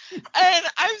match, and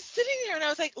I'm sitting there and I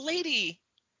was like, lady,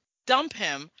 dump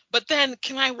him. But then,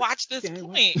 can I watch this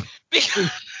point? Because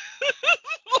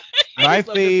I my just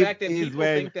love the fave fact that is people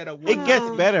when think that a it one gets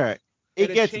Oh. better.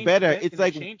 It gets better. It's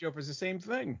like, changeover is the same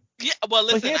thing. yeah, well,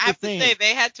 listen, here's I the have to thing. say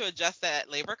they had to adjust that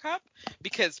at Labor Cup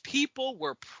because people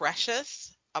were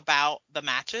precious about the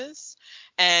matches,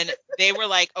 and they were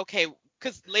like, okay,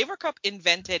 because Labor Cup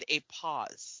invented a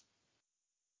pause.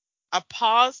 a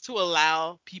pause to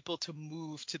allow people to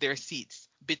move to their seats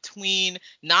between,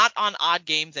 not on odd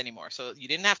games anymore. So you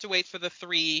didn't have to wait for the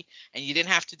 3 and you didn't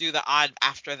have to do the odd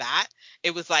after that.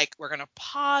 It was like, we're going to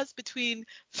pause between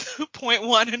point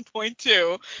 1 and point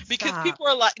 2 because Stop. people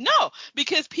are like, no,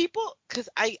 because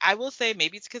I will say,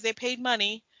 maybe it's because they paid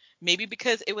money. Maybe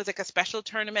because it was like a special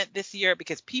tournament this year,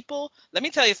 because people, let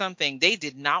me tell you something, they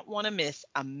did not want to miss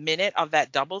a minute of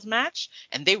that doubles match,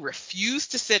 and they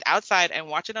refused to sit outside and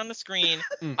watch it on the screen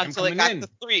until it got to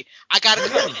 3. I gotta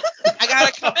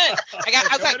come in. I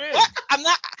was like, in.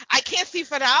 what? I can't see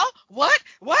Fadal. What?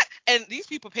 And these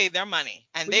people paid their money,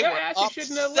 and Well, they your were ass, you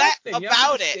shouldn't have upset left then. You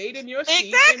about have it. stayed in your seat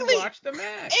Exactly. and watched the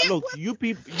match. Look, you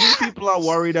people are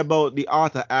worried about the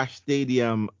Arthur Ashe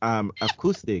Stadium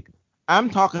acoustic. I'm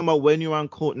talking about when you're on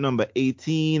court number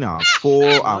 18 or 4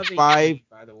 or Love 5. 18,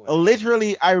 by the way.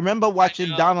 Literally, I remember watching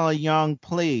know. Donald Young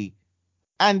play,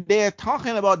 and they're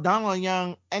talking about Donald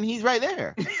Young, and he's right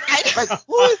there. Like,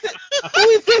 who is it? Who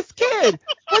is this kid?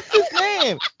 What's his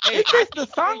name? Hey, Is this the I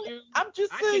can song? hear you. I'm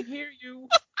just I saying. can hear you.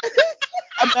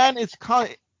 A man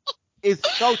is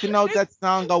shouting out that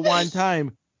song at one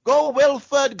time. Go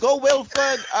Wilford, go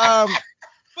Wilford.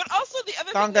 But also the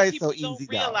other thing Song that is people so don't easy,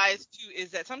 dog. realize too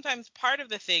is that sometimes part of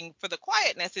the thing for the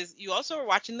quietness is you also are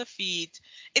watching the feet.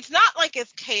 It's not like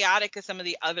as chaotic as some of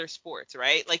the other sports,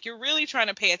 right? Like, you're really trying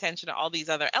to pay attention to all these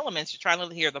other elements. You're trying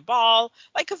to hear the ball,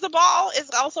 like, because the ball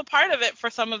is also part of it for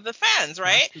some of the fans,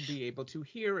 right? Have to be able to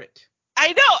hear it.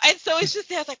 I know. And so it's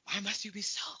just, it's like, why must you be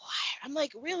so quiet? I'm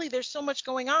like, really, there's so much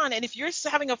going on. And if you're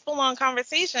having a full-on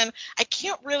conversation, I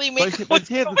can't really make out But what's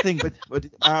here's the going thing. But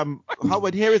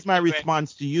Howard, here is my Anyway.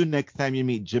 response to you next time you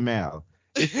meet Jamel.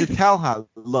 Is to tell her,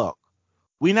 look,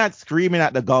 we're not screaming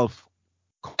at the golf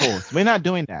course. We're not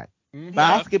doing that. Mhm.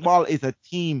 Basketball is a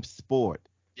team sport.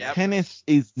 Yep. Tennis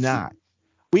is not.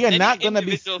 We are Any not going to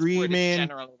be individual sport is screaming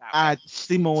generally that way. at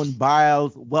Simone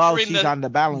Biles while During she's the- on the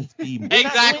balance beam. We're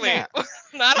Exactly. not doing that.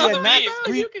 Not We on are the not beam.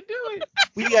 Oh, you can do it.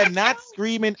 We are not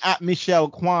screaming at Michelle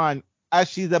Kwan as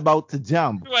she's about to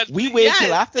jump. We wait Yes.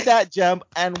 till after that jump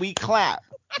and we clap.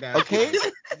 That's Okay?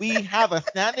 right. We have a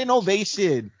standing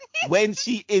ovation when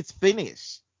she is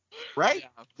finished. Right?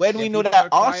 Yeah. When Yeah, we know people that are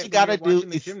all quiet she when gotta you're do watching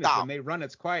the is gymnast. stop. When they run,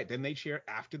 it's quiet. Then they cheer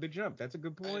after the jump. That's a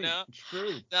good point. know. It's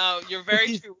true. No, you're very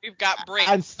Which is- true. We've got breaks.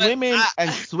 And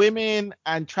But swimming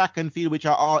and track and field, which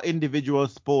are all individual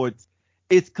sports,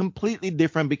 it's completely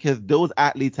different because those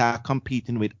athletes are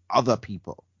competing with other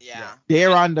people. yeah.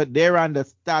 They're on the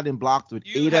starting blocks with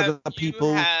You 8 have other people.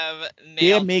 You have They're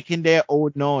nailed. making their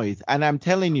own noise. And I'm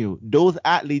telling you, those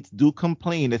athletes do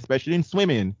complain, especially in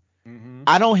swimming. Mm-hmm.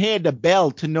 I don't hear the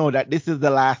bell to know that this is the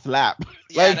last lap.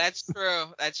 Yeah, Like, that's true.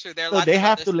 That's true. There are so lots they of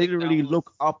have other to literally signals.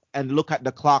 look up and look at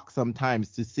the clock sometimes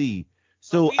to see.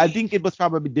 So But I we- think it was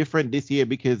probably different this year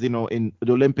because, in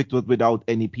the Olympics was without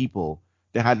any people.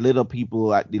 They had little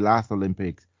people at the last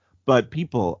Olympics. But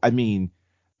people, I mean,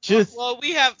 just Well,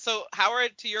 we have. So,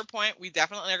 Howard, to your point, we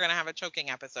definitely are going to have a choking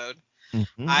episode.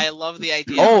 Mhm. I love the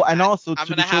idea. Oh, of and that. also I'm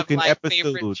to gonna the have choking like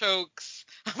favorite episode. chokes.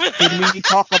 Can we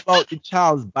talk about the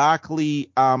Charles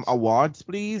Barkley awards,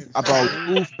 please? About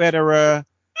who Federer,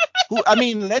 I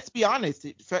mean, let's be honest.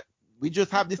 We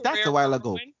just have the stats Career a while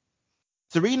ago. ruined.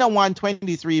 Serena won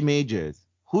 23 majors.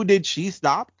 Who did she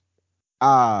stop?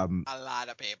 Um, A lot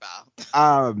of people.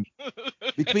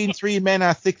 between 3 men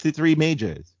are 63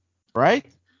 majors, right?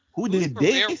 Who Whose did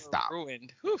career they were stop?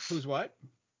 ruined? Who's what?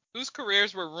 Whose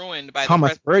careers were ruined by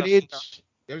Thomas the president Berdych,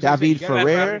 I was gonna say, you David gotta have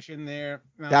Ferrer, Berdych in there.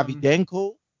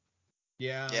 Davydenko.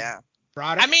 Yeah. of yeah.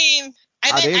 Broddick. I mean,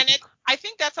 Are they- I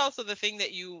think that's also the thing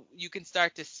that you can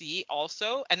start to see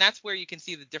also, and that's where you can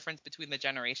see the difference between the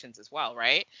generations as well,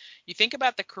 right? You think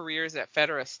about the careers that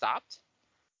Federer stopped,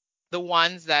 the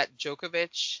ones that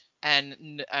Djokovic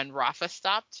and Rafa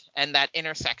stopped, and that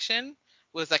intersection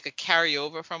was like a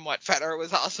carryover from what Federer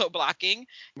was also blocking,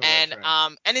 Well, and that's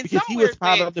right. and in Because some he weird was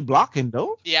part ways, of the blocking,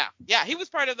 though. yeah, he was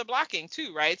part of the blocking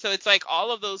too, right? So it's like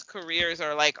all of those careers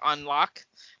are like on lock,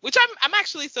 which I'm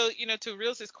actually, so to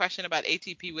Reels' question about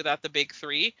ATP without the big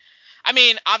three. I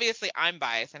mean, obviously I'm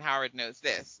biased and Howard knows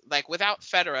this. Like, without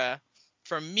Federer,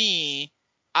 for me,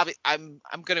 I'm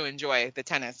going to enjoy the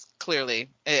tennis clearly.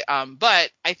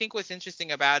 But I think what's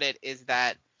interesting about it is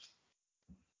that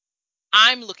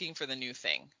I'm looking for the new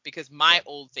thing because my Yep.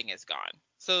 old thing is gone.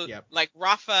 So Yep. like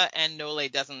Rafa and Nole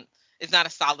is not a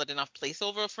solid enough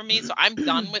placeover for me. So I'm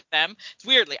done with them. It's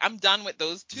weirdly, I'm done with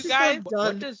those two guys.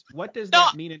 What does No.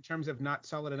 that mean in terms of not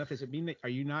solid enough? Does it mean that are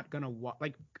you not gonna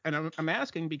like? And I'm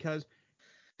asking because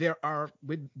there are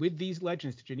with these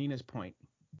legends, to Janina's point,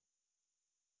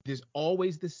 there's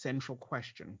always the central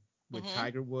question: with Mhm.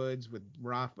 Tiger Woods, with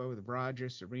Rafa, with Roger,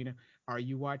 Serena. Are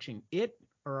you watching it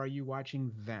or are you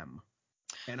watching them?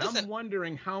 And Listen, I'm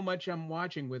wondering how much I'm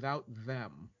watching without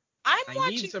them. I'm I need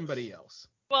watching. somebody else.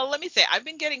 Well, let me say, I've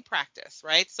been getting practice,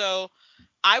 right? So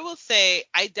I will say,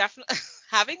 I definitely,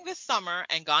 having this summer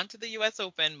and gone to the US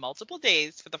Open multiple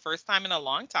days for the first time in a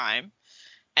long time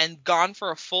and gone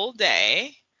for a full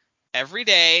day every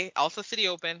day, also City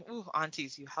Open. Ooh,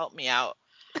 aunties, you helped me out.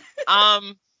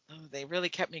 Um, they really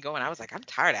kept me going. I was like, I'm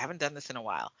tired. I haven't done this in a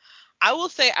while. I will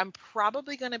say I'm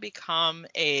probably going to become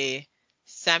a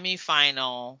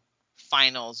semifinal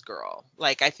finals girl.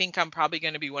 Like, I think I'm probably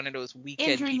going to be one of those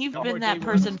weekend Andrew, you've people. No more been that day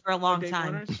person ones? for a No more long day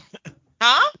time. oneers?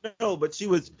 Huh? No, but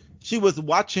she was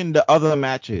watching the other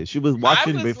matches. She was I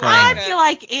watching was beforehand. I feel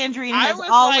like Andrian I has was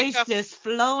always like a just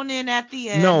flown in at the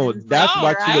end. No, And it's that's like, no,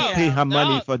 why here she I would no, pay her am.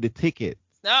 money no, for the ticket.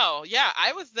 no. Yeah,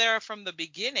 I was there from the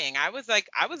beginning. I was like,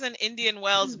 I was in Indian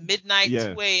Wells midnight,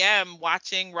 Yeah. 2 a.m.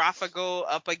 watching Rafa go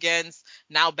up against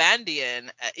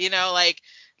Nalbandian.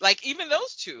 Like even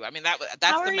those two. I mean, that's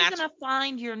How the are you match. gonna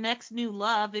find your next new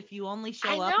love if you only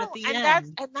I show up know, at the and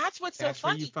end? that's what's so That's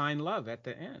where you funny. find love at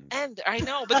the end. And I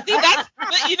know, but see, but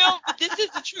this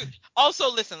is the truth.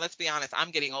 Also, listen, let's be honest,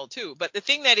 I'm getting old too. But the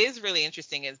thing that is really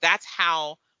interesting is that's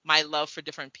how my love for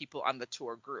different people on the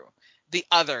tour grew. The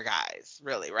other guys,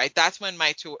 really, right? That's when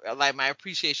my tour, like my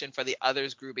appreciation for the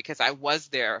others grew because I was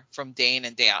there from day in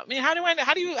and day out. I mean,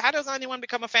 how does anyone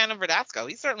become a fan of Verdasco?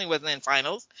 He certainly wasn't in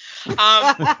finals.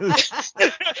 Um,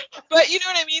 but you know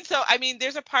what I mean? So I mean,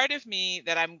 there's a part of me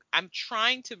that I'm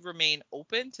trying to remain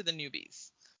open to the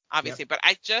newbies, Yep. obviously, but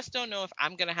I just don't know if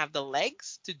I'm gonna have the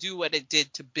legs to do what it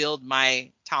did to build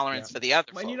my tolerance Yep. for the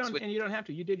other Well, and you folks. don't Which, and you don't have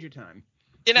to. You did your time.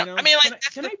 I mean, like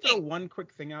that's Can the I throw thing. one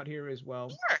quick thing out here as well?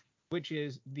 Sure. Which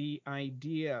is the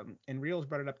idea, and Reels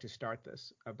brought it up to start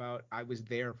this, about I was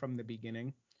there from the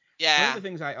beginning. One of Yeah. the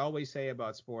things I always say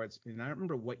about sports, and I don't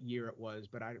remember what year it was,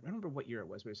 but it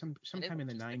was That is sometime in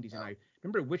the interesting, 90s, and though. I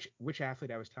remember which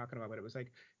athlete I was talking about, but it was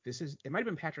like, it might have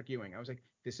been Patrick Ewing. I was like,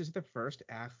 this is the first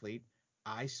athlete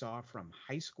I saw from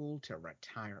high school to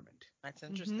retirement, That's Mhm.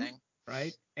 interesting.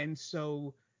 right? And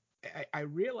so I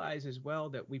realize as well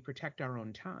that we protect our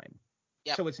own time.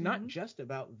 Yep. So it's not Mhm. just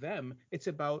about them, it's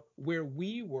about where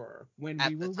we were when we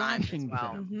At the were time as watching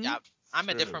well. them. Mhm. Yep. I'm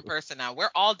a True. different person now.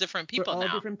 We're all different We're people all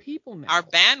now. different people now. Our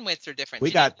bandwidths are different. We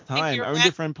Janina, got you think time. your I'm in band?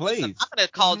 different Listen, place. I'm gonna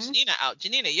call Mhm. Janina out.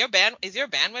 Janina, is your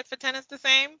bandwidth for tennis the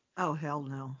same? Oh hell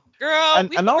no. Girl,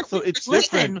 And also we it's were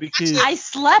sitting different Listen, because I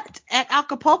slept at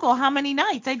Acapulco how many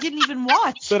nights? I didn't even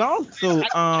watch. but also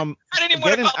I didn't even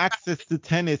want to getting call her. access to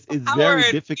tennis is very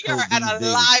Howard, we difficult are these at a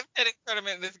days. live tennis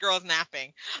tournament. And this girl's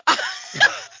napping.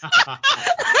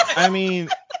 I mean,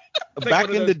 It's like back one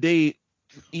of in the those. day,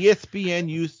 ESPN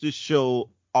used to show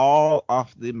all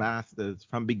of the Masters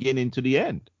from beginning to the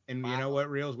end. And you know Wow. what,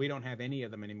 Reels? We don't have any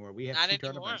of them anymore. We have Not two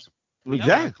anymore. tournaments. Nope. We've got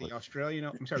Exactly. the Australian.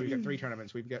 I'm sorry, we've got three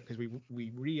tournaments. We've got, because we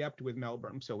re-upped with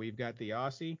Melbourne, so we've got the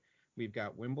Aussie, we've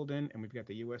got Wimbledon, and we've got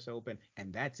the U.S. Open,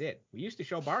 and that's it. We used to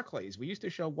show Barclays, we used to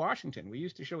show Washington, we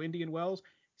used to show Indian Wells,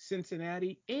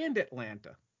 Cincinnati, and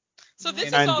Atlanta. So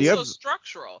this Yep. is And the also other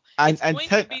structural. and It's and going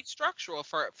to ten, be structural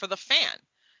for the fan.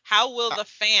 How will the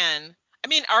fan? I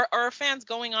mean, are fans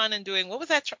going on and doing what was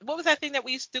that? What was that thing that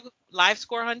we used to do? Live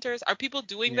score hunters? Are people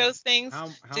doing Yeah. those things How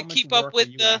to much keep up work are with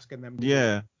you the asking them to do?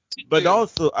 yeah. to But do?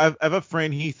 also, I have a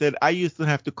friend. He said I used to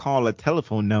have to call a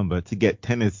telephone number to get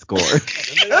tennis scores.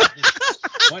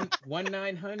 One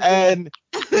 900. And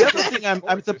the other thing I'm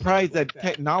Sports or surprised something that like that.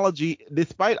 technology,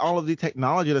 despite all of the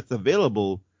technology that's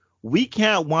available, we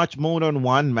can't watch more than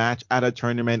one match at a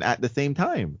tournament at the same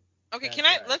time. Okay, That's can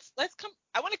I right. let's come.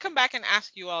 I want to come back and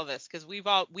ask you all this because we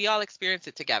all experienced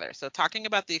it together. So talking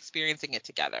about the experiencing it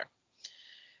together.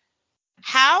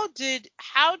 How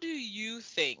do you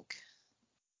think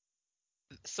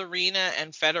Serena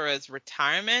and Federer's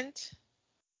retirement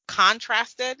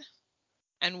contrasted,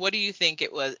 and what do you think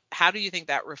it was? How do you think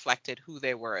that reflected who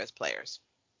they were as players?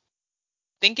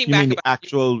 Thinking You back mean the about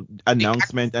actual the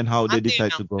act- announcement and how they not the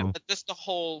decide to announcement, go? but just the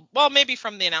whole. Well, maybe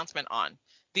from the announcement on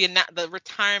the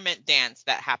retirement dance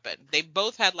that happened. They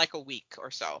both had like a week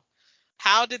or so.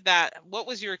 How did that? What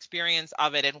was your experience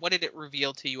of it, and what did it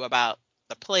reveal to you about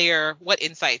the player? What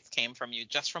insights came from you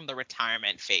just from the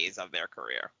retirement phase of their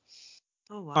career?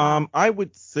 Oh wow. I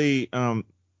would say,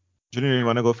 Junior, you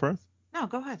want to go first? No,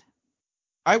 go ahead.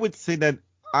 I would say that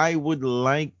I would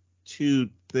like to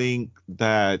think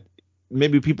that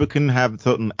maybe people can have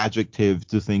certain adjectives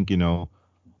to think,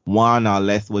 one or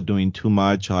less were doing too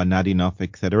much or not enough,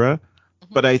 etc.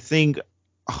 Hmm. But I think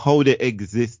how they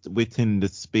exist within the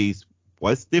space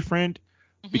was different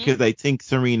Hmm. because I think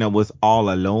Serena was all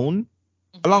alone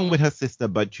along Mhm. with her sister,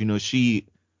 but she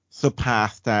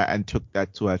surpassed that and took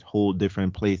that to a whole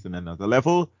different place and another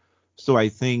level. So I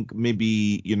think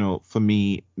maybe, for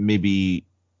me, maybe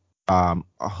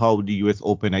how the US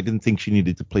Open, I didn't think she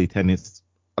needed to play tennis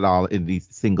at all in these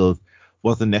singles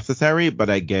wasn't necessary, but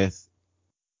I guess,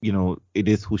 it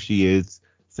is who she is,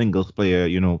 singles player,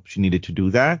 she needed to do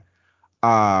that.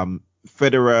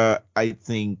 Federer, I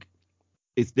think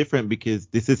it's different because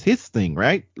this is his thing,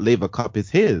 right? Laver Cup is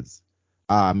his.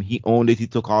 He owned it. He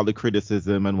took all the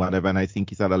criticism and whatever, and I think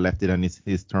he sort of left it on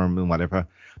his term and whatever.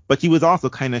 But he was also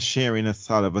kind of sharing a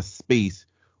sort of a space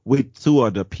with two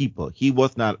other people. He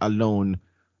was not alone.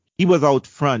 He was out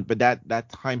front, but that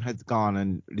time has gone,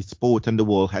 and the sport and the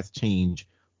world has changed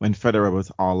when Federer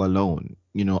was all alone,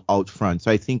 out front.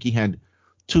 So I think he had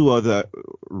two other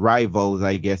rivals,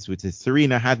 I guess, which is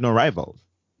Serena had no rivals.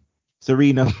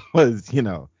 Serena was,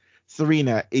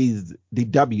 Serena is the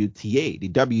WTA. The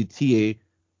WTA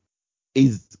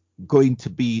is going to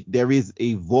be, there is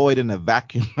a void and a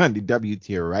vacuum on the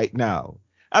WTA right now.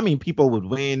 I mean, people would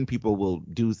win, people will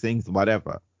do things,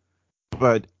 whatever.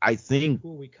 But Who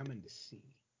are we coming to see?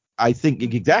 I think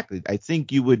exactly. I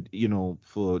think you would,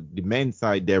 for the men's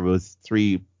side, there was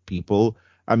three people.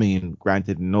 I mean,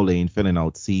 granted, no lane filling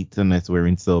out seats unless we're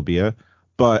in Serbia.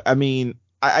 But I mean,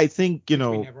 I think, Which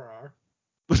we never are.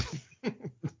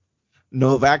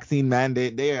 no vaccine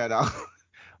mandate there at all.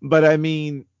 But I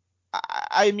mean,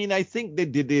 I think they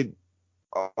did it.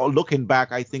 Looking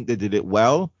back, I think they did it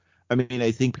well. I mean,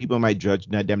 I think people might judge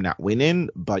them not winning,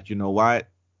 but you know what?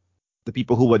 The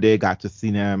people who were there got to see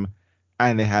them,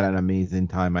 and they had an amazing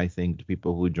time. I think the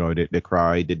people who enjoyed it, they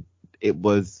cried. It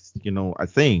was, a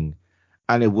thing,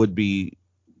 and it would be.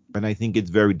 And I think it's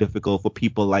very difficult for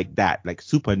people like that, like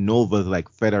supernovas like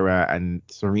Federer and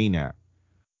Serena.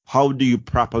 How do you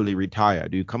properly retire?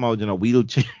 Do you come out in a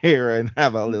wheelchair and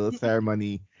have a little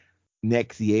ceremony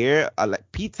next year? Like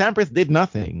Pete Sampras did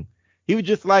nothing. He was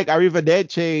just like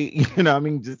arrivederci, I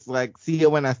mean, just like see you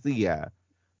when I see ya,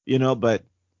 But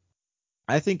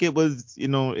I think it was,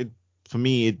 it for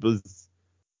me it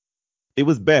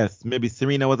was best. Maybe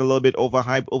Serena was a little bit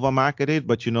overhyped, overmarketed,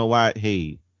 but you know what?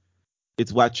 Hey,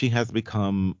 it's what she has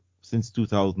become since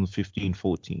 2015,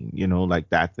 14, like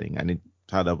that thing. And it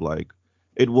kind of like,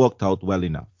 it worked out well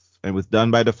enough. It was done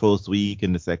by the first week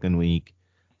and the second week,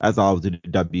 as all of the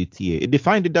WTA. It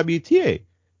defined the WTA.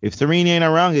 If Serena ain't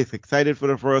around, it's excited for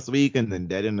the first week and then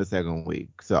dead in the second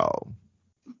week. So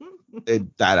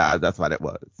that's what it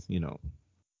was.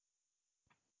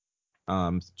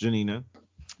 Janina.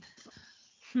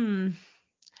 Hmm.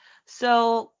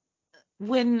 So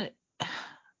when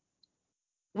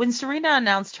Serena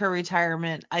announced her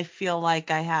retirement, I feel like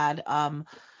I had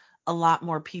a lot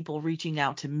more people reaching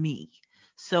out to me.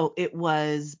 So it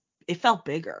felt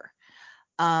bigger.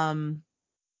 Um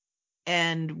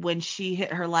and when she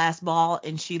hit her last ball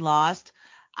and she lost,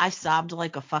 I sobbed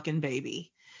like a fucking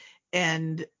baby.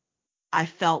 And I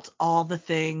felt all the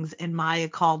things, and Maya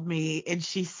called me and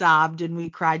she sobbed and we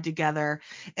cried together.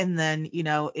 And then,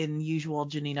 in usual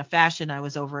Janina fashion, I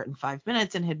was over it in 5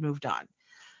 minutes and had moved on.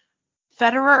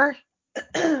 Federer,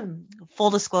 full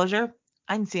disclosure,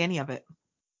 I didn't see any of it.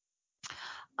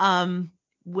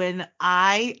 When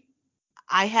I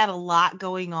had a lot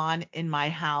going on in my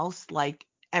house, like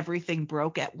everything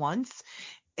broke at once,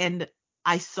 and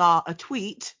I saw a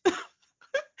tweet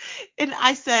and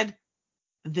I said,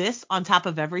 this on top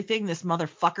of everything, this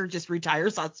motherfucker just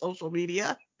retires on social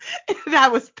media. And I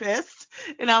was pissed.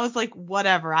 And I was like,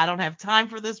 whatever, I don't have time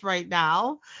for this right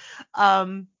now.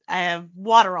 I have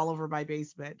water all over my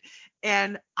basement.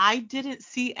 And I didn't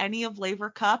see any of Laver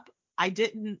Cup. I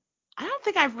don't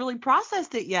think I've really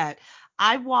processed it yet.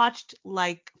 I watched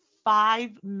like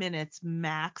 5 minutes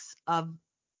max of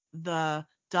the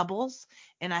doubles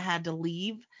and I had to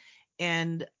leave.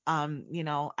 And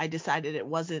I decided it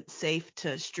wasn't safe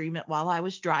to stream it while I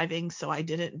was driving, so I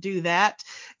didn't do that.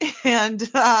 And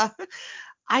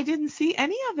I didn't see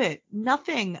any of it.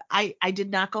 Nothing. I did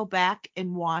not go back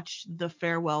and watch the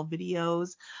farewell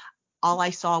videos. All I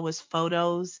saw was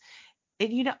photos.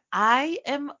 And I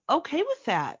am okay with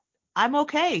that. I'm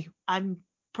okay. I'm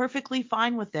perfectly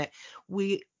fine with it.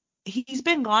 We He's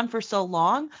been gone for so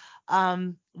long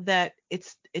that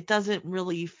it doesn't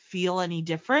really feel any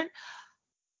different.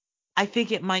 I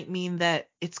think it might mean that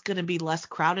it's going to be less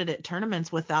crowded at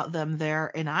tournaments without them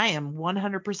there, and I am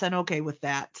 100% okay with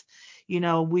that.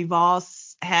 We've all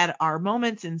had our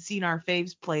moments and seen our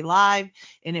faves play live,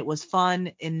 and it was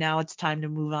fun, and now it's time to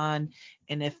move on.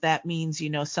 And if that means,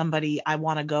 somebody, I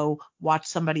want to go watch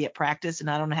somebody at practice and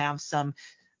I don't have some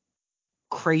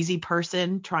crazy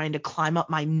person trying to climb up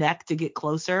my neck to get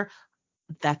closer,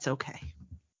 that's okay.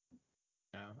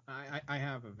 I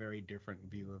have a very different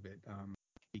view of it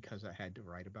because I had to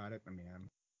write about it. I mean,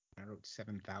 I wrote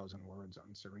 7,000 words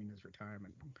on Serena's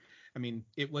retirement. I mean,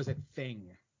 it was a thing.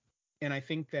 And I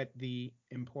think that the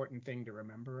important thing to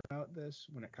remember about this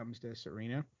when it comes to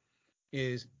Serena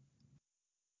is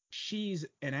she's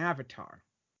an avatar,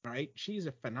 right? She's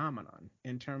a phenomenon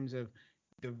in terms of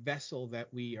the vessel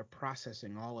that we are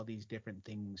processing all of these different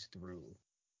things through,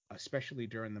 especially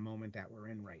during the moment that we're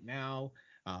in right now.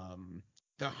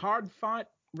 The hard fought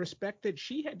respect that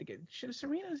she had to get.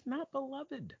 Serena is not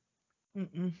beloved.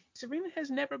 Mm-mm. Serena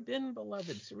has never been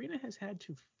beloved. Serena has had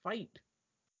to fight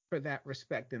for that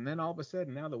respect. And then all of a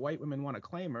sudden, now the white women want to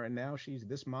claim her, and now she's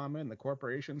this mama, and the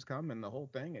corporations come and the whole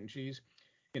thing, and she's,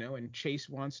 and Chase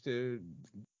wants to,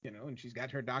 and she's got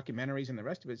her documentaries and the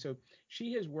rest of it. So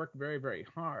she has worked very, very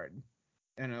hard,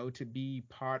 to be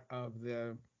part of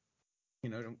the,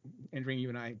 Andrea, you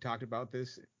and I talked about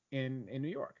this in New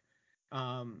York.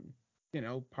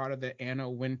 Part of the Anna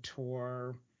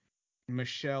Wintour,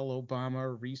 Michelle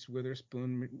Obama, Reese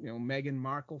Witherspoon, Meghan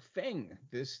Markle thing.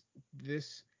 This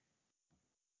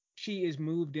she is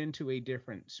moved into a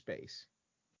different space.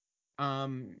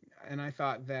 And I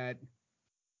thought that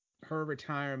her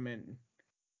retirement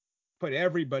put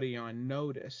everybody on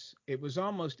notice. It was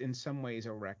almost in some ways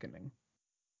a reckoning.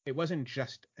 It wasn't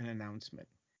just an announcement.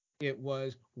 It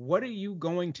was, what are you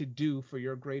going to do for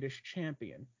your greatest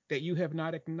champion that you have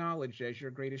not acknowledged as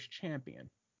your greatest champion?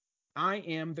 I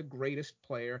am the greatest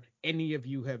player any of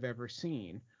you have ever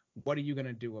seen. What are you going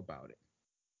to do about it?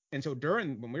 And so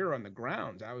when we were on the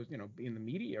grounds, I was, in the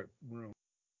media room,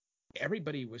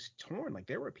 everybody was torn. Like,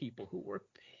 there were people who were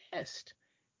pissed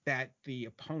that the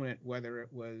opponent, whether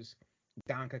it was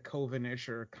Danka Kovinic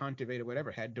or Kontaveit or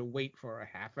whatever, had to wait for a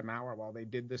half an hour while they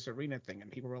did this Serena thing.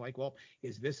 And people were like, well,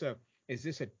 is this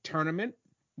a tournament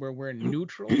where we're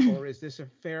neutral, or is this a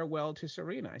farewell to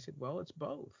Serena? I said, well, it's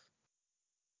both.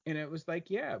 And it was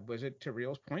like, yeah, was it, to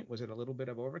Real's point, was it a little bit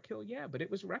of overkill? Yeah, but it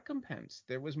was recompense.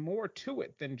 There was more to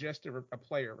it than just a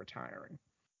player retiring.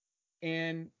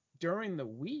 And during the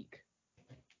week,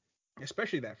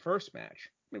 especially that first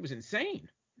match, it was insane.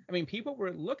 I mean, people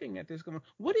were looking at this going,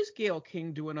 what is Gayle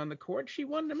King doing on the court? She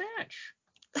won the match.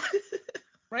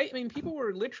 Right? I mean, people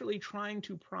were literally trying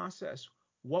to process,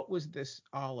 what was this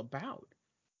all about?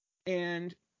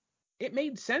 And it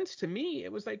made sense to me.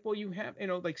 It was like, well, you have,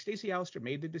 like Stacey Alister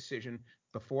made the decision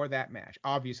before that match.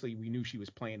 Obviously, we knew she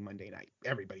was playing Monday night.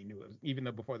 Everybody knew it, even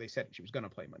though before they said it, she was going to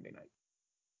play Monday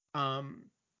night.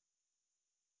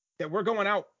 That we're going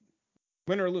out,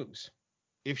 win or lose.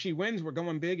 If she wins, we're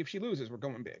going big. If she loses, we're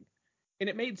going big. And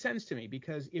it made sense to me,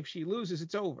 because if she loses,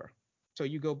 it's over. So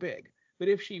you go big. But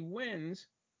if she wins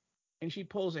and she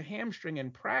pulls a hamstring in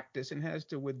practice and has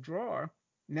to withdraw,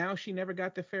 now she never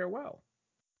got the farewell.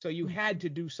 So you had to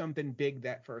do something big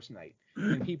that first night.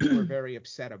 And people were very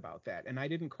upset about that. And I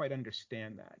didn't quite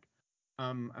understand that.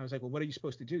 I was like, well, what are you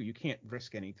supposed to do? You can't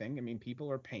risk anything. I mean,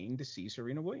 people are paying to see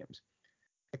Serena Williams.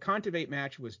 The Kontaveit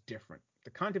match was different.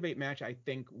 The Kontaveit match, I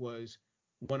think, was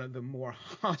one of the more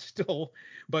hostile,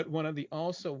 but one of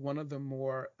the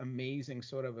more amazing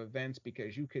sort of events,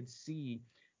 because you could see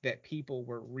that people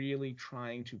were really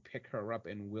trying to pick her up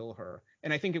and will her.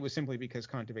 And I think it was simply because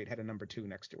Kontaveit had a number 2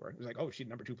 next to her. It was like, oh, she's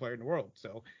number 2 player in the world.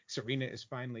 So Serena is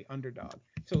finally underdog.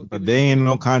 So, but they ain't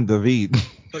no Kontaveit.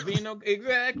 But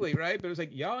exactly, right? But it was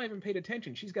like, y'all haven't paid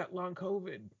attention. She's got long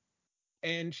COVID.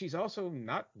 And she's also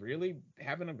not really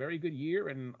having a very good year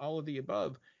and all of the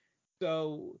above.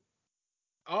 So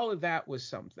all of that was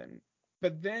something.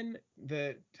 But then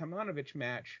the Tomljanovic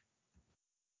match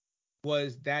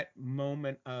was that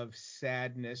moment of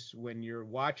sadness when you're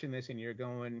watching this and you're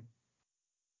going,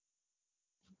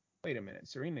 wait a minute,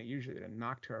 Serena usually would have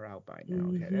knocked her out by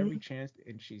now. Had every chance,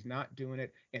 and she's not doing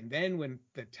it. And then when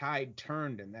the tide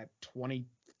turned in that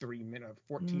 23-minute,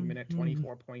 14-minute,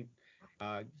 24-point,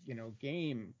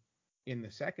 game in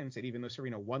the second set, even though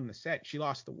Serena won the set, she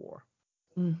lost the war.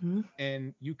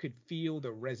 And you could feel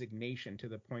the resignation, to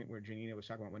the point where Janina was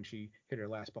talking about when she hit her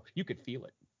last ball. You could feel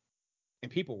it.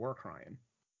 And people were crying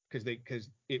because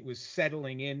it was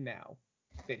settling in now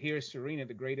that here's Serena,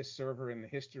 the greatest server in the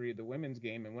history of the women's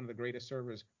game and one of the greatest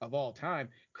servers of all time,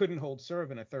 couldn't hold serve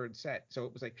in a third set. So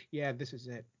it was like, yeah, this is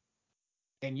it.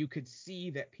 And you could see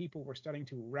that people were starting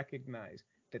to recognize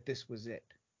that this was it.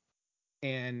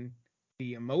 And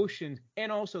the emotions,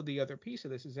 and also the other piece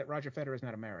of this is that Roger Federer is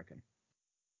not American.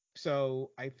 So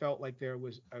I felt like there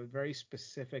was a very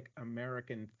specific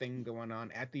American thing going on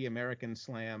at the American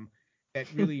Slam that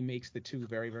really makes the two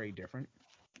very, very different.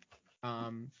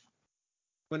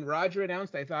 When Roger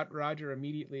announced, I thought Roger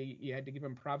immediately, you had to give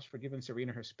him props for giving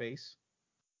Serena her space,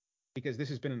 because this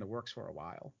has been in the works for a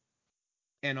while.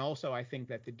 And also, I think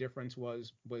that the difference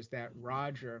was that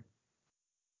Roger,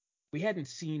 we hadn't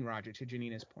seen Roger, to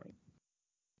Janina's point.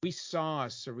 We saw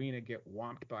Serena get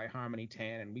whomped by Harmony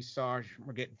Tan, and we saw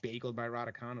her get bageled by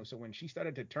Raducanu. So when she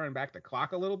started to turn back the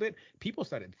clock a little bit, people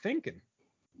started thinking.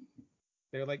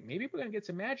 They were like, maybe we're going to get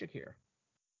some magic here.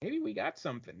 Maybe we got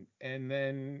something. And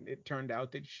then it turned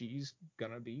out that she's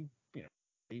going to be,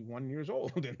 1 year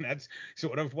old. And that's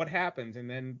sort of what happens. And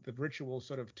then the ritual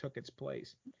sort of took its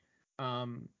place.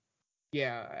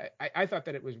 Yeah, I thought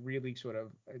that it was really sort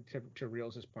of, to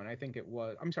Reels' point, I think it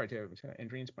was, I'm sorry, to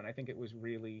Andrine's point, I think it was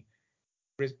really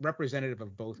representative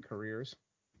of both careers.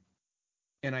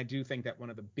 And I do think that one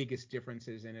of the biggest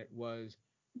differences in it was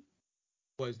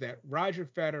that Roger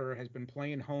Federer has been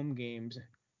playing home games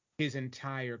his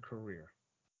entire career.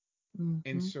 Mm-hmm.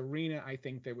 In Serena, I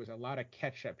think there was a lot of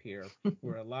catch up here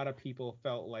where a lot of people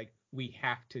felt like we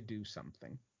have to do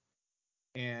something.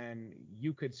 And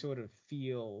you could sort of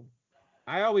feel,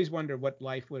 I always wonder what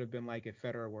life would have been like if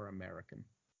Federer were American.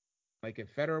 Like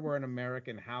if Federer were an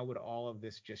American, how would all of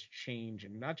this just change?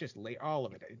 And not just all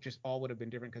of it. It just all would have been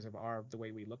different because of the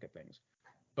way we look at things.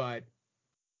 But,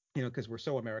 because we're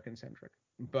so American centric.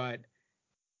 But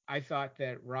I thought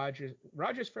that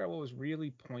Roger's farewell was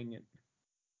really poignant.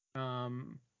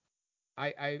 And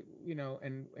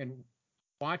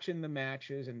watching the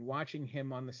matches and watching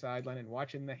him on the sideline and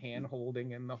watching the hand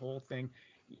holding and the whole thing,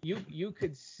 you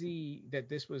could see that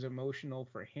this was emotional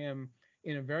for him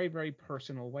in a very, very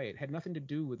personal way. It had nothing to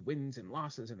do with wins and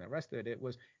losses and the rest of it. It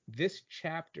was, this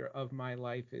chapter of my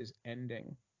life is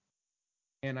ending.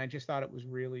 And I just thought it was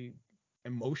really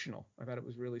emotional. I thought it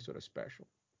was really sort of special.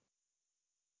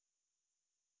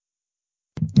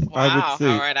 Wow,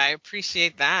 Howard, I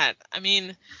appreciate that. I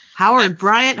mean, Howard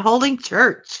Bryant holding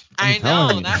church. I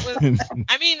know that was.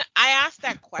 I mean, I asked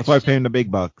that question. That's why we pay him the big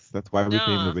bucks. That's why we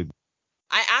pay him the big.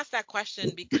 I asked that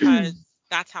question because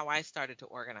that's how I started to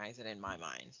organize it in my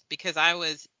mind, because I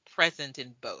was present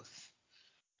in both,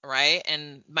 right?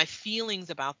 And my feelings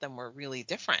about them were really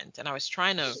different, and I was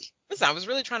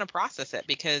really trying to process it,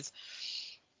 because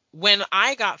when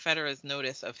I got Federer's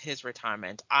notice of his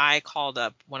retirement, I called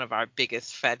up one of our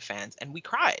biggest Fed fans and we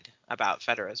cried about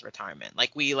Federer's retirement.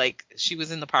 She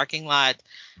was in the parking lot.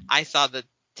 I saw the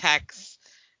text.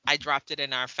 I dropped it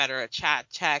in our Federer chat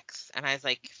checks, and I was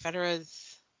like,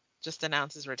 Federer's just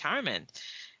announced his retirement.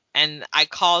 And I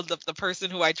called the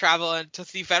person who I travel to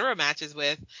see Federer matches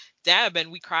with, Deb, and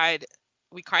we cried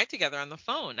together on the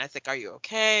phone. I was like, are you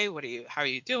okay? How are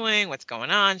you doing? What's going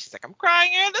on? She's like, I'm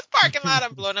crying here in this parking lot.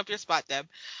 I'm blowing up your spot, Deb.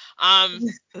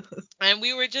 And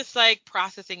we were just like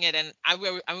processing it. And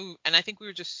I think we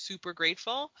were just super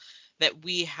grateful that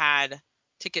we had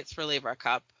tickets for Laver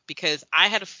Cup, because I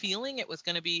had a feeling it was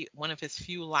going to be one of his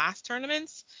few last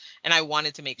tournaments. And I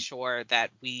wanted to make sure that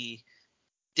we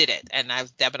did it. And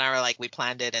Deb and I were like, we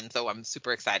planned it. And so I'm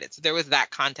super excited. So there was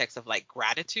that context of like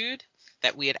gratitude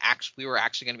that we were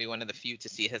actually going to be one of the few to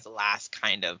see his last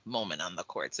kind of moment on the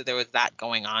court. So there was that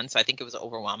going on. So I think it was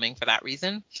overwhelming for that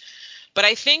reason. But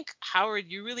I think, Howard,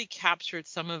 you really captured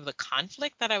some of the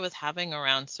conflict that I was having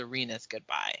around Serena's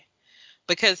goodbye,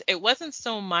 because it wasn't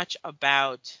so much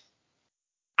about,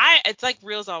 it's like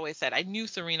Reels always said, I knew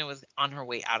Serena was on her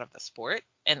way out of the sport.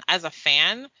 And as a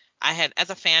fan, as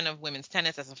a fan of women's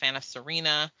tennis, as a fan of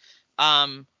Serena,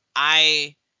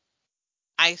 I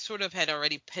sort of had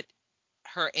already put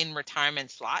her in retirement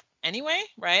slot anyway,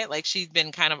 right? Like she'd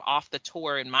been kind of off the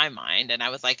tour in my mind. And I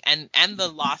was like, and the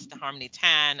loss to Harmony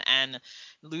Tan and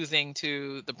losing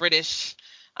to the British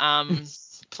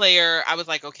player, I was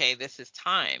like, okay, this is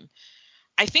time.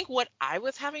 I think what I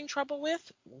was having trouble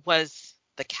with was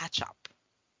the catch up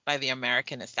by the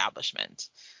American establishment.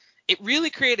 It really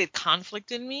created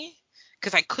conflict in me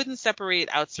because I couldn't separate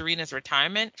out Serena's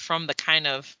retirement from the kind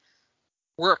of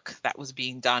work that was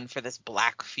being done for this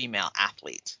Black female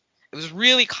athlete. It was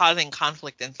really causing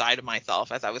conflict inside of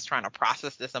myself as I was trying to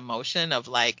process this emotion of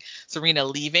like Serena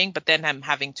leaving, but then I'm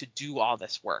having to do all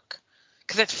this work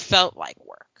because it felt like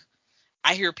work.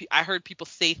 I heard people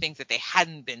say things that they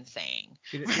hadn't been saying.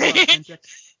 Did it feel authentic?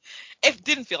 It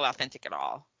didn't feel authentic at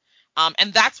all.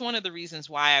 And that's one of the reasons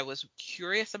why I was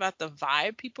curious about the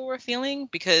vibe people were feeling,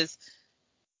 because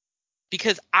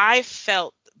I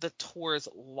felt the tour's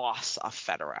loss of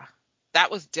Federer.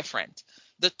 That was different.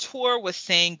 The tour was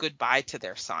saying goodbye to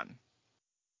their son.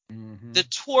 Mm-hmm. The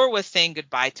tour was saying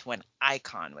goodbye to an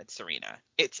icon with Serena.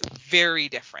 It's very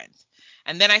different.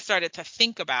 And then I started to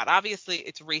think about, obviously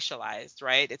it's racialized,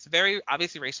 right? It's very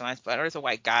obviously racialized. Federer's a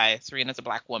white guy, Serena's a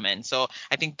Black woman. So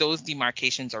I think those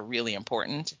demarcations are really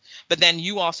important. But then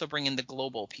you also bring in the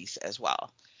global piece as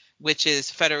well, which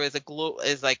is Federer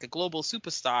is like a global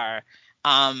superstar.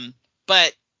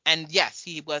 But and yes,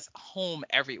 he was home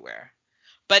everywhere.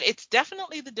 But it's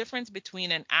definitely the difference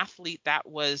between an athlete that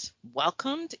was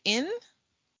welcomed in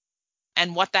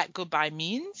and what that goodbye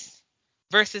means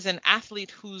versus an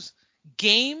athlete whose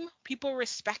game people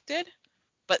respected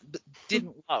but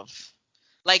didn't love.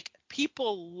 Like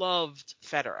people loved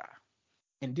Federer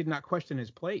And did not question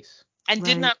his place. and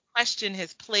did Right. not question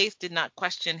his place, did not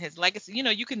question his legacy. You know,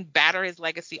 you can batter his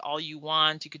legacy all you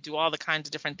want. You could do all the kinds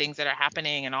of different things that are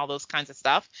happening and all those kinds of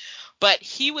stuff. But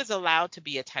he was allowed to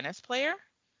be a tennis player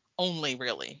only,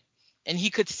 really. And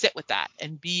he could sit with that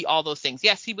and be all those things.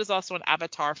 Yes, he was also an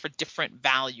avatar for different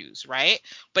values, right?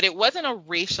 But it wasn't a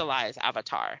racialized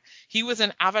avatar. He was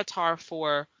an avatar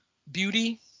for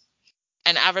beauty,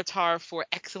 an avatar for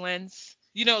excellence,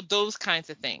 you know, those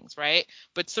kinds of things, right?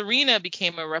 But Serena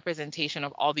became a representation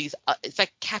of all these, it's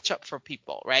like catch up for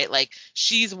people, right? Like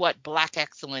she's what black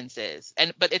excellence is.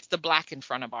 But it's the black in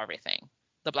front of everything.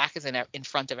 The black is in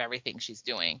front of everything she's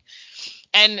doing.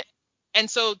 And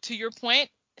so to your point,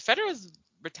 Federer's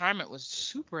retirement was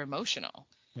super emotional.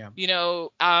 Yeah. You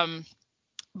know,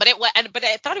 but but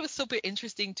I thought it was super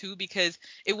interesting too because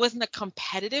it wasn't a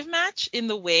competitive match in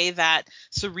the way that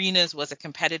Serena's was a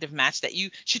competitive match that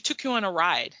she took you on a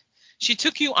ride. She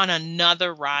took you on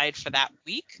another ride for that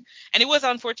week. And it was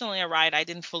unfortunately a ride I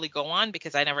didn't fully go on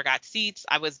because I never got seats.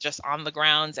 I was just on the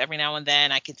grounds every now and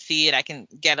then. I could see it. I can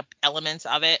get elements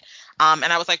of it. And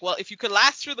I was like, well, if you could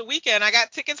last through the weekend, I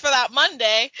got tickets for that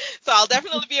Monday. So I'll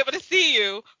definitely be able to see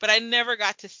you. But I never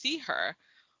got to see her.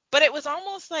 But it was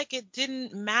almost like it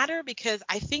didn't matter because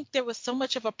I think there was so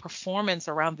much of a performance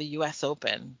around the US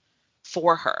Open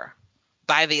for her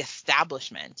by the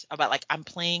establishment about like, I'm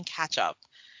playing catch up.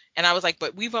 And I was like,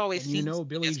 but we've always And seen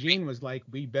Billie Jean was like,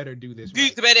 we better do this you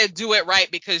right. better do it right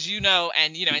because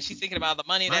and she's thinking about the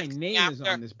money My that's name after is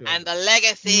on this building. and the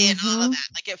legacy and all of that.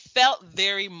 Like it felt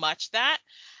very much that.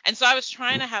 And so I was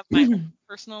trying to have my own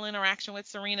personal interaction with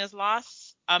Serena's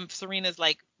loss, Serena's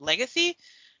like legacy,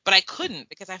 but I couldn't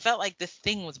because I felt like this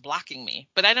thing was blocking me.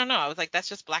 But I don't know. I was like, that's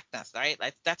just blackness, right?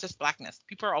 Like that's just blackness.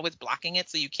 People are always blocking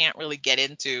it, so you can't really get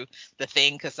into the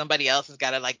thing because somebody else has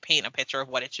got to like paint a picture of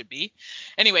what it should be.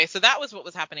 Anyway, so that was what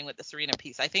was happening with the Serena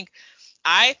piece.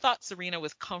 I thought Serena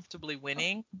was comfortably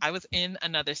winning. I was in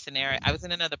another scenario. I was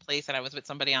in another place and I was with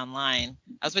somebody online.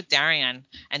 I was with Darian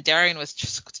and Darian was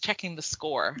just checking the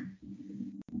score.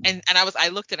 And I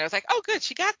looked at it. I was like, oh, good.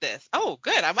 She got this. Oh,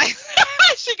 good. I'm like,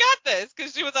 she got this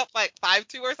because she was up like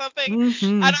 5-2 or something. Mm-hmm.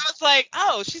 And I was like,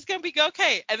 oh, she's going to be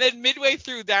okay. And then midway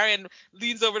through, Darian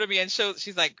leans over to me and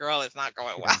she's like, girl, it's not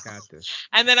going well. Got this.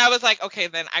 And then I was like, okay,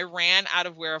 then I ran out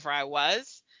of wherever I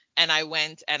was. And I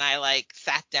went and I like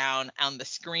sat down on the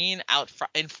screen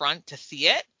in front to see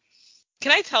it.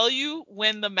 Can I tell you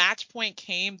when the match point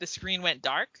came, the screen went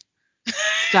dark?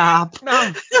 Stop. No.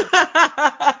 The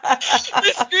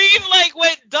screen like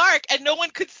went dark and no one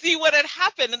could see what had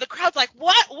happened. And the crowd's like,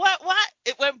 what?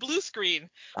 It went blue screen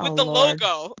with the Lord.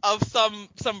 logo of some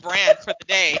brand for the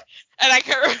day. And I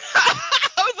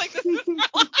was like, this is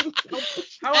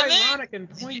How and ironic and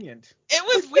poignant. it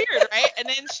was weird, right? And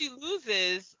then she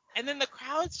loses, and then the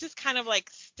crowd's just kind of like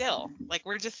still, like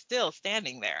we're just still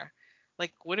standing there.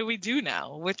 Like, what do we do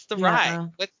now? What's the ride?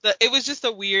 It was just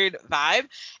a weird vibe.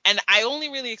 And I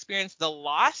only really experienced the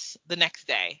loss the next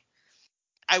day.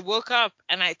 I woke up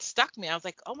and it stuck me. I was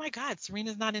like, oh my God,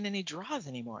 Serena's not in any draws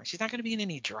anymore. She's not going to be in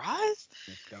any draws.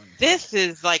 It's done. This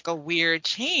is like a weird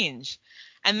change.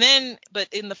 And then,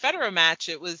 but in the Federer match,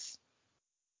 it was,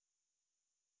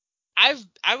 I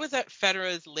was at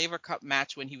Federer's Laver Cup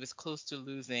match when he was close to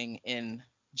losing in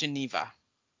Geneva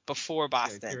before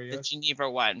Boston, the Geneva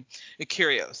one, the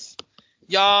Kyrgios.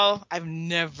 Y'all, I've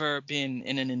never been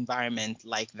in an environment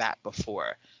like that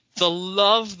before. The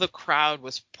love the crowd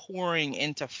was pouring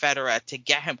into Federer to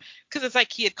get him, because it's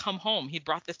like he had come home. He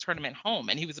brought this tournament home,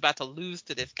 and he was about to lose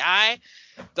to this guy.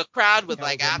 The crowd was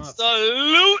like,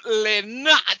 absolutely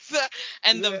nuts.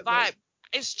 And the vibe,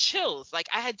 it's chills. Like,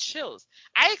 I had chills.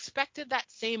 I expected that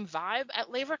same vibe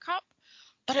at Laver Cup,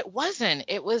 but it wasn't.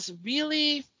 It was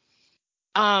really,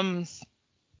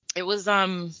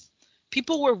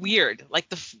 people were weird.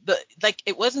 Like like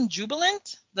it wasn't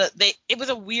jubilant. It was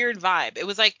a weird vibe. It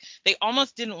was like they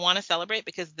almost didn't want to celebrate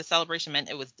because the celebration meant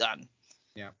it was done.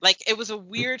 Yeah. Like it was a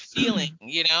weird feeling,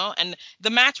 and the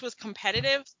match was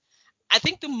competitive. I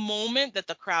think the moment that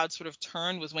the crowd sort of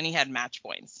turned was when he had match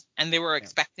points and they were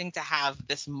expecting to have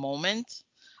this moment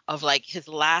of like his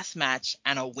last match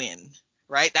and a win.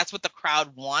 Right? That's what the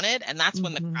crowd wanted. And that's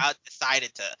when the crowd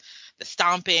decided to, the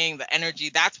stomping, the energy,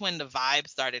 that's when the vibe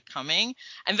started coming.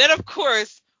 And then, of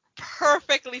course,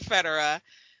 perfectly Federer,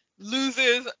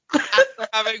 loses after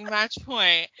having match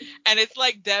point. And it's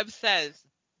like Deb says,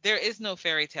 there is no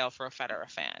fairy tale for a Federer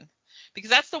fan. Because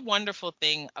that's the wonderful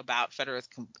thing about Federer's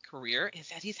career is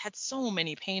that he's had so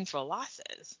many painful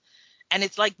losses. And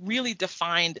it's like really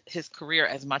defined his career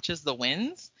as much as the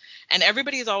wins. And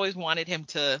everybody has always wanted him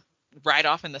to ride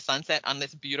off in the sunset on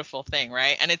this beautiful thing,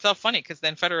 right? And it's so funny because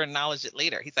then Federer acknowledged it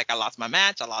later. He's like, I lost my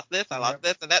match, I lost this, I lost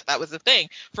this, and that was the thing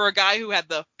for a guy who had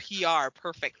the PR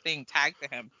perfect thing tagged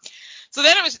to him. So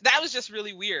then that was just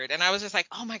really weird, and I was just like,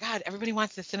 oh my God, everybody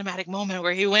wants this cinematic moment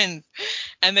where he wins,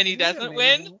 and then he doesn't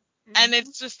win, and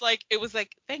it's just like it was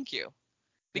like thank you,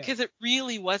 because it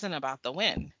really wasn't about the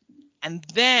win, and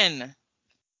then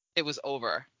it was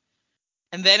over,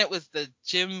 and then it was the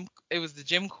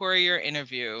Jim Courier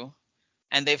interview.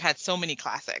 And they've had so many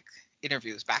classic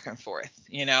interviews back and forth,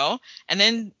 and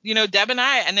then, Deb and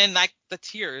I, and then like the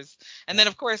tears. And then,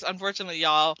 of course, unfortunately,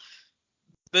 y'all,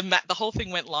 the whole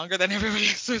thing went longer than everybody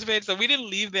anticipated. So we didn't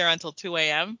leave there until 2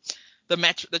 a.m.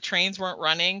 The trains weren't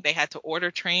running. They had to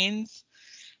order trains.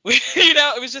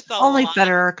 It was just a Only lot.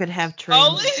 Federer could have trains.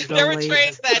 Only there were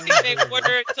trains that I think they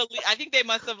ordered to leave. I think they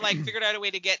must have figured out a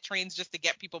way to get trains just to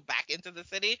get people back into the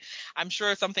city. I'm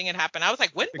sure something had happened. I was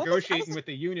like, negotiating with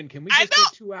the union. Can we just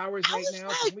get 2 hours right now?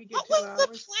 Like, Can we get 2 hours? What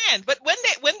was the plan? But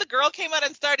when the girl came out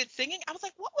and started singing, I was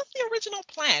like, what was the original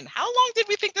plan? How long did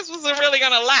we think this was really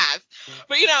gonna last?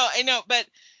 Yeah. But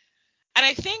and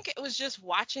I think it was just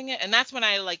watching it, and that's when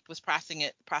I was processing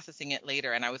it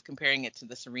later, and I was comparing it to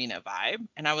the Serena vibe,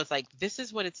 and I was like, this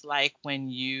is what it's like when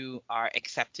you are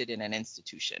accepted in an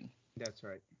institution. That's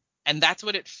right. And that's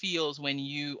what it feels when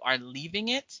you are leaving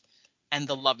it, and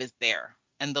the love is there,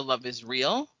 and the love is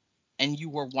real, and you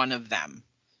were one of them,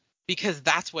 because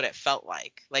that's what it felt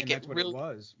like. Like and that's what it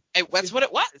was. That's what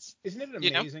it was. Isn't it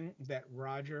amazing that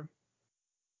Roger,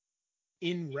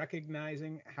 in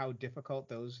recognizing how difficult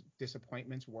those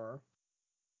disappointments were,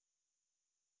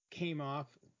 came off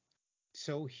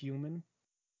so human?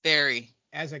 Very.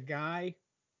 As a guy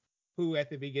who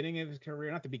at the beginning of his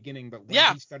career, not the beginning, but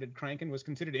when he started cranking, was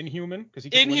considered inhuman because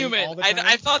he kept winning all the time.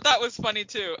 I thought that was funny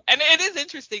too. And it is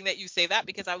interesting that you say that,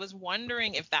 because I was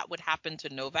wondering if that would happen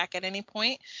to Novak at any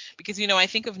point, because I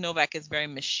think of Novak as very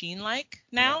machine-like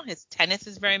now. Yeah. His tennis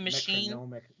is very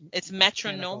machine. It's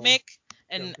metronomic,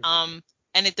 and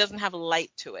it doesn't have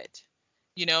light to it.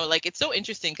 It's so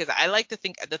interesting, because I like to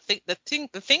think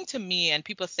the thing to me, and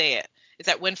people say it, is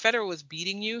that when Federer was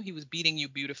beating you, he was beating you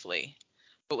beautifully.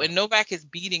 But when Novak is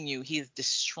beating you, he is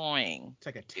destroying. It's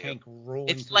like a tank rolling.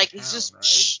 It's like he's just,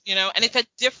 right? And it's a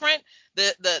different.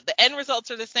 The end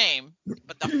results are the same,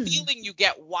 but the feeling you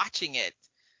get watching it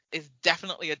is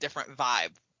definitely a different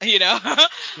vibe. Yeah.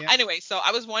 Anyway, so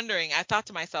I was wondering. I thought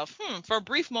to myself, for a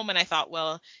brief moment, I thought,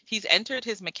 well, he's entered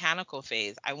his mechanical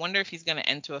phase. I wonder if he's going to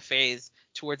enter a phase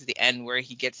towards the end where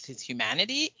he gets his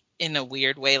humanity in a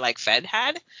weird way, like Fed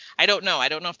had. I don't know. I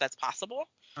don't know if that's possible.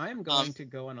 I'm going to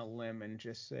go on a limb and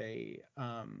just say,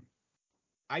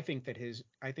 I think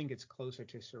it's closer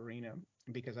to Serena,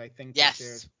 because I think that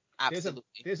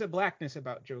there's a blackness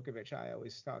about Djokovic I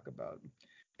always talk about,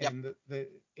 and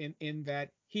in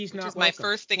that he's not welcome. My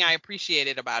first thing I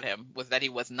appreciated about him was that he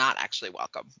was not actually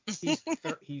welcome.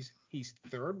 he's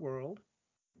third world.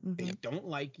 Mm-hmm. They don't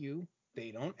like you.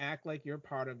 They don't act like you're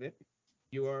part of it.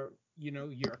 You're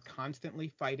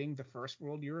constantly fighting the first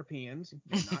world Europeans.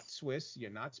 You're not Swiss. You're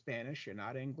not Spanish. You're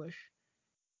not English.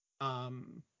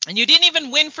 And you didn't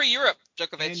even win for Europe,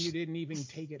 Djokovic. And you didn't even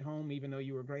take it home, even though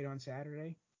you were great on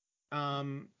Saturday.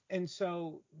 And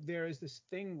so there is this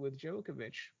thing with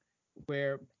Djokovic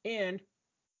and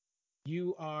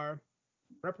you are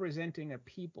representing a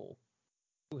people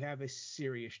who have a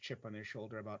serious chip on their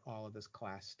shoulder about all of this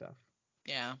class stuff.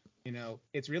 Yeah.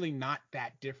 It's really not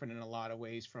that different in a lot of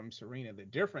ways from Serena. The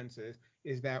difference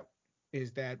is that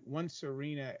once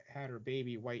Serena had her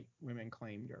baby, white women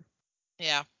claimed her.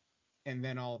 Yeah. And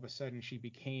then all of a sudden she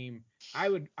became, I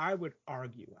would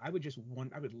argue, I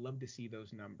would love to see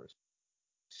those numbers.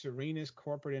 Serena's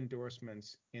corporate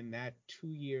endorsements in that 2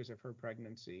 years of her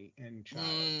pregnancy and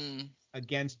child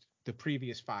against the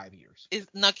previous 5 years.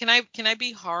 Can I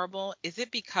be horrible? Is it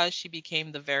because she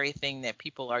became the very thing that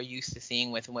people are used to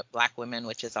seeing with black women,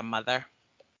 which is a mother?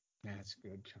 That's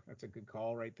good. That's a good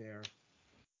call right there.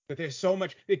 But there's so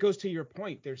much, it goes to your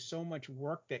point, there's so much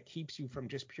work that keeps you from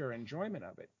just pure enjoyment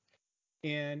of it.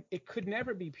 And it could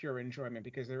never be pure enjoyment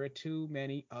because there are too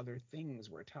many other things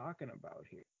we're talking about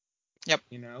here. Yep.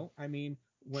 I mean,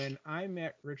 when I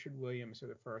met Richard Williams for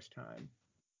the first time,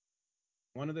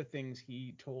 one of the things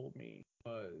he told me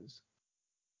was,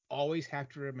 always have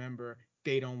to remember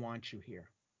they don't want you here.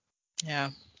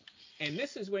 Yeah. And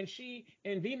this is when she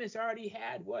and Venus already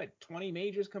had, 20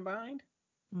 majors combined?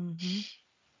 Mm-hmm.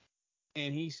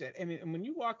 And he said, and when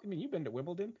you walk, you've been to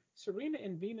Wimbledon, Serena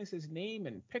and Venus's name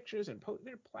and pictures and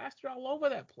they're plastered all over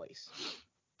that place.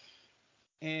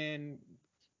 And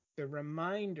the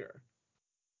reminder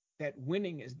that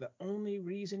winning is the only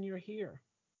reason you're here.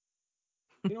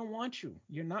 We don't want you.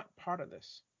 You're not part of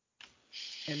this.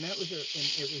 And and it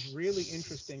was really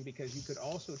interesting because you could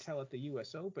also tell at the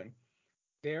U.S. Open,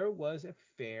 there was a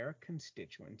fair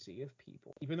constituency of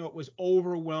people, even though it was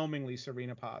overwhelmingly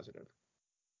Serena positive.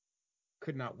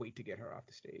 Could not wait to get her off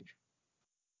the stage.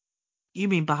 You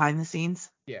mean behind the scenes?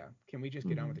 Yeah. Can we just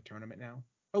get on with the tournament now?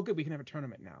 Oh, good. We can have a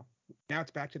tournament now. Now it's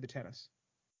back to the tennis.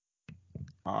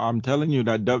 I'm telling you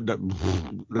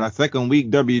that second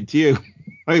week WTA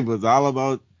it was all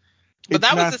about. But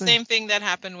that was the same thing that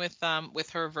happened with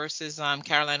her versus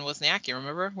Caroline Wozniacki.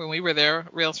 Remember when we were there,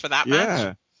 Reels, for that match?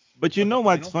 Yeah. But you know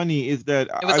what's funny is that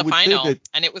it was I a would final, say that,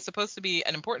 and it was supposed to be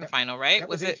an important final, right? That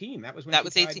was 18. That was when that she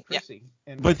was tied 18. Prissy.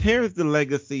 Yeah. but here's the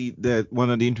legacy that one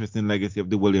of the interesting legacy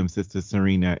of the Williams sisters,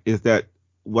 Serena, is that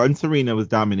when Serena was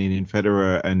dominating,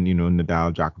 Federer and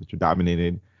Nadal, Djokovic were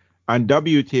dominated, and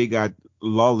WTA got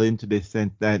lulled into this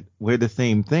sense that we're the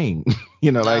same thing.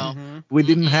 Like we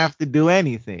didn't have to do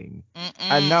anything.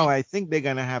 And now I think they're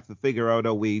gonna have to figure out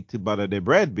a way to butter their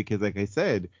bread because, like I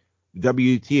said,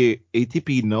 WTA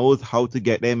ATP knows how to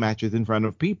get their matches in front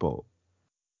of people.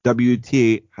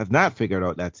 WTA has not figured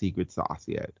out that secret sauce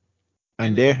yet.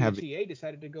 And the WTA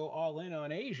decided to go all in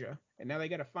on Asia, and now they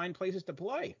got to find places to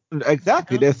play.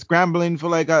 Exactly, they're scrambling for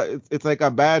it's like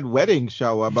a bad wedding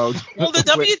show about. Well, the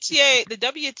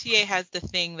WTA has the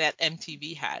thing that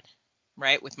MTV had,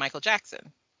 right, with Michael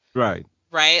Jackson. Right.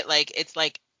 Right, like it's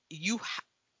like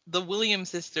the Williams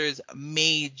sisters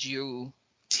made you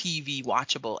TV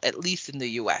watchable, at least in the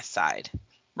US side,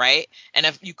 right? And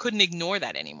if you couldn't ignore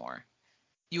that anymore.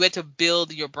 You had to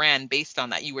build your brand based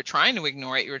on that. You were trying to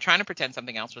ignore it. You were trying to pretend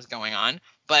something else was going on.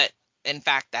 But in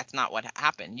fact, that's not what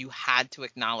happened. You had to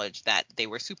acknowledge that they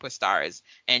were superstars,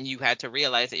 and you had to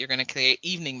realize that you're going to create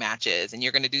evening matches, and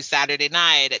you're going to do Saturday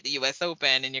night at the U.S.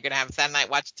 Open, and you're going to have Saturday night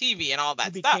watch TV and all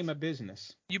that stuff. You became a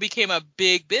business. You became a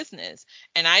big business.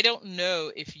 And I don't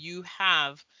know if you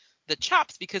have the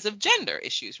chops because of gender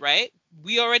issues, right?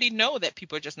 We already know that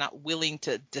people are just not willing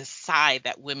to decide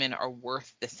that women are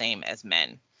worth the same as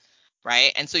men,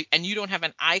 right? And you don't have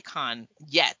an icon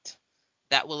yet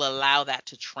that will allow that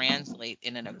to translate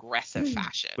in an aggressive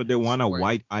fashion. But they want a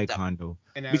white icon though,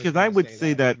 because I I would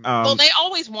say that well, they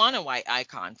always want a white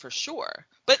icon for sure.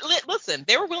 But listen,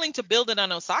 they were willing to build it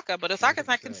on Osaka, but Osaka's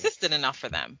not consistent enough for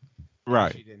them.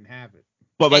 Right. She didn't have it.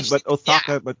 But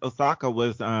Osaka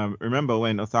was remember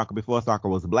when before Osaka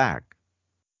was black,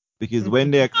 because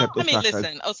when they accept Osaka. I mean,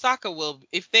 listen, Osaka will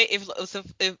if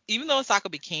even though Osaka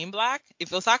became black,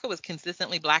 if Osaka was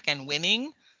consistently black and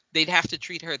winning, they'd have to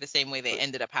treat her the same way they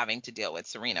ended up having to deal with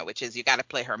Serena, which is you got to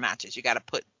play her matches, you got to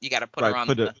put her on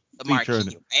the marquee,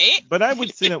 right? But I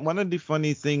would say that one of the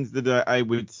funny things that I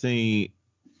would say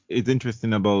is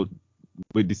interesting about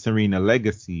with the Serena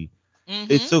legacy,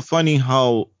 it's so funny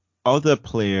how other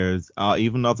players,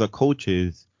 even other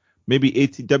coaches, maybe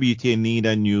WTA need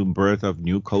a new birth of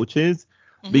new coaches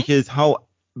because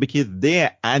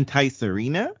they're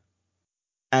anti-Serena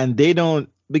and they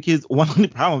don't, because one of the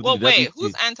problems well, with wait, WTA,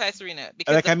 who's anti-Serena?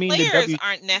 Because the players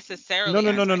aren't necessarily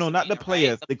no, not the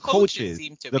players, right? the coaches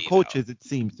seem to the be, coaches though. It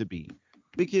seems to be,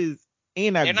 because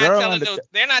ain't a they're girl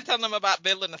they're not telling them about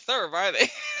building a serve, are they?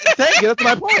 Thank you, that's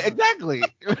my point exactly.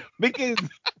 Because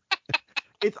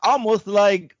it's almost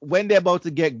like when they're about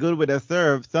to get good with a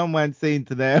serve, someone's saying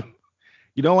to them,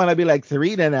 you don't want to be like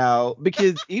Serena now.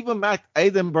 Because even Max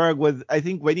Eisenberg was, I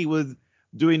think, when he was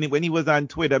on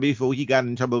Twitter before he got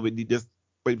in trouble with the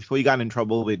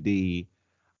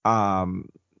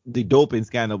doping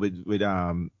scandal with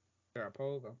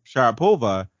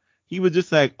Sharapova, he was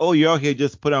just like, oh, you're here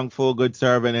just put on full good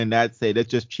serving and that's it. That's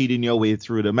just cheating your way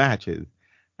through the matches.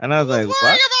 And I was like, what?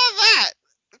 About that?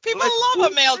 People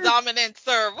love a male dominant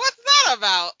serve. What's that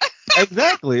about?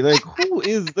 Exactly. Like, who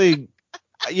is the,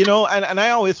 and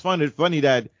I always found it funny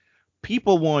that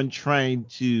people weren't trying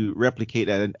to replicate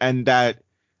that, and that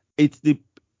if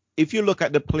you look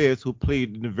at the players who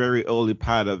played in the very early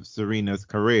part of Serena's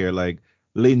career, like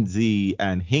Lindsay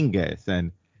and Hingis,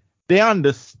 and they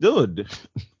understood,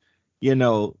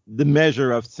 the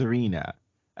measure of Serena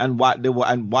and what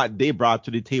they brought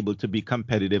to the table to be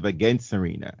competitive against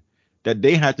Serena. That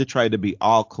they had to try to be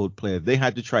all court players. They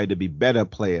had to try to be better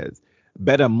players,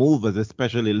 better movers,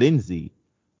 especially Lindsay.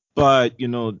 But,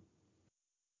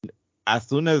 as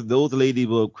soon as those ladies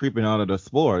were creeping out of the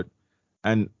sport,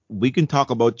 And we can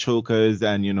talk about chokers,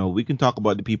 and we can talk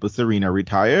about the people Serena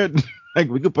retired. Like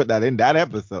we could put that in that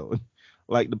episode.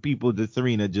 Like the people that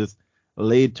Serena just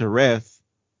laid to rest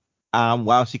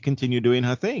while she continued doing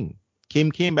her thing.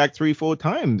 Kim came back 3-4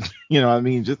 times. What I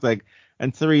mean? Just like,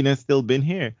 and Serena's still been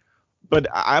here. But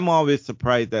I'm always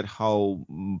surprised at how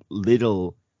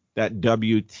little that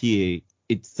WTA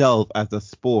itself as a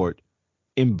sport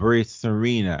embraced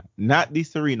Serena. Not the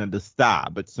Serena, the star,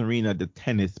 but Serena, the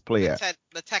tennis player.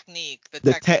 The technique,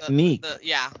 the technique.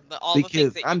 All the things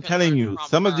Because that I'm you can telling learn you, from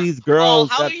some her. of these Well,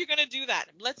 girls. how are you going to do that?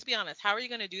 Let's be honest. How are you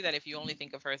going to do that if you only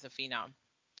think of her as a phenom?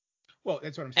 Well,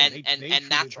 that's what I'm saying. They treated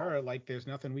natural. her like there's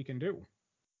nothing we can do.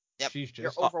 Yep. She's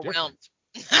just You're overwhelmed.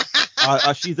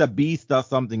 She's a beast or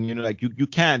something. Like you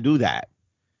can't do that.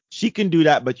 She can do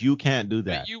that, but you can't do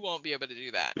that. But you won't be able to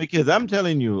do that. Because I'm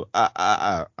telling you,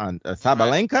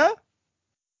 Sabalenka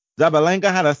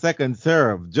had a second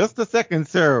serve, just a second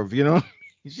serve.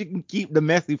 She can keep the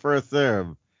messy for a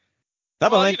serve.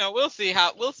 Well, we'll see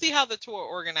how the tour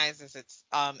organizes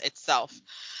itself.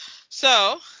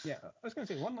 So yeah, I was going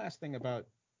to say one last thing about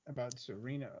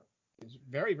Serena is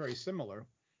very, very similar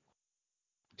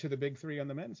to the big three on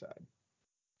the men's side.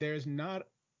 There's not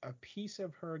a piece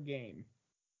of her game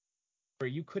where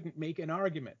you couldn't make an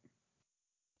argument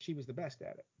she was the best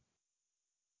at it.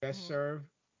 Best serve,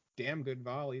 damn good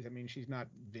volleys. I mean, she's not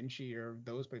Vinci or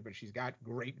those players, but she's got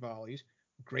great volleys,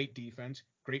 great defense,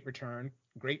 great return,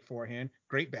 great forehand,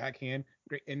 great backhand,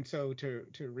 great. And so to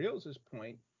Reels'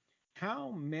 point,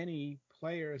 how many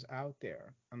players out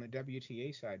there on the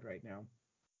WTA side right now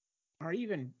are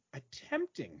even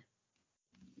attempting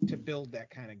to build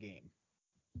that kind of game?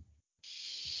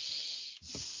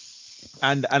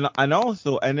 And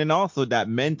also that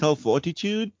mental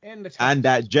fortitude and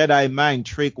that Jedi mind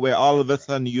trick where all of a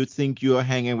sudden you think you're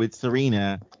hanging with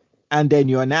Serena, and then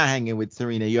you're not hanging with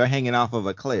Serena. You're hanging off of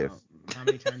a cliff. How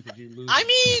many times did you lose? I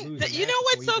mean, you know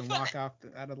what's so funny? Walk out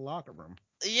of the locker room.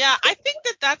 Yeah, I think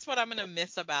that's what I'm gonna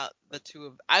miss about the two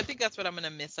of. I think that's what I'm gonna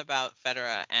miss about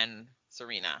Federer and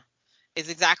Serena. Is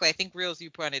exactly. I think Reels, you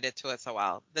pointed it to us a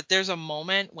while, that there's a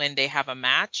moment when they have a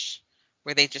match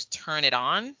where they just turn it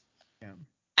on. Yeah.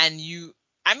 And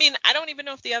I mean, I don't even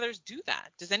know if the others do that.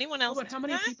 Does anyone else? But how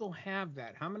many people have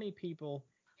that? How many people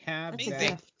have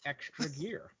that extra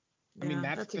gear? I mean,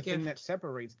 that's the thing that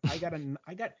separates. I got a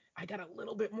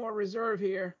little bit more reserve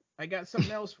here. I got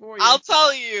something else for you. I'll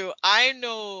tell you. I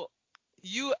know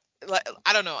you. Like,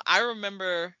 I don't know. I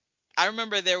remember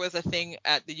there was a thing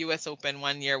at the U.S. Open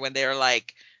one year when they were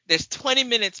like, "There's 20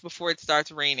 minutes before it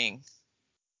starts raining."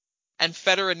 And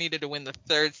Federer needed to win the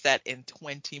third set in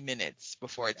 20 minutes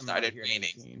before it started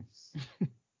raining.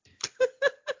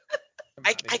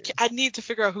 I need to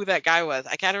figure out who that guy was.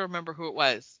 I gotta remember who it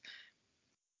was.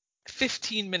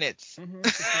 15 minutes. Mm-hmm,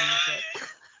 15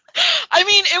 minutes. I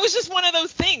mean, it was just one of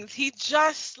those things. He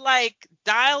just like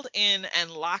dialed in and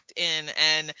locked in,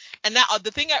 and now the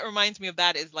thing that reminds me of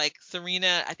that is like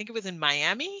Serena. I think it was in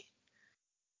Miami.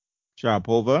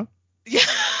 Sharapova. Yeah.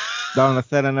 Down a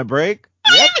set and a break.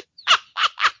 Yep.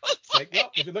 Like,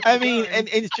 well, I mean, and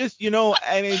it's just,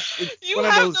 and it's you one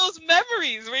have of those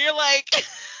memories where you're like.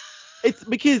 It's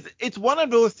because it's one of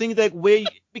those things like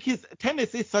because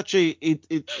tennis is such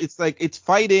it's like it's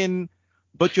fighting,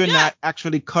 but you're not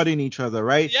actually cutting each other,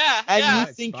 right? Yeah. And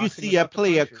you think you see a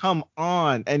player come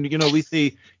on, and we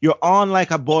see you're on like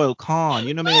a boiled corn.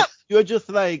 You know what I mean? You're just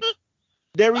like,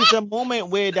 there is a moment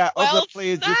where that other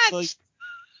player just like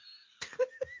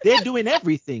they're doing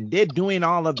everything. They're doing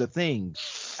all of the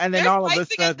things. And then all of a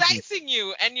sudden, dicing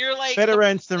you, and you're like,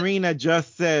 Federer and Serena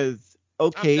just says,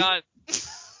 "Okay, I'm done.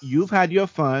 You've had your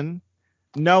fun.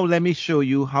 Now let me show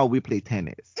you how we play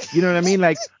tennis." You know what I mean?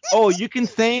 Like, oh, you can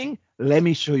sing? Let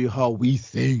me show you how we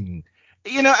sing.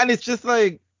 And it's just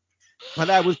like,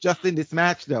 but I was just in this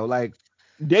match though. Like,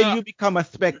 then you become a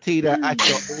spectator at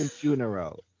your own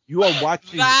funeral. You are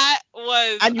watching. That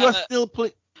was. And you are still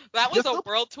playing. That was a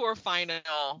World Tour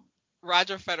final.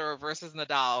 Roger Federer versus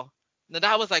Nadal.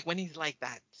 Nadal was like, when he's like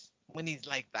that.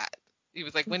 He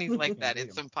was like, when he's like that,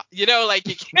 it's impossible. Like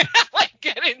you can't like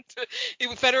get into.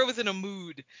 Federer was in a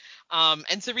mood,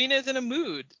 and Serena is in a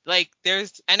mood. Like I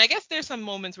guess there's some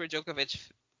moments where Djokovic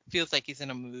feels like he's in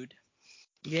a mood.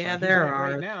 Yeah, there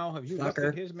are. Right now, have you looked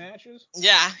at his matches?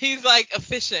 Yeah, he's like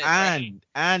efficient.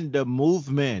 And the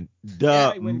movement, He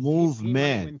might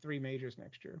win 3 majors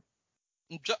next year.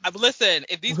 Listen,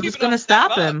 if these who's people gonna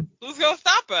stop him? Who's gonna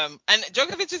stop him? And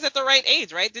Djokovic is at the right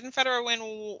age, right? Didn't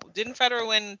Federer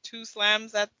win 2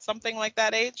 slams at something like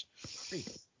that age?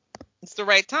 It's the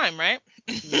right time, right?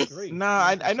 2-3.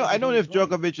 Nah, I know if 17-20.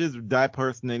 Djokovic is that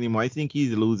person anymore. I think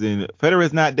he's losing.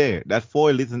 Federer's not there. That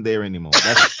foil isn't there anymore.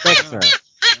 That's Spectre.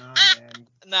 Nah, man.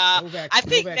 Nah, Novak's, I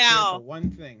think Novak's there for now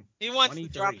one thing. he wants to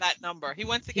 23. drop that number. He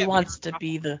wants to He get wants to beyond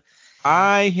be the.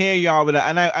 I hear y'all with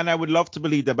that, and I would love to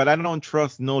believe that, but I don't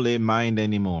trust Nole mind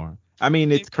anymore. I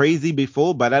mean, it's crazy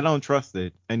before, but I don't trust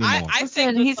it anymore. I say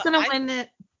Listen, good he's luck. gonna win it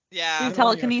Yeah. through He's gonna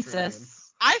win the telekinesis.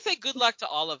 I say good luck to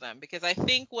all of them because I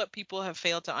think what people have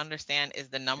failed to understand is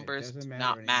the numbers doesn't do matter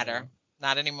not matter. anymore.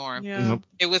 Not anymore. Yeah. Nope.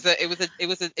 It was a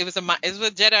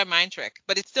Jedi mind trick,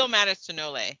 but it still matters to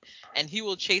Nole, and he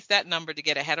will chase that number to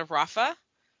get ahead of Rafa,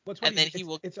 What's and then he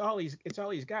will. It's all he's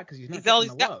got because he's not He's all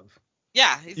getting he's the got. love.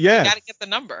 Yeah, you Yes. got to get the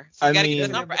number. So I you got to get mean- the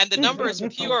number, and the number is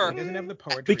pure. He doesn't have the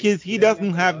poetry Because he doesn't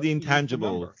doesn't have love, the he needs the intangibles.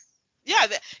 number. Yeah,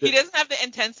 he doesn't have the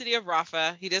intensity of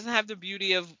Rafa. He doesn't have the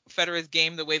beauty of Federer's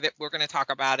game the way that we're going to talk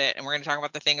about it, and we're going to talk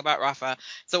about the thing about Rafa.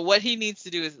 So what he needs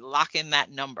to do is lock in that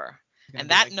number, He's gonna and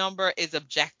be that like, number is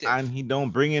objective. And he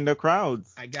don't bring in the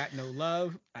crowds. I got no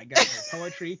love, I got no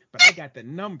poetry, but I got the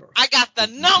number. I got the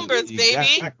numbers,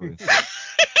 baby. Exactly.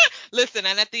 Listen,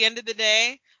 and at the end of the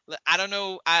day, I don't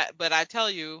know, but I tell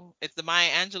you, it's the Maya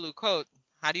Angelou quote.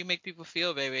 How do you make people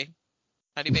feel, baby?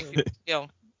 How do you make people feel?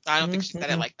 I don't think she said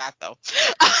it like that, though.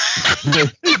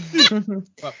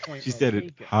 What point She well said it.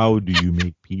 taken. How do you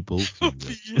make people feel?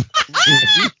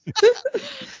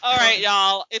 All right,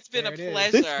 y'all. It's been There a it is.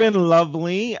 pleasure. It's been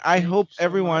lovely. I Thank hope you so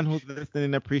everyone much. who's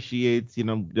listening appreciates, the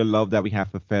love that we have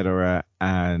for Federer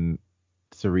and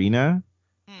Serena.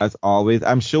 Hmm. As always,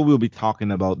 I'm sure we'll be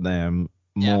talking about them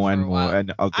Yeah, more for and a more while.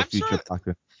 and of the I'm future sure-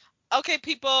 podcasts. Okay,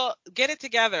 people, get it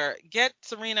together. Get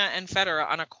Serena and Federer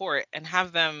on a court and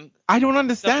have them I don't some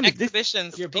understand it. This,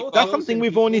 exhibitions. You're both People. that's close something and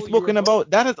we've only people, you're spoken both-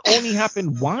 about. That has only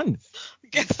happened once.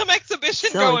 Get some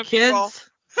exhibition Silly going, people. kids.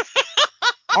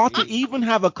 Or to Jeez. even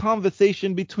have a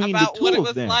conversation between About the what two it of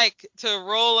was them. like to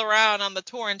roll around on the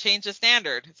tour and change the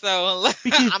standard. So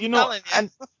Because I'm telling you. and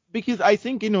because I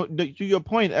think to your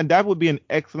point, and that would be an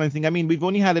excellent thing. I mean, we've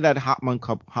only had it at Hotman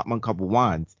Cup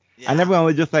once, and Yeah. everyone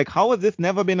was just like, "How has this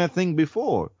never been a thing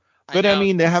before?" But I know.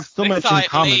 mean, they have so They much saw in it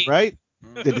common, late. right?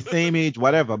 They're the same age,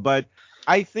 whatever. But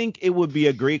I think it would be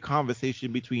a great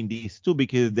conversation between these two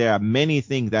because there are many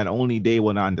things that only they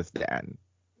would understand,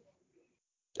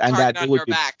 and Target that it on would your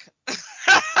be, back.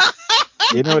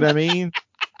 you know what I mean?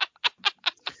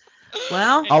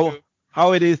 Well,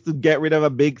 How it is to get rid of a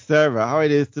big server, how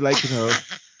it is to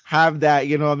have that,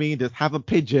 you know what I mean? Just have a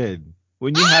pigeon.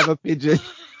 When you have a pigeon,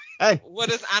 What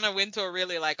is Anna Wintour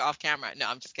really like off camera? No,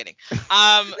 I'm just kidding. You're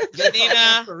Janina,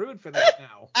 Casper Ruud for that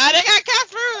now. they got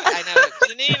Casper. I know.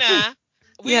 Janina,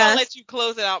 we Yes. gonna let you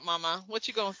close it out, Mama. What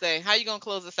you gonna say? How you gonna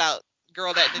close us out,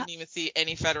 girl that didn't even see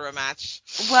any Federer match?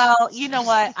 well, you know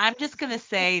what? I'm just going to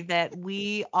say that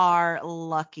we are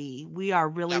lucky. We are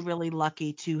really, Yep. really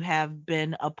lucky to have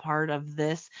been a part of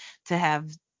this, to have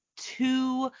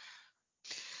two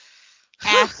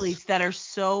athletes that are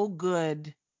so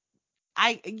good.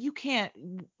 You can't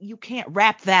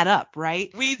wrap that up,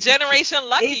 right? We generation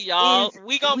lucky, It y'all. is-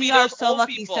 We gonna we be are those so old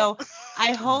lucky. people. So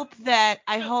I hope that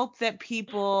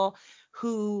people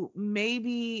who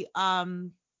maybe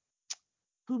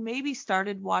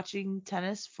started watching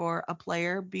tennis for a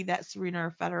player, be that Serena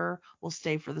or Federer, will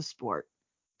stay for the sport.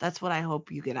 That's what I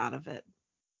hope you get out of it.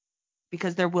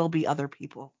 Because there will be other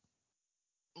people.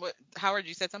 What, Howard?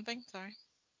 You said something? Sorry.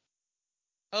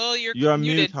 Oh, you're you're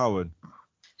muted. mute, Howard.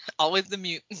 Always the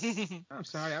mute. I'm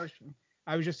sorry,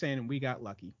 I was just saying we got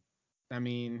lucky. I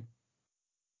mean,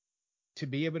 to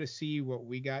be able to see what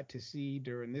we got to see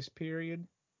during this period.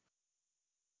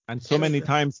 And so many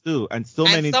times too. And so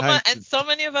and many so times. and so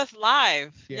many of us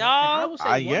live, Yeah. And I y'all. will say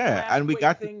one yeah, last and we quick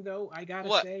got to- thing though. I gotta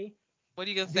What? say What are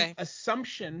you gonna the say?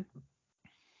 assumption,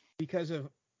 because of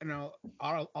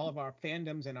all of our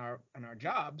fandoms and our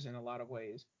jobs in a lot of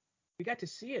ways, we got to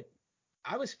see it.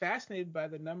 I was fascinated by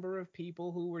the number of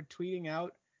people who were tweeting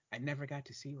out, "I never got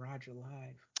to see Roger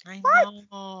live." I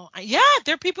know. Yeah,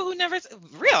 there are people who never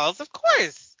reals, of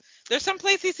course. There's some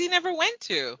places he never went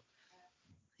to.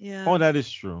 Yeah. Oh, that is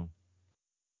true.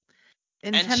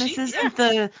 And and tennis she- isn't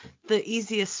the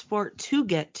easiest sport to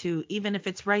get to, even if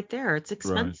it's right there. It's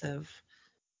expensive.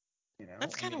 You know,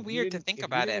 That's I kinda mean, if weird you to didn't- think if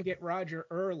about you it. didn't get Roger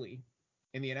early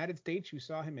in the United States, you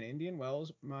saw him in Indian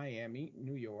Wells, Miami,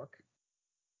 New York,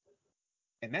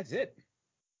 and that's it.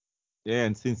 Yeah,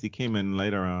 and since he came in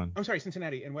later on. I'm sorry,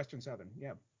 Cincinnati and Western Southern.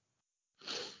 Yeah.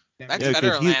 That's Yeah, 'cause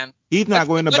Federerland. He's not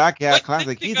going to Backyard what's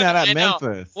Classic. Cincy He's gonna- not I at know.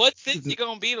 Memphis. What's He's- Cincy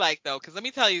gonna be like though? Because let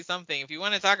me tell you something. If you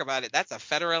want to talk about it, that's a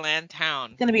Federerland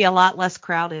town. It's going to be a lot less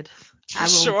crowded. I will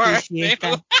Sure. appreciate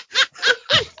that.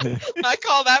 I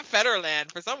call that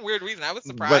Federland for some weird reason. I was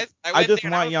But surprised. I I went just there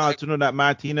and I want was y'all like, to know that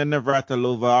Martina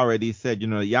Navratilova already said,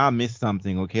 y'all missed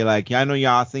something, okay? Like, I know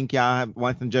y'all think y'all have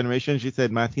once in a generation. She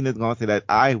said Martina's gonna say that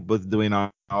I was doing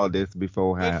all this good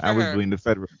beforehand. for I was her. doing the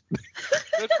federal.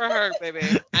 Good for her, baby.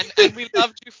 And we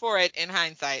loved you for it in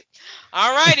hindsight.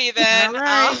 All righty then. All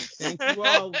right. Thank you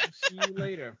all. See you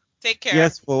later. Take care.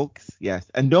 Yes, folks. Yes.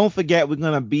 And don't forget, we're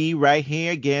gonna be right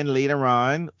here again later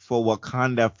on for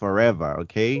Wakanda Forever,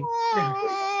 okay?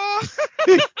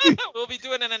 We'll be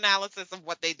doing an analysis of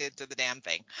what they did to the damn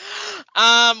thing.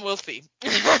 We'll see.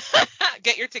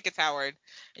 Get your tickets, Howard,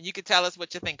 and you can tell us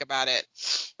what you think about it.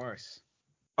 Of course.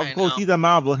 Of I course, know. he's a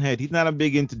Marvel head. He's not a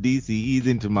big into DC. He's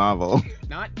into Marvel.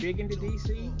 Not big into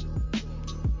DC.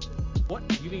 What?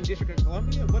 You mean District of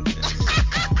Columbia? What is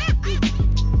this?